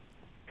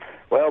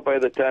 Well, by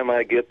the time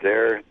I get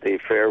there, the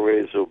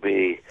fairways will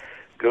be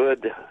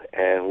good,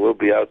 and we'll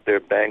be out there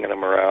banging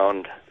them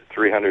around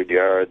 300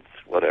 yards,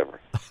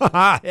 whatever.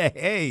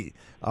 Hey,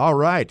 all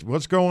right.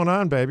 What's going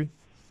on, baby?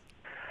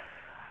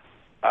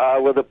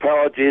 With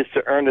apologies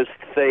to Ernest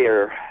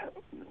Thayer,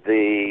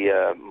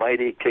 the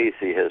mighty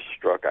Casey has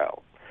struck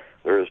out.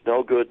 There is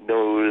no good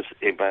news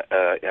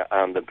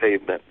on the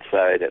pavement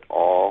side at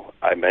all.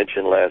 I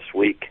mentioned last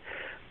week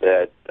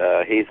that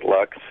Heath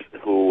Lux,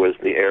 who was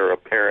the heir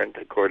apparent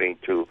according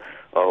to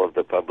all of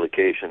the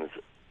publications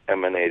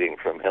emanating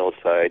from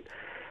Hillside,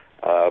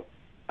 I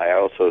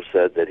also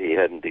said that he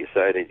hadn't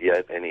decided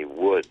yet, and he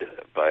would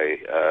by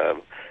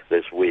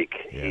this week.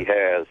 Yeah. He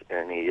has,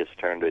 and he has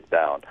turned it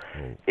down.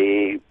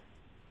 He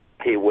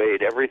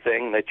weighed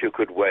everything that you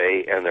could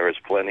weigh, and there was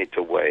plenty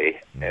to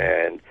weigh,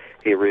 and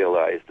he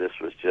realized this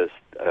was just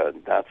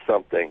not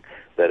something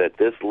that at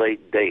this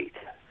late date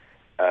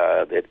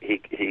that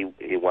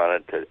he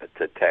wanted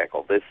to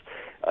tackle. This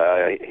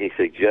he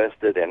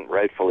suggested, and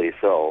rightfully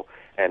so.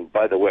 And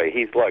by the way,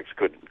 Heath Lux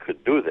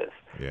could do this.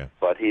 Yeah.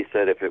 But he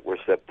said if it were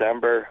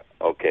September,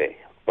 okay,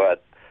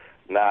 but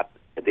not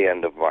at the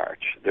end of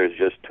March. There's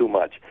just too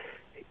much.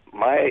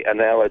 My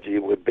analogy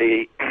would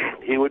be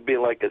he would be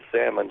like a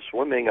salmon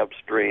swimming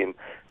upstream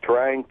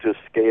trying to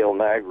scale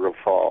Niagara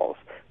Falls.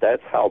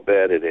 That's how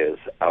bad it is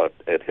out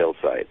at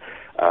Hillside.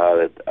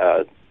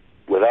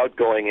 Without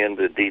going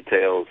into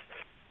details,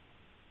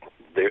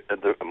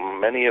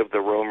 many of the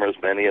rumors,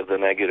 many of the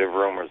negative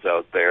rumors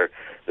out there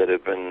that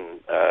have been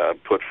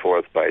put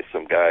forth by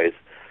some guys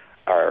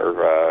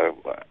are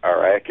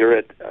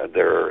accurate.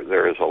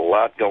 There is a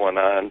lot going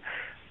on,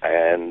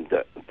 and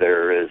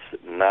there is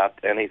not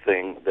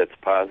anything that's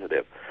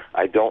positive.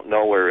 I don't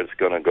know where it's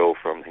going to go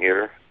from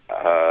here.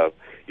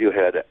 You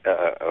had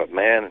a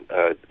man,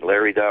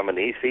 Larry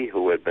Dominici,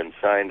 who had been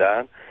signed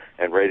on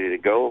and ready to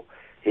go.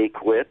 He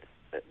quit.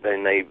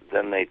 Then they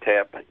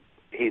tap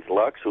Heath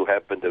Lux, who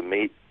happened to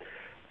meet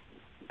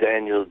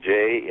Daniel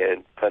J.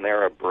 at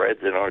Panera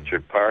Breads in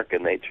Orchard Park,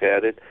 and they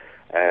chatted.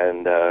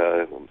 And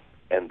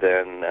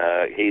then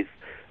Heath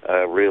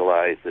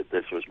realized that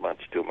this was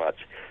much too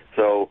much.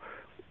 So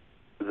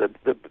the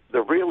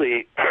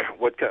really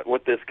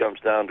what this comes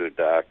down to,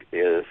 Doc,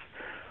 is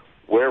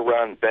where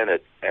Ron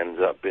Bennett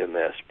ends up in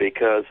this,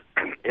 because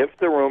if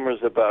the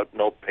rumors about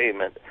no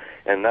payment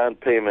and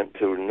non-payment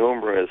to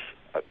numerous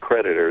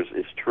creditors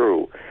is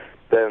true,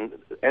 then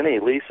any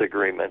lease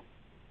agreement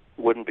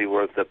wouldn't be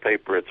worth the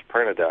paper it's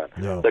printed on.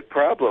 No. The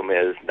problem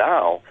is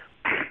now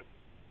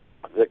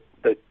the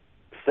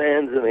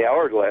sands in the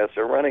hourglass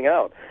are running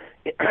out.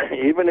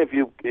 Even if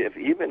you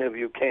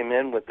came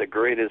in with the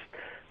greatest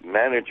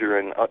manager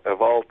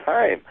of all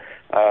time,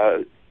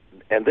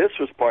 and this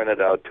was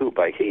pointed out too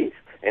by Heath,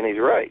 and he's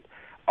right.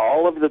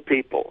 All of the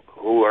people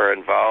who are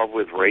involved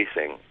with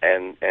racing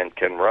and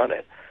can run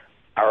it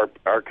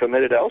are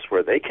committed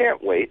elsewhere. They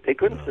can't wait. They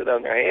couldn't sit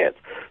on their hands.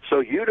 So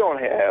you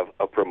don't have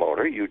a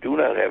promoter. You do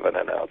not have an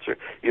announcer.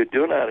 You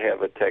do not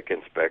have a tech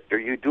inspector.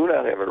 You do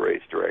not have a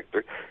race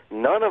director.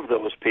 None of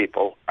those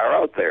people are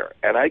out there.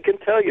 And I can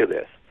tell you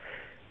this.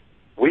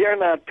 We are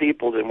not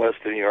peopled in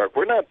Western New York.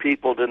 We're not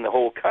peopled in the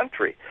whole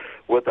country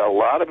with a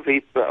lot of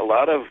people, a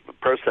lot of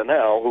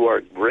personnel who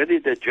are ready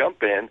to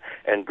jump in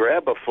and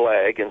grab a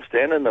flag and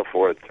stand in the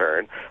fourth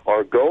turn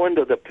or go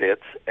into the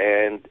pits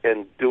and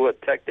do a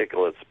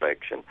technical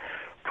inspection,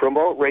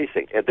 promote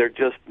racing. And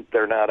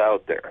they're not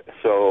out there.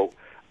 So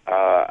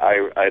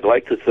I'd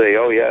like to say,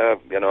 oh yeah,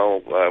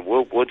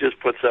 we'll just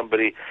put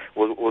somebody.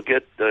 We'll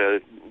get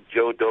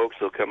Joe Dokes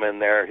will come in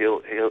there.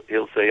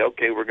 He'll say,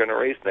 okay, we're going to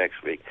race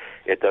next week.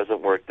 It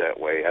doesn't work that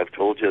way. I've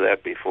told you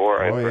that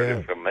before. I've heard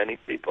it from many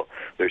people.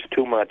 There's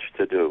too much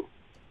to do.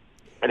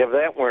 And if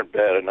that weren't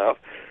bad enough,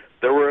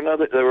 there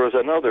was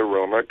another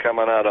rumor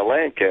coming out of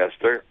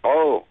Lancaster.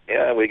 Oh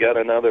yeah, we got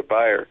another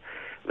buyer.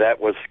 That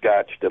was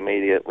scotched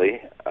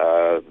immediately.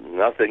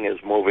 Nothing is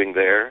moving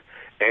there,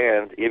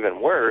 and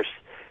even worse,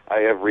 I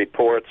have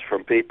reports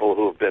from people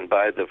who have been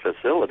by the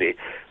facility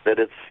that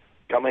it's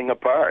coming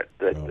apart.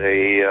 That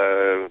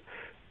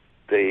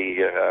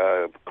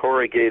the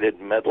corrugated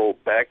metal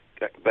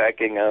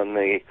backing on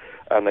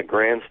the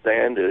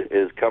grandstand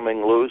is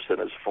coming loose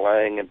and is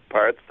flying in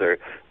parts. The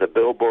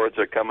billboards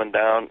are coming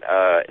down.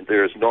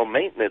 There's no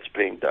maintenance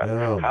being done.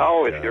 Oh,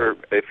 how,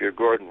 if you're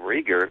Gordon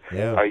Rieger,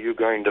 are you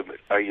going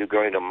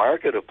to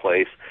market a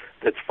place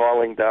that's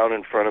falling down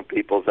in front of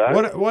people's eyes?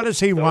 What does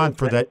he want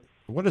for that?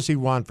 What does he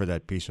want for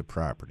that piece of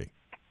property?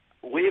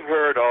 We've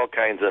heard all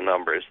kinds of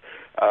numbers.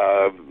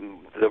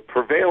 The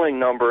prevailing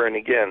number, and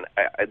again,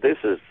 this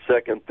is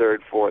second,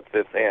 third, fourth,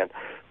 fifth hand.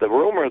 The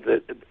rumor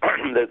that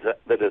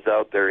is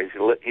out there,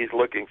 he's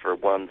looking for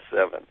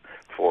 1.7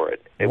 for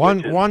it.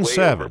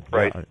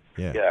 1.7.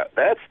 Yeah,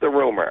 that's the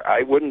rumor.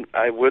 I wouldn't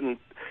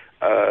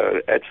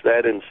etch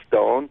that in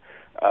stone.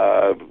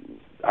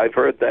 I've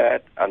heard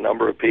that. A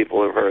number of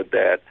people have heard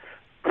that.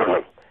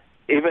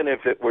 Even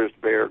if it was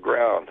bare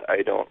ground,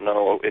 I don't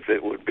know if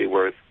it would be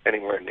worth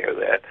anywhere near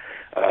that.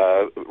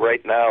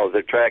 Right now,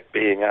 the track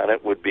being on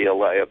it would be a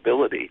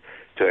liability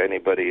to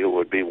anybody who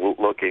would be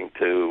looking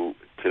to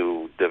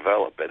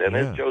develop it. And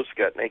as Joe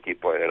Skutnicki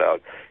pointed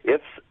out,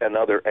 if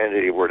another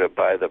entity were to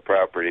buy the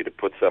property to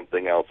put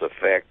something else, a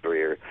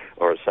factory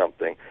or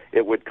something,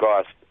 it would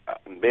cost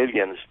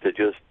millions to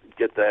just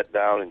get that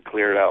down and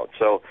clear it out.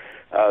 So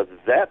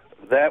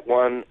that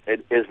one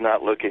is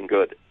not looking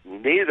good.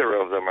 Neither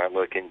of them are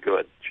looking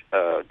good,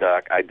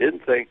 Doc. I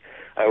didn't think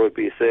I would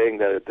be saying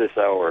that at this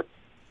hour,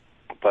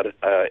 but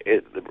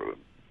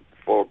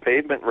for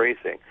pavement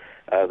racing,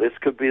 this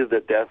could be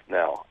the death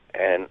knell.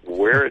 And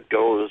where it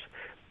goes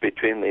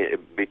between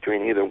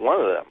either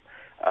one of them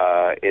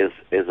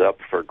is up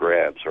for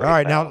grabs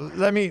right now. All right,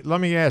 now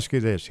let me ask you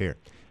this here.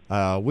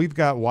 We've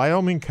got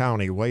Wyoming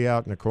County way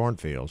out in the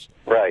cornfields.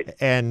 Right.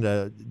 And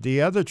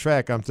the other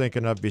track I'm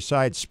thinking of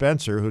besides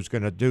Spencer, who's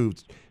going to do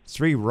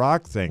 3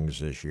 rock things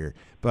this year,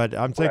 but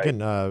I'm thinking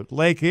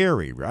Lake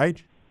Erie,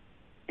 right?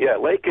 Yeah,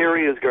 Lake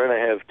Erie is going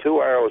to have 2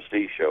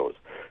 ROC shows.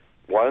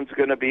 One's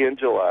going to be in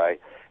July,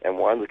 and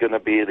one's going to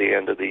be at the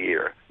end of the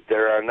year.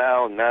 There are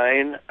now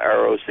 9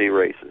 ROC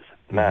races.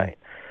 9.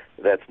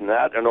 That's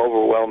not an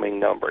overwhelming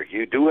number.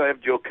 You do have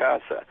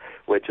Jocasa,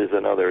 which is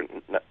another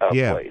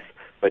place.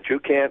 But you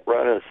can't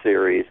run a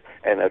series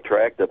and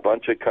attract a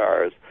bunch of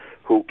cars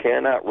who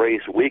cannot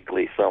race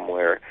weekly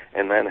somewhere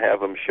and then have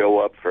them show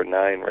up for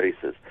 9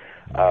 races.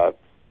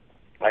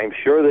 I'm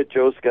sure that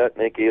Joe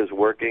Skutnicki is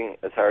working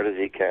as hard as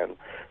he can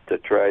to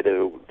try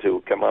to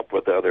come up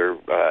with other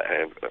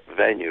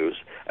venues.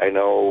 I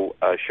know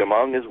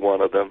Chemung is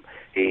one of them.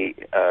 He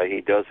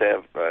does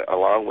have,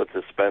 along with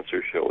the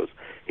Spencer shows,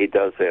 he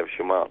does have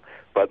Chemung.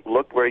 But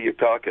look where you're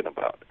talking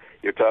about.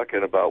 You're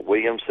talking about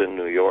Williamson,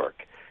 New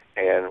York.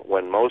 And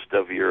when most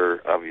of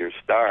your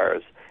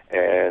stars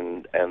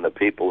and the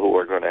people who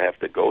are going to have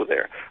to go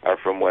there are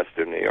from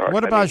Western New York.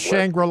 What about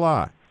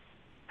Shangri-La?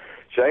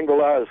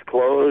 Shangri-La is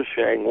closed.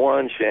 Shang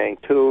 1, Shang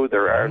 2.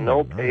 There are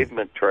no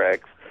pavement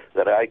tracks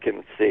that I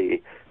can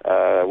see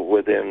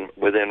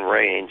within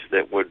range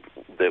that would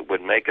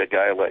make a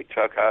guy like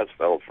Chuck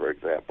Hosfeld, for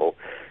example,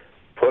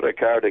 put a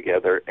car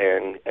together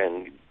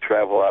and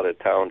travel out of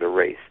town to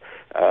race.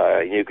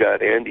 You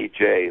got Andy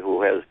J,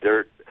 who has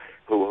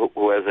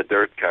a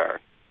dirt car.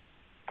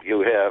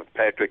 You have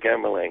Patrick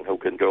Emmerling, who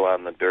can go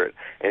on the dirt,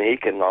 and he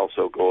can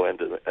also go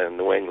into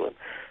New England.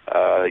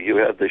 You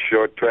have the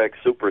Short Track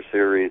Super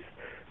Series,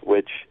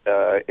 which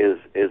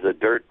is a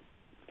dirt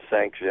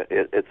sanction.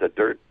 It's a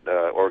dirt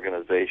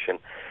organization.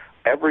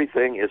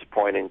 Everything is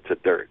pointing to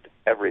dirt.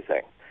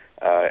 Everything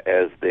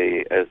as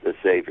the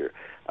savior.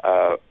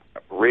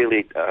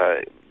 Really,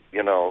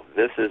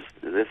 this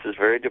is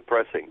very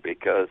depressing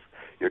because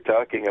you're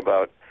talking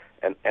about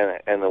and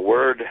the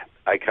word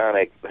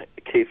iconic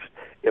keeps,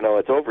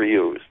 it's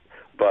overused.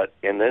 But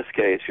in this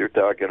case, you're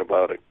talking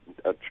about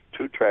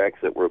 2 tracks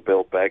that were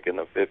built back in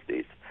the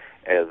 50s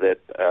that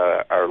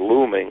are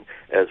looming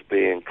as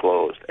being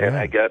closed. And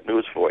I got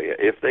news for you.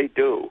 If they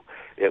do,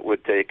 it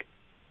would take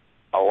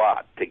a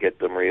lot to get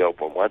them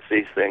reopened. Once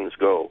these things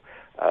go,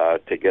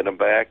 to get them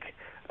back,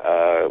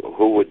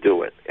 who would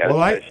do it,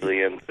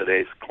 especially in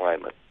today's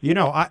climate?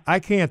 I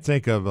can't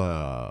think of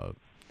a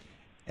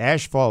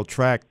asphalt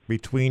track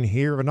between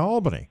here and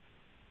Albany.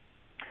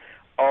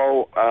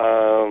 Oh,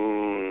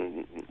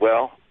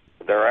 well,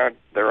 there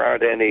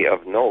aren't any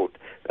of note.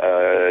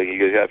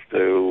 You have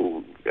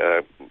to.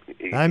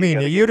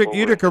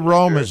 Utica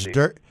Rome is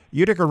dirt.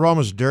 Utica Rome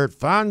is dirt.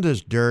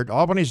 Fonda's dirt.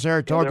 Albany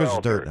Saratoga's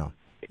dirt now.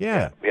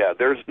 Yeah. Yeah,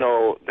 there's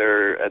no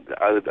there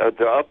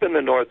up in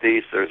the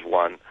Northeast. There's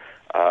one.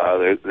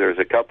 There's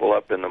a couple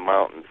up in the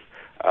mountains,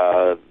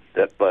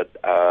 but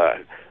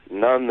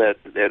none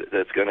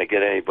that's going to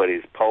get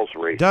anybody's pulse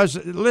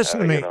racing. Listen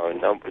to me?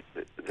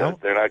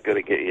 They're not going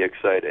to get you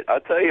excited. I'll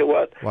tell you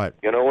what. What?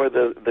 You know where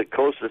the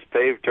closest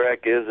paved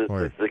track is? It's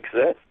a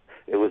success.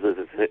 It was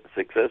a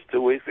success 2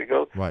 weeks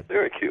ago. What?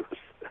 Syracuse.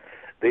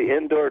 The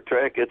indoor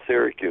track at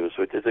Syracuse,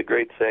 which is a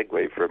great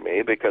segue for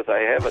me because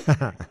I haven't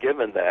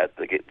given that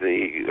the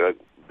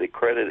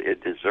credit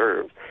it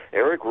deserves.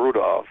 Eric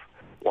Rudolph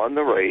won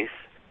the race.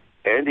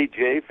 Andy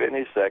J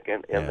finished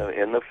second in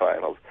the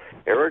finals.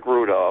 Eric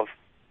Rudolph,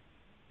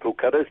 who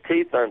cut his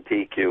teeth on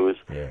TQs,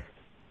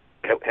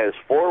 has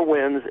 4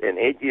 wins in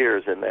 8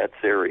 years in that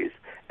series,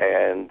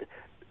 and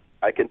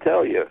I can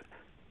tell you,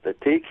 the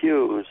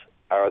TQs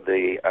are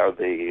the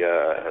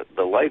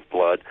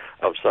lifeblood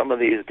of some of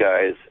these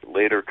guys'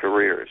 later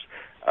careers.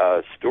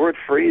 Stuart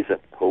Friesen,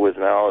 who is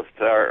now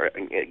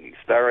starring in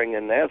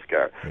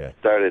NASCAR,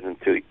 started in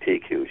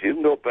TQs. You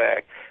can go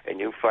back and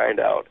you find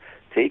out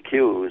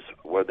TQs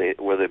were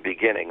the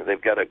beginning.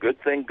 They've got a good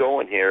thing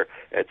going here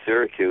at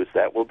Syracuse.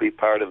 That will be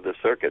part of the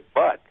circuit.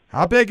 But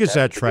how big is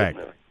that track?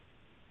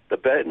 The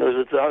bad news,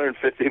 it's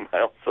 150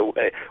 miles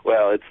away.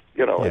 Well, it's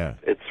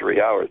it's 3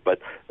 hours, but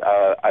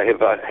I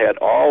have had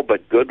all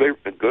but good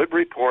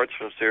reports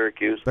from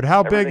Syracuse. But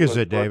how big is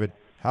it, David?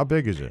 How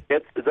big is it?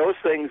 Those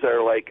things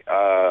are like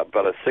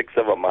about a sixth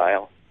of a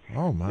mile.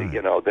 Oh my!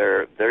 You know,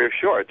 they're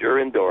short. You're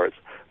indoors,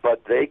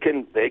 but they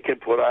can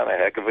put on a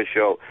heck of a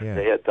show. Yeah.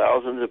 They had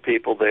thousands of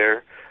people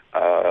there.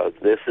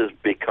 This is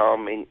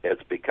becoming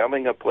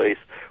a place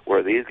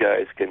where these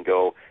guys can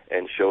go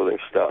and show their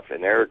stuff.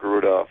 And Eric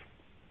Rudolph.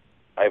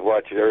 I've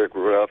watched Eric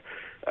Rudolph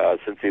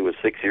since he was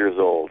 6 years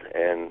old,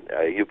 and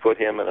you put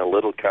him in a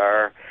little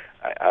car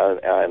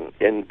on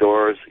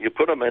indoors. You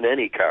put him in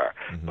any car,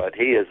 but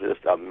he is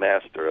just a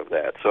master of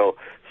that. So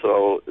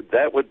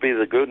that would be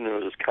the good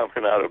news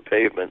coming out of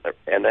pavement,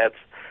 and that's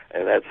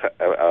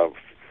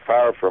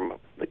far from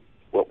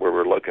what we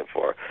were looking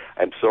for.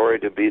 I'm sorry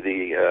to be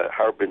the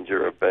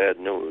harbinger of bad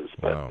news,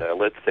 but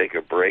let's take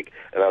a break,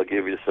 and I'll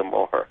give you some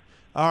more.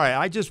 All right,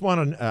 I just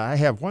want to. I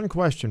have one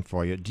question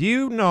for you. Do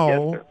you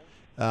know? Yes,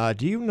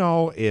 do you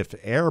know if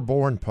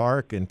Airborne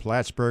Park in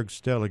Plattsburgh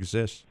still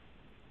exists?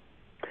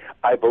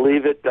 I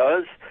believe it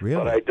does,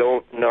 really? But I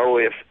don't know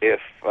if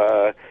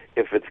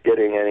it's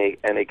getting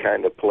any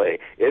kind of play.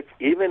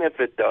 Even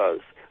if it does,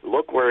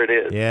 look where it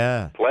is.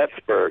 Yeah,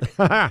 Plattsburgh.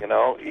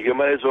 You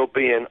might as well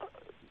be in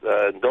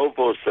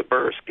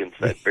Novosibirsk in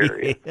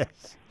Siberia.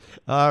 Yes.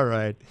 All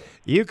right,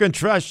 you can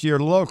trust your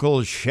local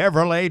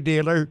Chevrolet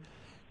dealer.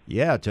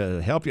 Yeah,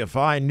 to help you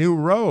find new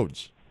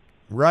roads.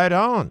 Right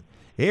on.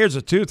 Here's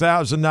a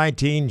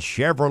 2019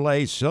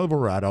 Chevrolet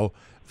Silverado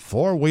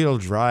 4-wheel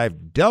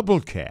drive double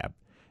cab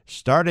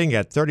starting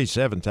at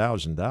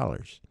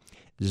 $37,000.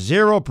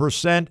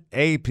 0%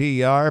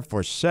 APR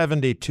for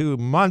 72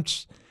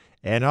 months,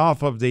 and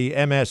off of the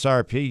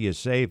MSRP you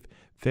save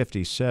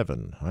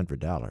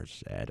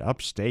 $5,700 at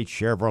Upstate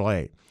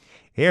Chevrolet.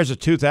 Here's a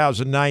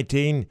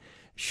 2019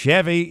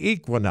 Chevy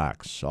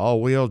Equinox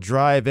all-wheel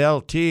drive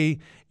LT.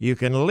 You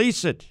can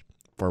lease it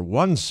for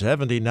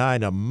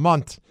 $179 a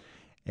month.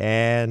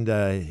 And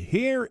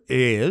here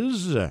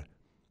is a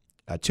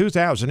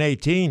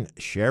 2018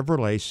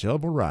 Chevrolet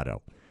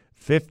Silverado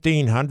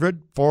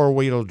 1500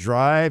 4-wheel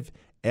drive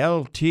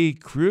LT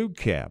Crew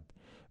Cab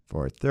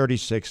for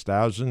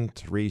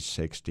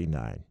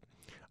 $36,369.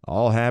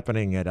 All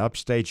happening at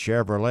Upstate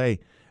Chevrolet,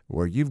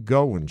 where you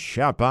go and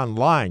shop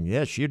online.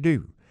 Yes, you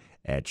do.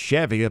 At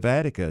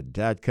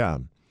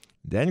ChevyOfAttica.com.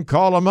 Then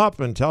call them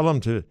up and tell them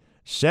to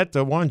set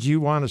the ones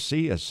you want to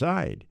see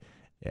aside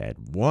at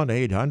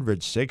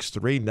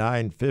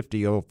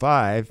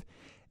 1-800-639-5005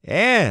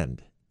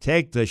 and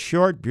take the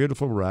short,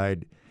 beautiful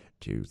ride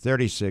to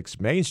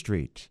 36 Main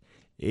Street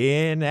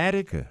in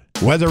Attica.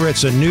 Whether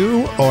it's a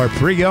new or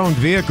pre-owned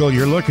vehicle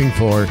you're looking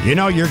for, you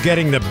know you're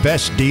getting the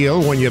best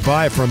deal when you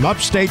buy from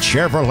Upstate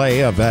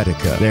Chevrolet of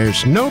Attica.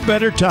 There's no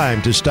better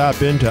time to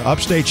stop into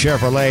Upstate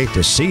Chevrolet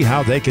to see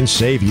how they can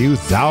save you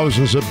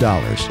thousands of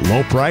dollars.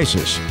 Low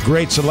prices,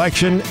 great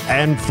selection,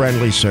 and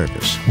friendly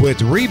service.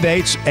 With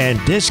rebates and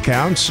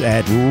discounts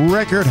at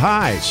record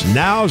highs,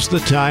 now's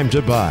the time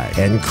to buy.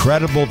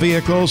 Incredible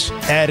vehicles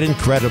at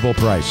incredible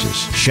prices.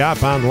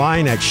 Shop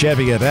online at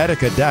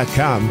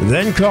ChevyOfAttica.com,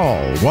 then call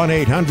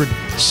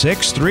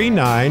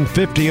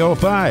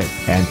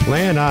 1-800-639-5005 and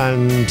plan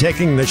on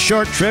taking the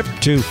short trip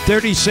to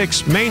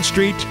 36 Main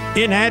Street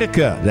in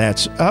Attica.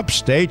 That's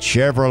Upstate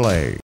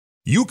Chevrolet.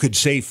 You could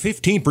save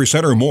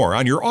 15% or more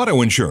on your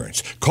auto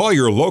insurance. Call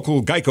your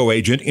local Geico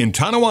agent in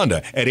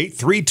Tonawanda at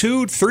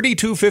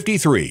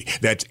 832-3253.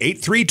 That's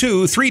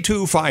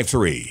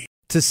 832-3253.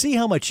 To see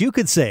how much you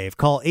could save,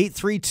 call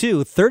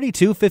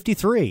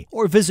 832-3253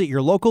 or visit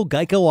your local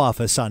Geico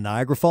office on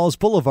Niagara Falls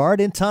Boulevard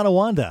in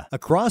Tonawanda,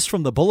 across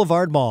from the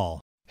Boulevard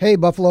Mall. Hey,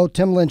 Buffalo,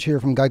 Tim Lynch here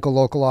from Geico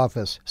Local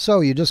Office.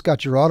 So, you just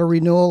got your auto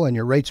renewal and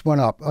your rates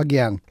went up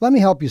again. Let me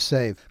help you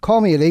save.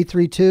 Call me at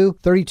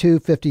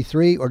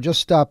 832-3253 or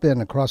just stop in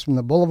across from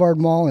the Boulevard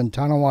Mall in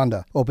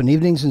Tonawanda. Open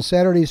evenings and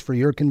Saturdays for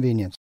your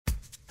convenience.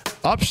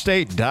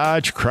 Upstate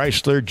Dodge,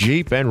 Chrysler,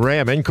 Jeep, and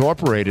Ram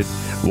Incorporated,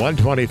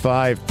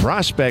 125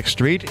 Prospect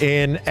Street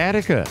in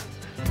Attica.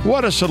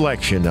 What a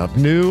selection of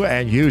new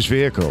and used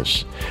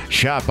vehicles.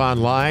 Shop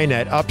online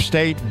at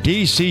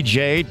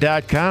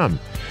upstatedcj.com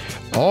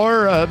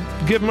or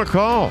give them a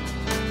call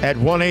at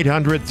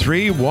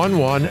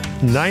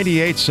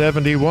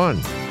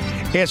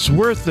 1-800-311-9871. It's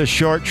worth the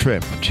short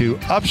trip to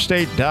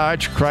Upstate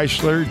Dodge,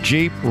 Chrysler,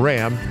 Jeep,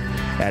 Ram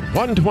at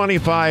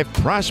 125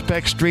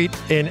 Prospect Street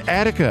in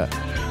Attica,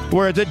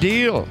 where the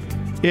deal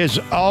is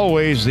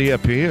always the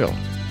appeal.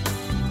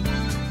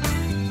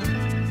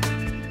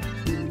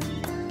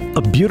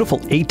 A beautiful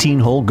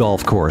 18-hole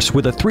golf course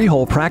with a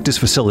 3-hole practice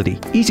facility,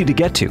 easy to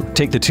get to.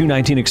 Take the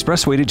 219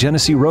 Expressway to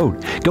Genesee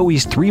Road. Go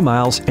east 3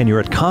 miles and you're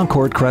at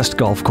Concord Crest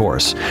Golf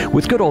Course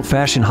with good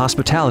old-fashioned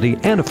hospitality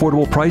and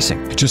affordable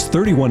pricing. Just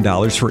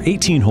 $31 for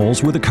 18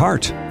 holes with a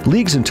cart.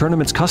 Leagues and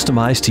tournaments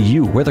customized to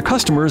you, where the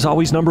customer is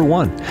always number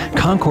one.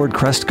 Concord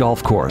Crest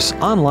Golf Course.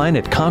 Online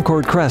at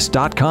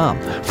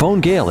concordcrest.com.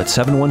 Phone Gail at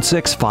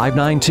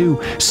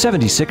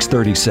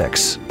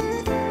 716-592-7636.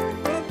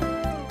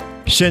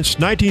 Since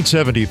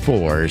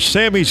 1974,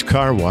 Sammy's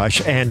Car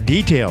Wash and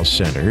Detail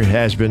Center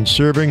has been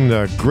serving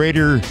the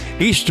greater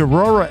East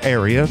Aurora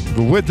area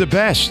with the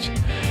best.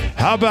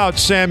 How about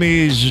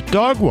Sammy's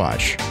Dog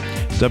Wash?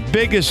 The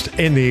biggest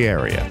in the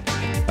area.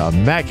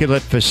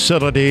 Immaculate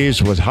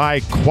facilities with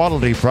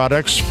high-quality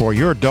products for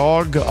your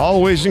dog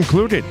always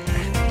included,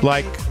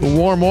 like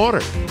warm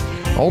water.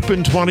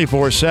 Open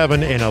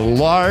 24/7 in a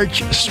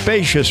large,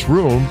 spacious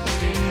room,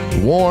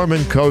 warm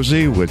and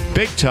cozy with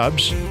big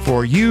tubs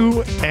for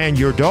you and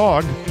your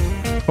dog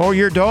or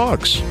your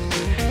dogs.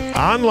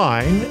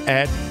 Online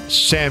at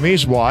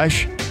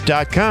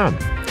sammyswash.com.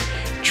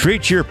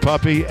 Treat your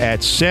puppy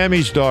at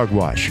Sammy's Dog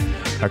Wash,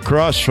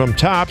 across from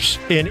Tops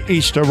in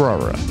East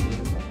Aurora.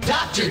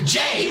 Dr.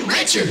 J.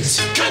 Richards,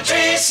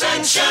 Country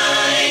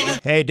Sunshine.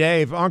 Hey,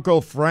 Dave,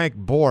 Uncle Frank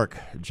Bork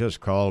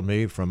just called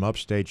me from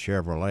Upstate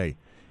Chevrolet.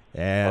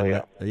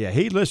 And yeah,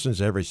 he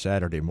listens every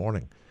Saturday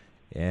morning.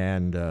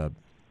 And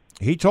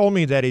he told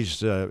me that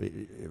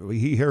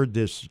he heard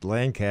this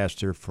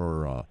Lancaster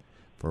for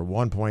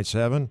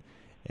 1.7,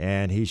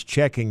 and he's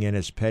checking in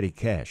his petty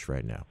cash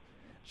right now.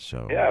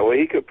 So yeah, well,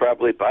 he could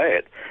probably buy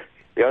it.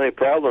 The only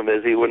problem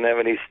is he wouldn't have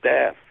any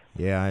staff.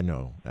 Yeah, I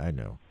know.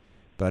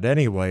 But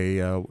anyway,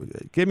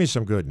 give me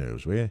some good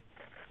news, will you?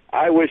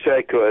 I wish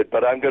I could,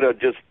 but I'm going to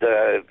just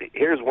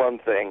here's one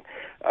thing.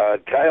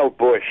 Kyle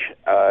Busch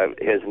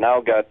has now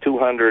got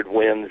 200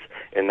 wins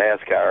in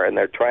NASCAR, and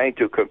they're trying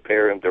to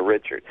compare him to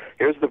Richard.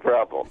 Here's the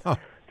problem.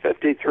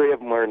 53 of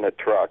them were in the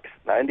trucks,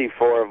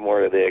 94 of them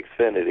were the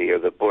Xfinity or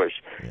the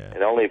Busch,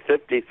 and only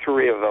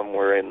 53 of them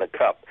were in the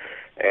Cup.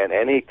 And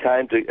any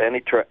attempt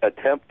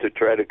to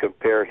try to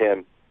compare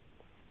him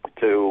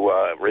to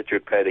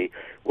Richard Petty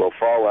will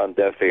fall on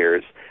deaf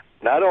ears.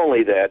 Not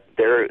only that,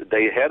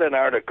 they had an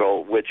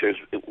article which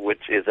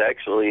is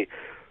actually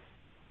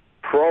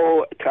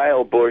pro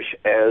Kyle Busch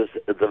as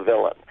the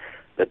villain,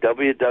 the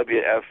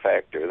WWF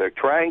factor. They're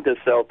trying to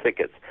sell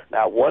tickets.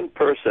 Not one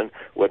person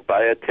would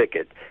buy a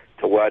ticket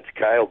to watch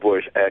Kyle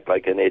Busch act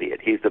like an idiot.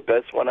 He's the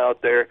best one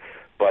out there,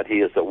 but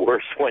he is the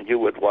worst one you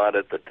would want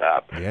at the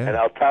top. Yeah. And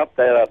I'll top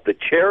that up. The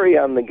cherry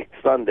on the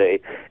Sunday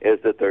is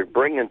that they're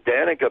bringing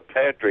Danica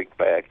Patrick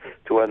back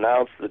to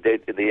announce the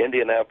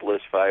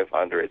Indianapolis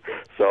 500.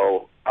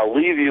 So I'll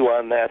leave you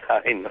on that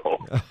high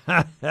note.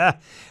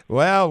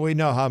 Well, we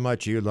know how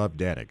much you love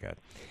Danica.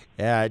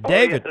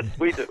 David. Yes,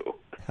 we do.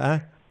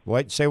 Huh?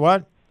 What? Say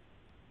what?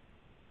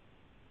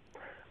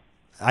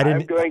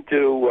 I'm going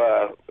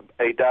to,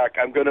 hey, Doc,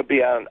 I'm going to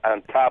be on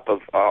top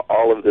of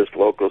all of this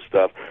local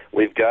stuff.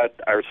 We've got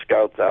our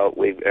scouts out.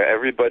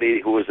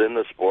 Everybody who is in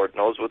the sport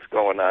knows what's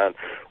going on.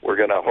 We're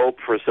going to hope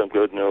for some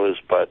good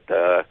news, but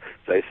as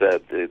I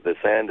said, the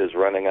sand is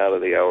running out of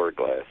the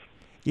hourglass.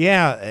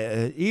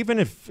 Yeah, even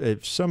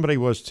if somebody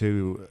was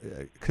to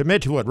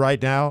commit to it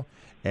right now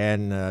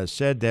and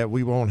said that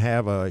we won't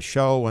have a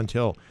show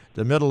until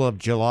the middle of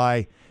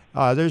July,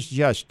 there's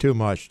just too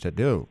much to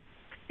do.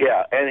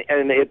 Yeah,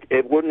 and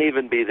it wouldn't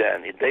even be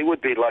then. They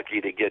would be lucky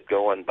to get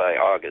going by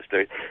August.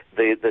 The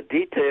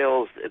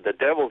details, the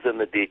devil's in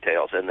the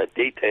details, and the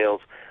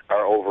details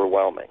are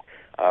overwhelming.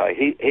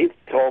 He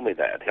told me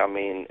that. I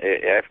mean,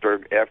 after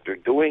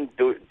doing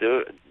due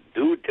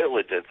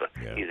diligence,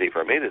 easy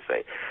for me to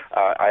say,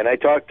 and I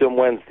talked to him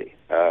Wednesday,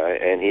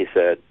 and he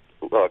said,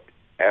 look,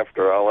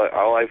 after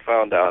all I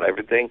found out,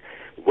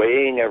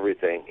 weighing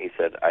everything, he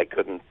said, I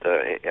couldn't,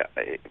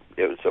 it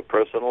was a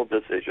personal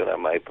decision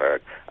on my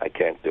part. I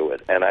can't do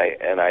it. And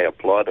I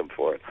applaud him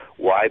for it.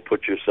 Why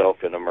put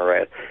yourself in a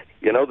morass?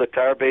 You know the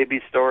Tar Baby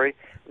story?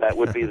 That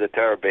would be the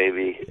Tar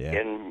Baby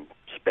in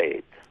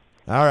spades.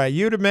 All right,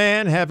 you the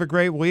man. Have a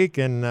great week,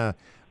 and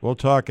we'll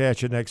talk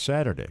at you next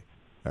Saturday.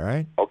 All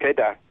right? Okay,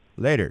 Doc.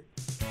 Later.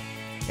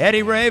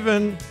 Eddie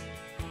Raven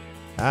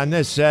on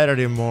this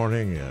Saturday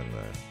morning, and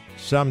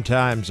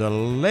sometimes a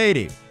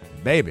lady,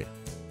 baby.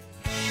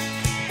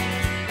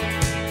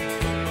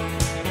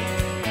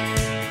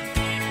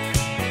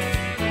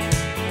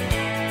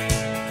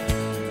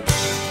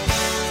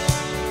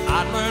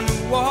 I'd learn to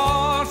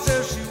waltz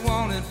if she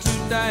wanted to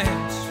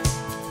dance.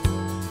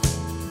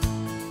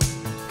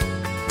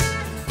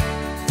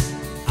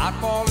 I'd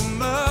fall in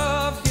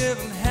love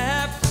given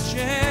half the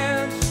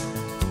chance.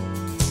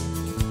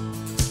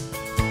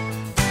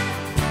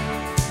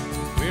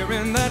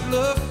 Wearing that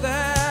look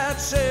that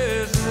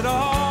says it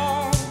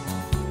all.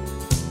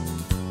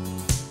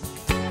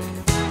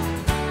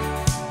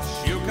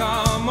 She'll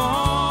come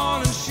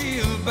on and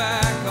she'll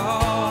back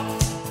off.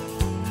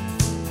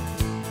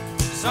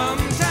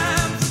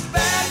 Sometimes a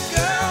bad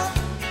girl,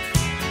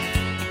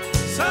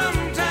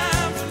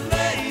 sometimes a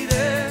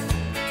lady,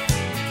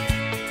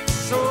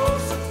 so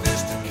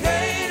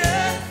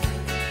sophisticated,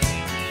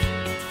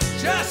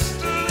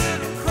 just a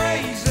little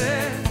crazy.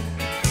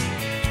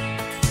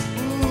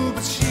 Ooh,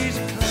 but she's a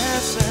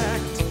class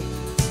act,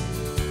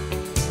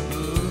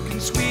 looking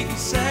sweet and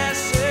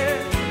sassy.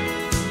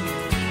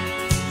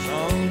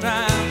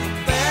 Sometimes a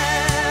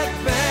bad,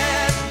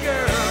 bad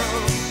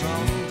girl,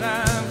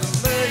 sometimes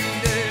a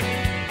lady.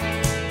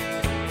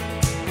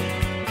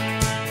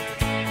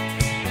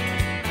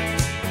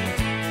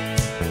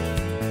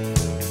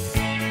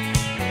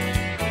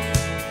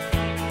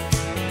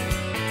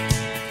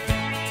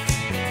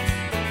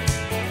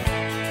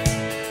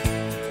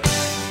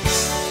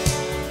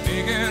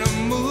 Making a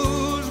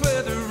moves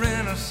with her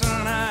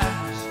innocent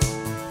eyes.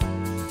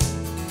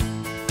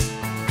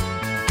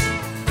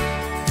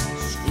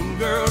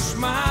 Schoolgirl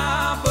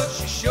smile, but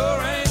she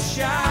sure ain't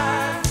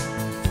shy.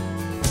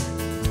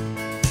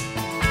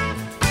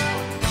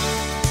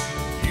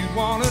 You'd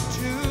want her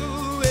to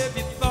if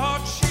you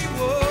thought she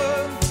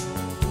would.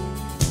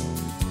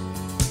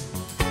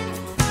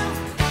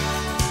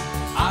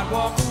 I'd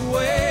walk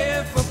away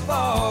if I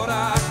thought I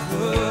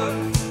could.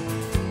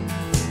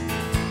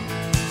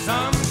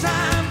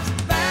 Sometimes a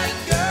bad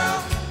girl,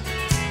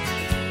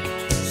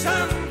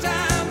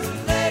 sometimes a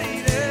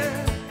lady,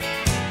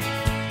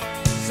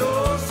 so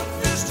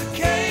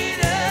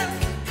sophisticated,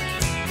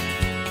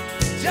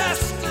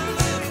 just a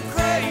little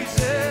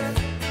crazy.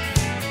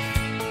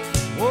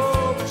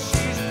 Whoa, but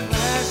she's a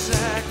class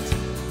act,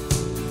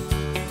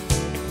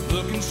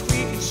 looking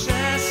sweet and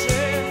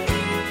sassy.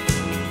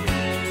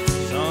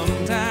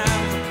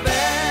 Sometimes a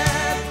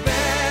bad,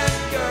 bad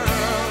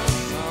girl,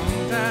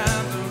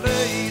 sometimes a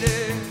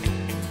lady.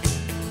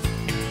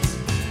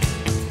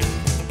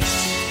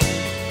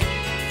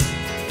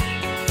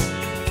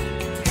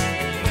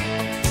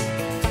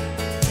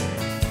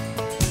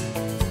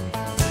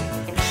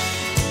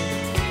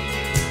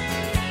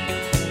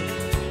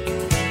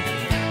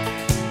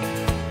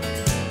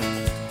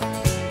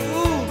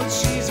 Ooh, but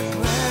she's a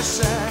class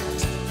act,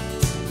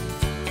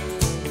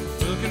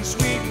 looking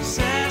sweet and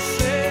sassy.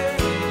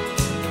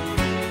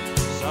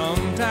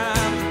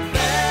 Sometimes a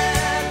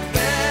bad,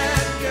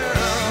 bad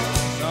girl,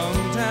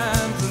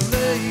 sometimes a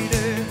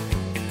lady.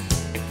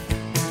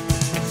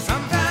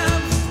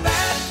 Sometimes a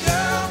bad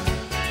girl,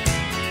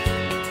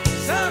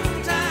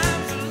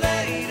 sometimes a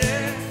lady,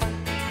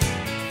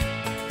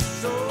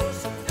 so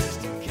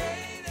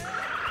sophisticated.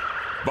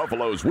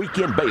 Buffalo's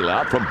Weekend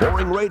Bailout from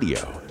Boring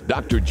Radio.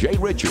 Dr. J.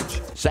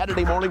 Richards,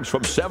 Saturday mornings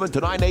from 7 to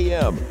 9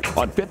 a.m.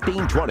 on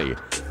 1520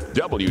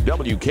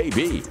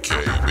 WWKB.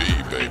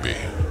 KB, baby.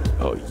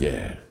 Oh,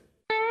 yeah.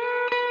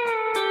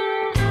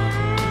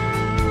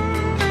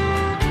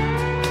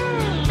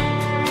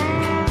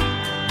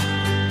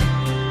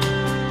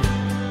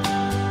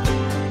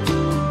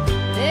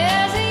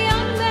 There's a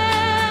young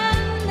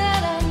man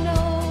that I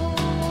know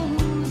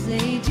whose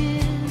age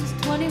is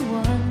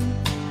 21.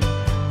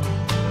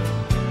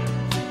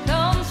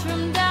 Comes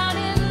from down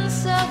in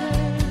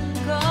southern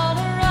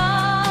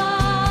Colorado.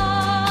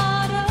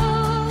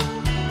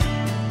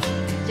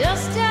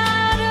 Just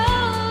out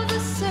of the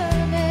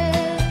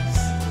service,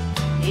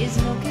 he's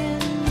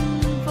looking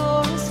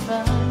for his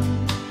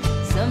fun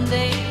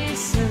someday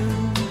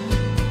soon.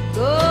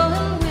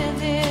 Going with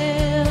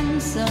him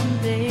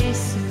someday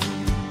soon.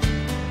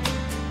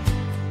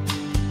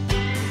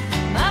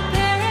 My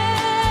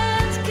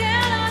parents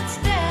cannot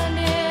stand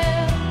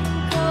him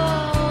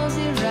 'cause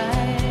he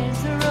rides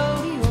the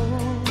rodeo.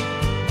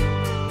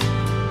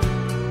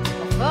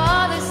 My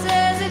father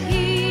says that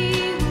he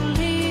will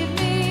leave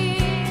me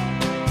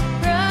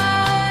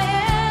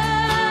crying.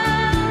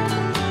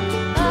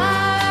 I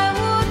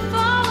would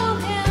follow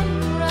him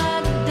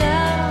right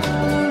down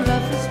the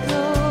roughest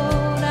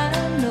road I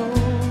know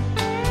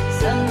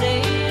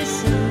someday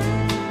soon.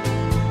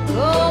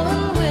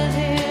 Going with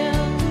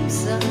him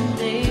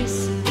someday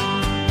soon.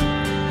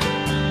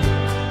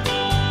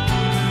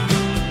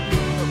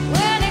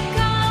 When it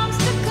comes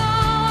to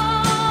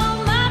call,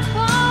 my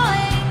pa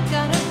ain't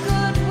got a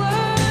good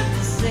word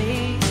to say.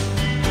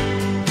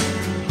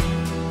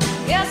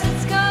 Guess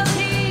it's 'cause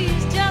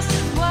he's just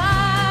as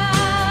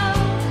wild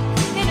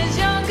in his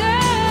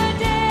younger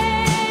days.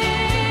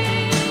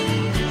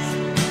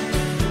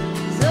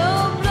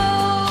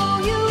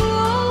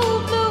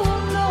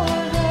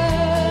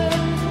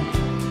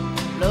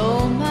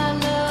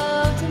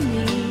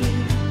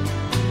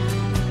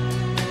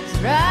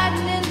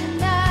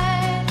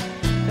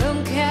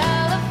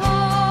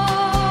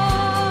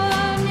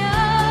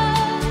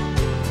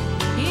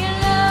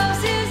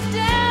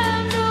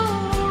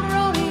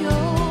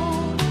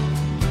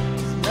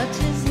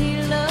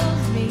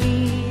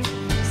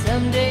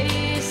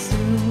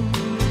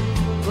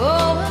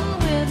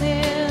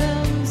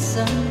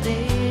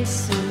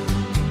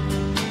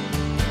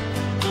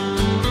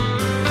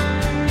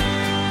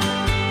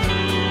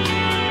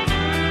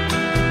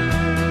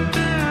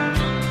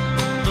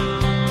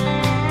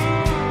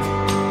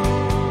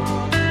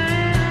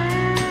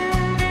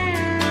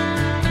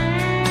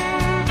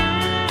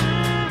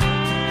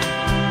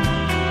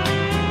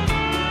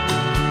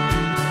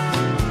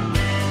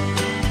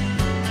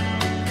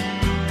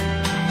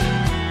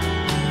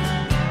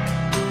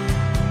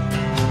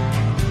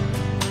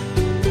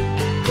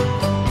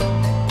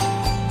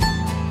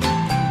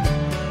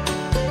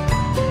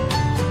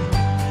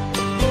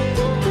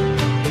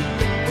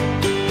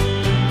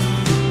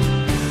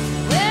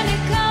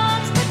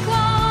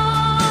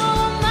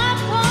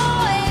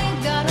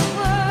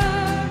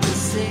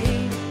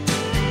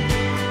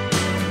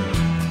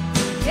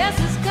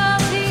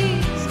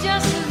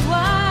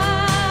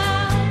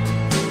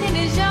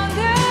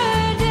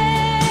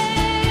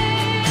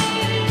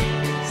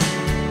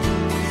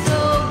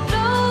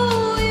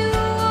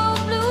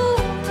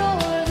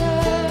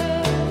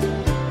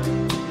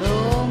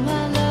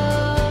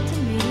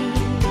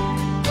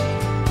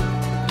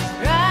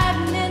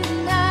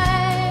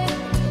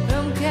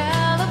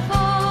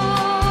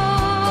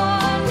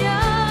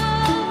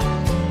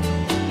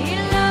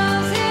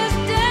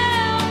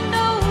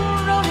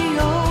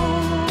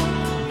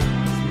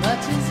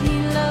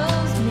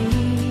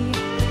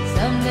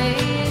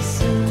 someday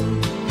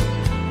soon.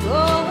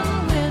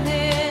 Going with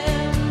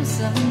him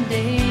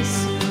someday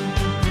soon.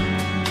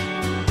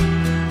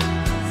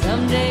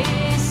 Someday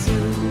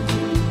soon.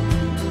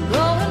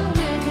 Going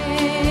with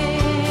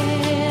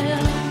him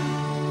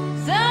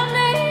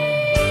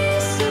someday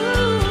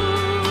soon.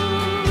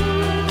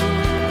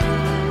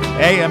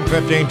 AM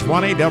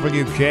 1520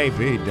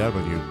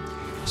 WKBW.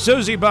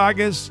 Susie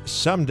Boggess,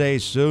 someday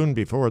soon.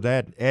 Before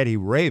that, Eddie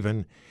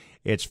Raven.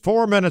 It's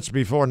 4 minutes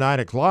before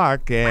 9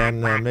 o'clock,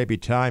 and maybe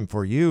time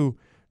for you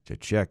to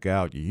check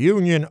out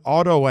Union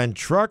Auto and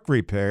Truck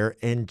Repair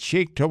in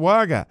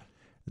Cheektowaga.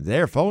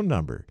 Their phone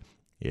number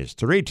is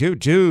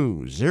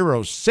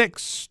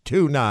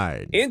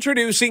 322-0629.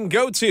 Introducing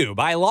GoTo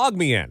by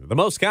LogMeIn, the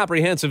most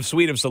comprehensive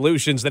suite of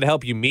solutions that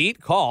help you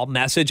meet, call,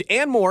 message,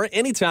 and more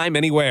anytime,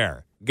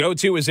 anywhere.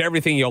 GoTo is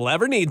everything you'll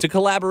ever need to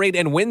collaborate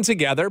and win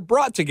together,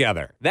 brought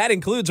together. That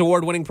includes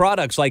award-winning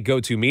products like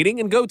GoTo Meeting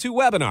and GoTo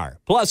Webinar,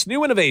 plus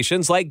new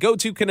innovations like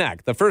GoTo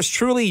Connect, the first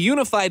truly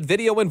unified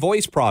video and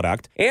voice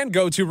product, and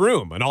GoTo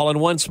Room, an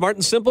all-in-one smart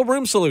and simple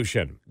room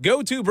solution.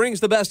 GoTo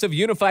brings the best of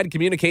unified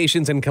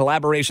communications and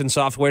collaboration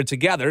software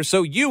together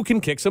so you can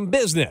kick some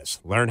business.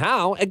 Learn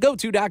how at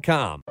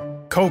GoTo.com.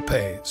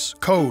 Copays,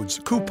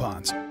 codes,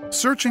 coupons.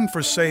 Searching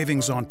for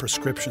savings on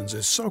prescriptions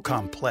is so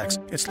complex,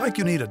 it's like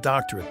you need a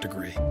doctorate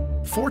degree.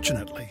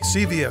 Fortunately,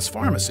 CVS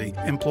Pharmacy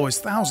employs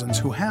thousands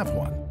who have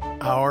one,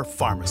 our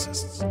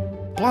pharmacists.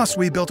 Plus,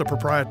 we built a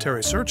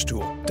proprietary search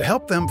tool to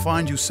help them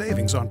find you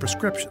savings on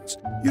prescriptions.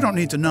 You don't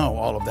need to know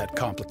all of that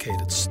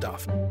complicated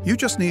stuff. You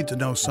just need to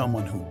know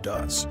someone who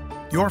does.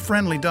 Your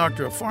friendly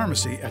doctor of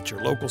pharmacy at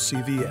your local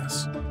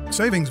CVS.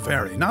 Savings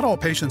vary. Not all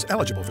patients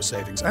eligible for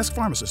savings. Ask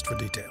pharmacist for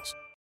details.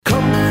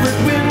 Comfort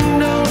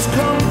windows,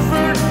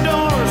 comfort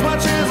doors.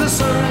 Watch as the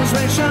sun's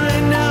rays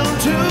shine down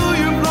to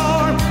your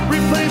floor.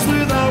 Replaced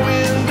with our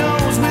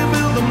windows, we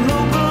build them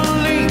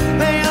locally.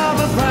 They are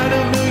the pride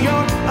of New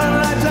York, a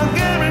lifetime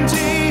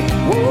guarantee.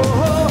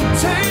 Whoa,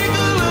 take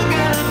a look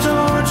at a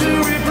door to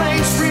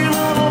replace.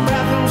 Remodel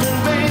bathrooms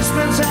and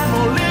basements, add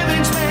more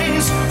living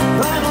space.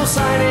 Vinyl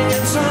siding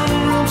and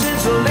sunroofs,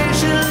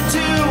 insulation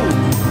too.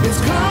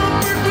 It's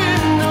comfort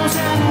windows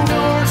and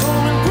doors,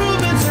 home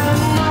improvements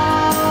and more.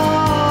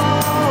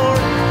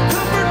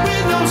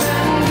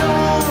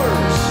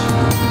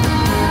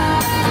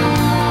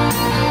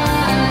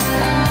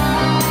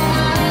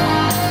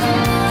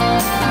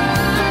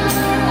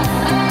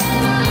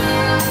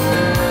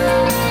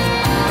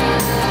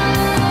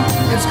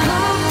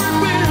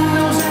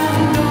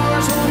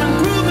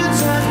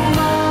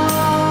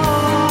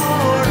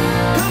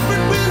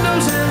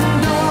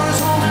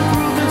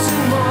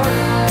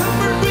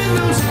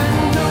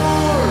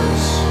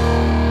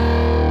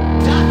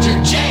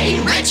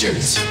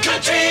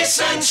 Country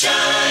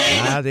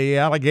Sunshine. The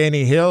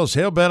Allegheny Hills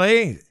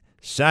Hillbilly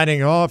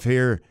signing off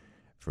here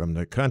from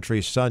the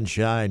Country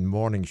Sunshine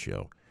Morning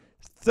Show.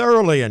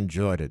 Thoroughly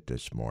enjoyed it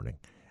this morning.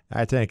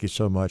 I thank you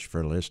so much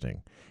for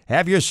listening.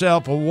 Have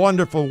yourself a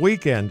wonderful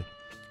weekend.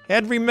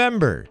 And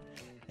remember,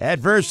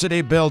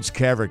 adversity builds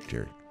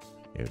character.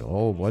 And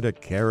oh, what a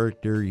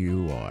character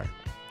you are.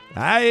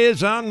 I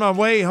is on my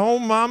way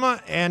home,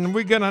 Mama, and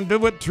we're going to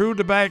do it through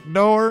the back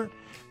door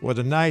with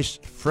a nice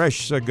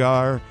fresh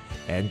cigar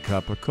and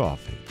cup of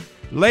coffee.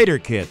 Later,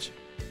 kids.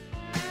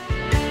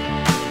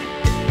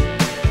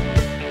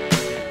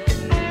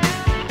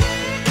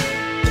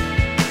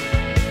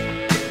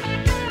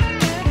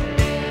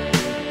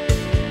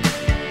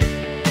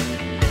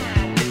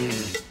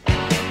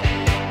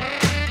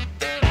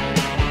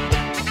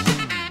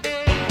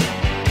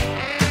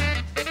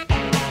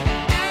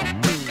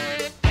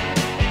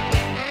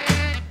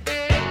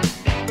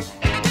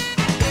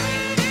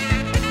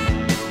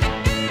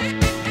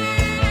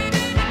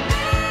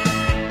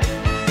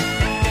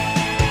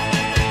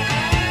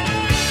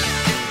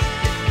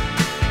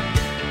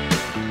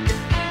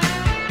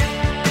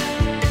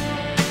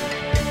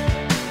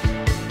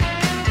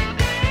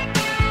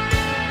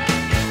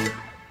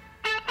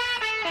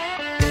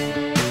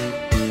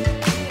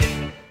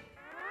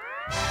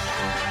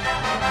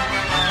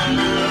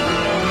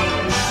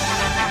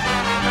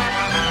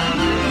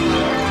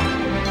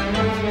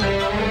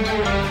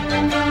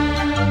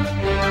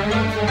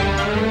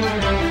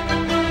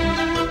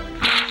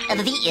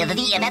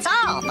 That's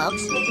all,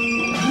 folks.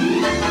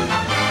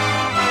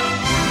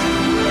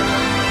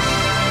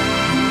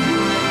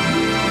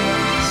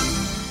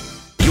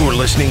 You're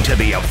listening to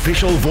the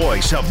official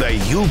voice of the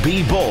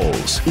UB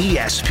Bulls,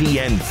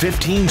 ESPN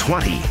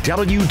 1520,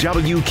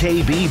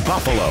 WWKB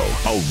Buffalo,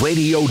 a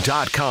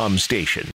radio.com station.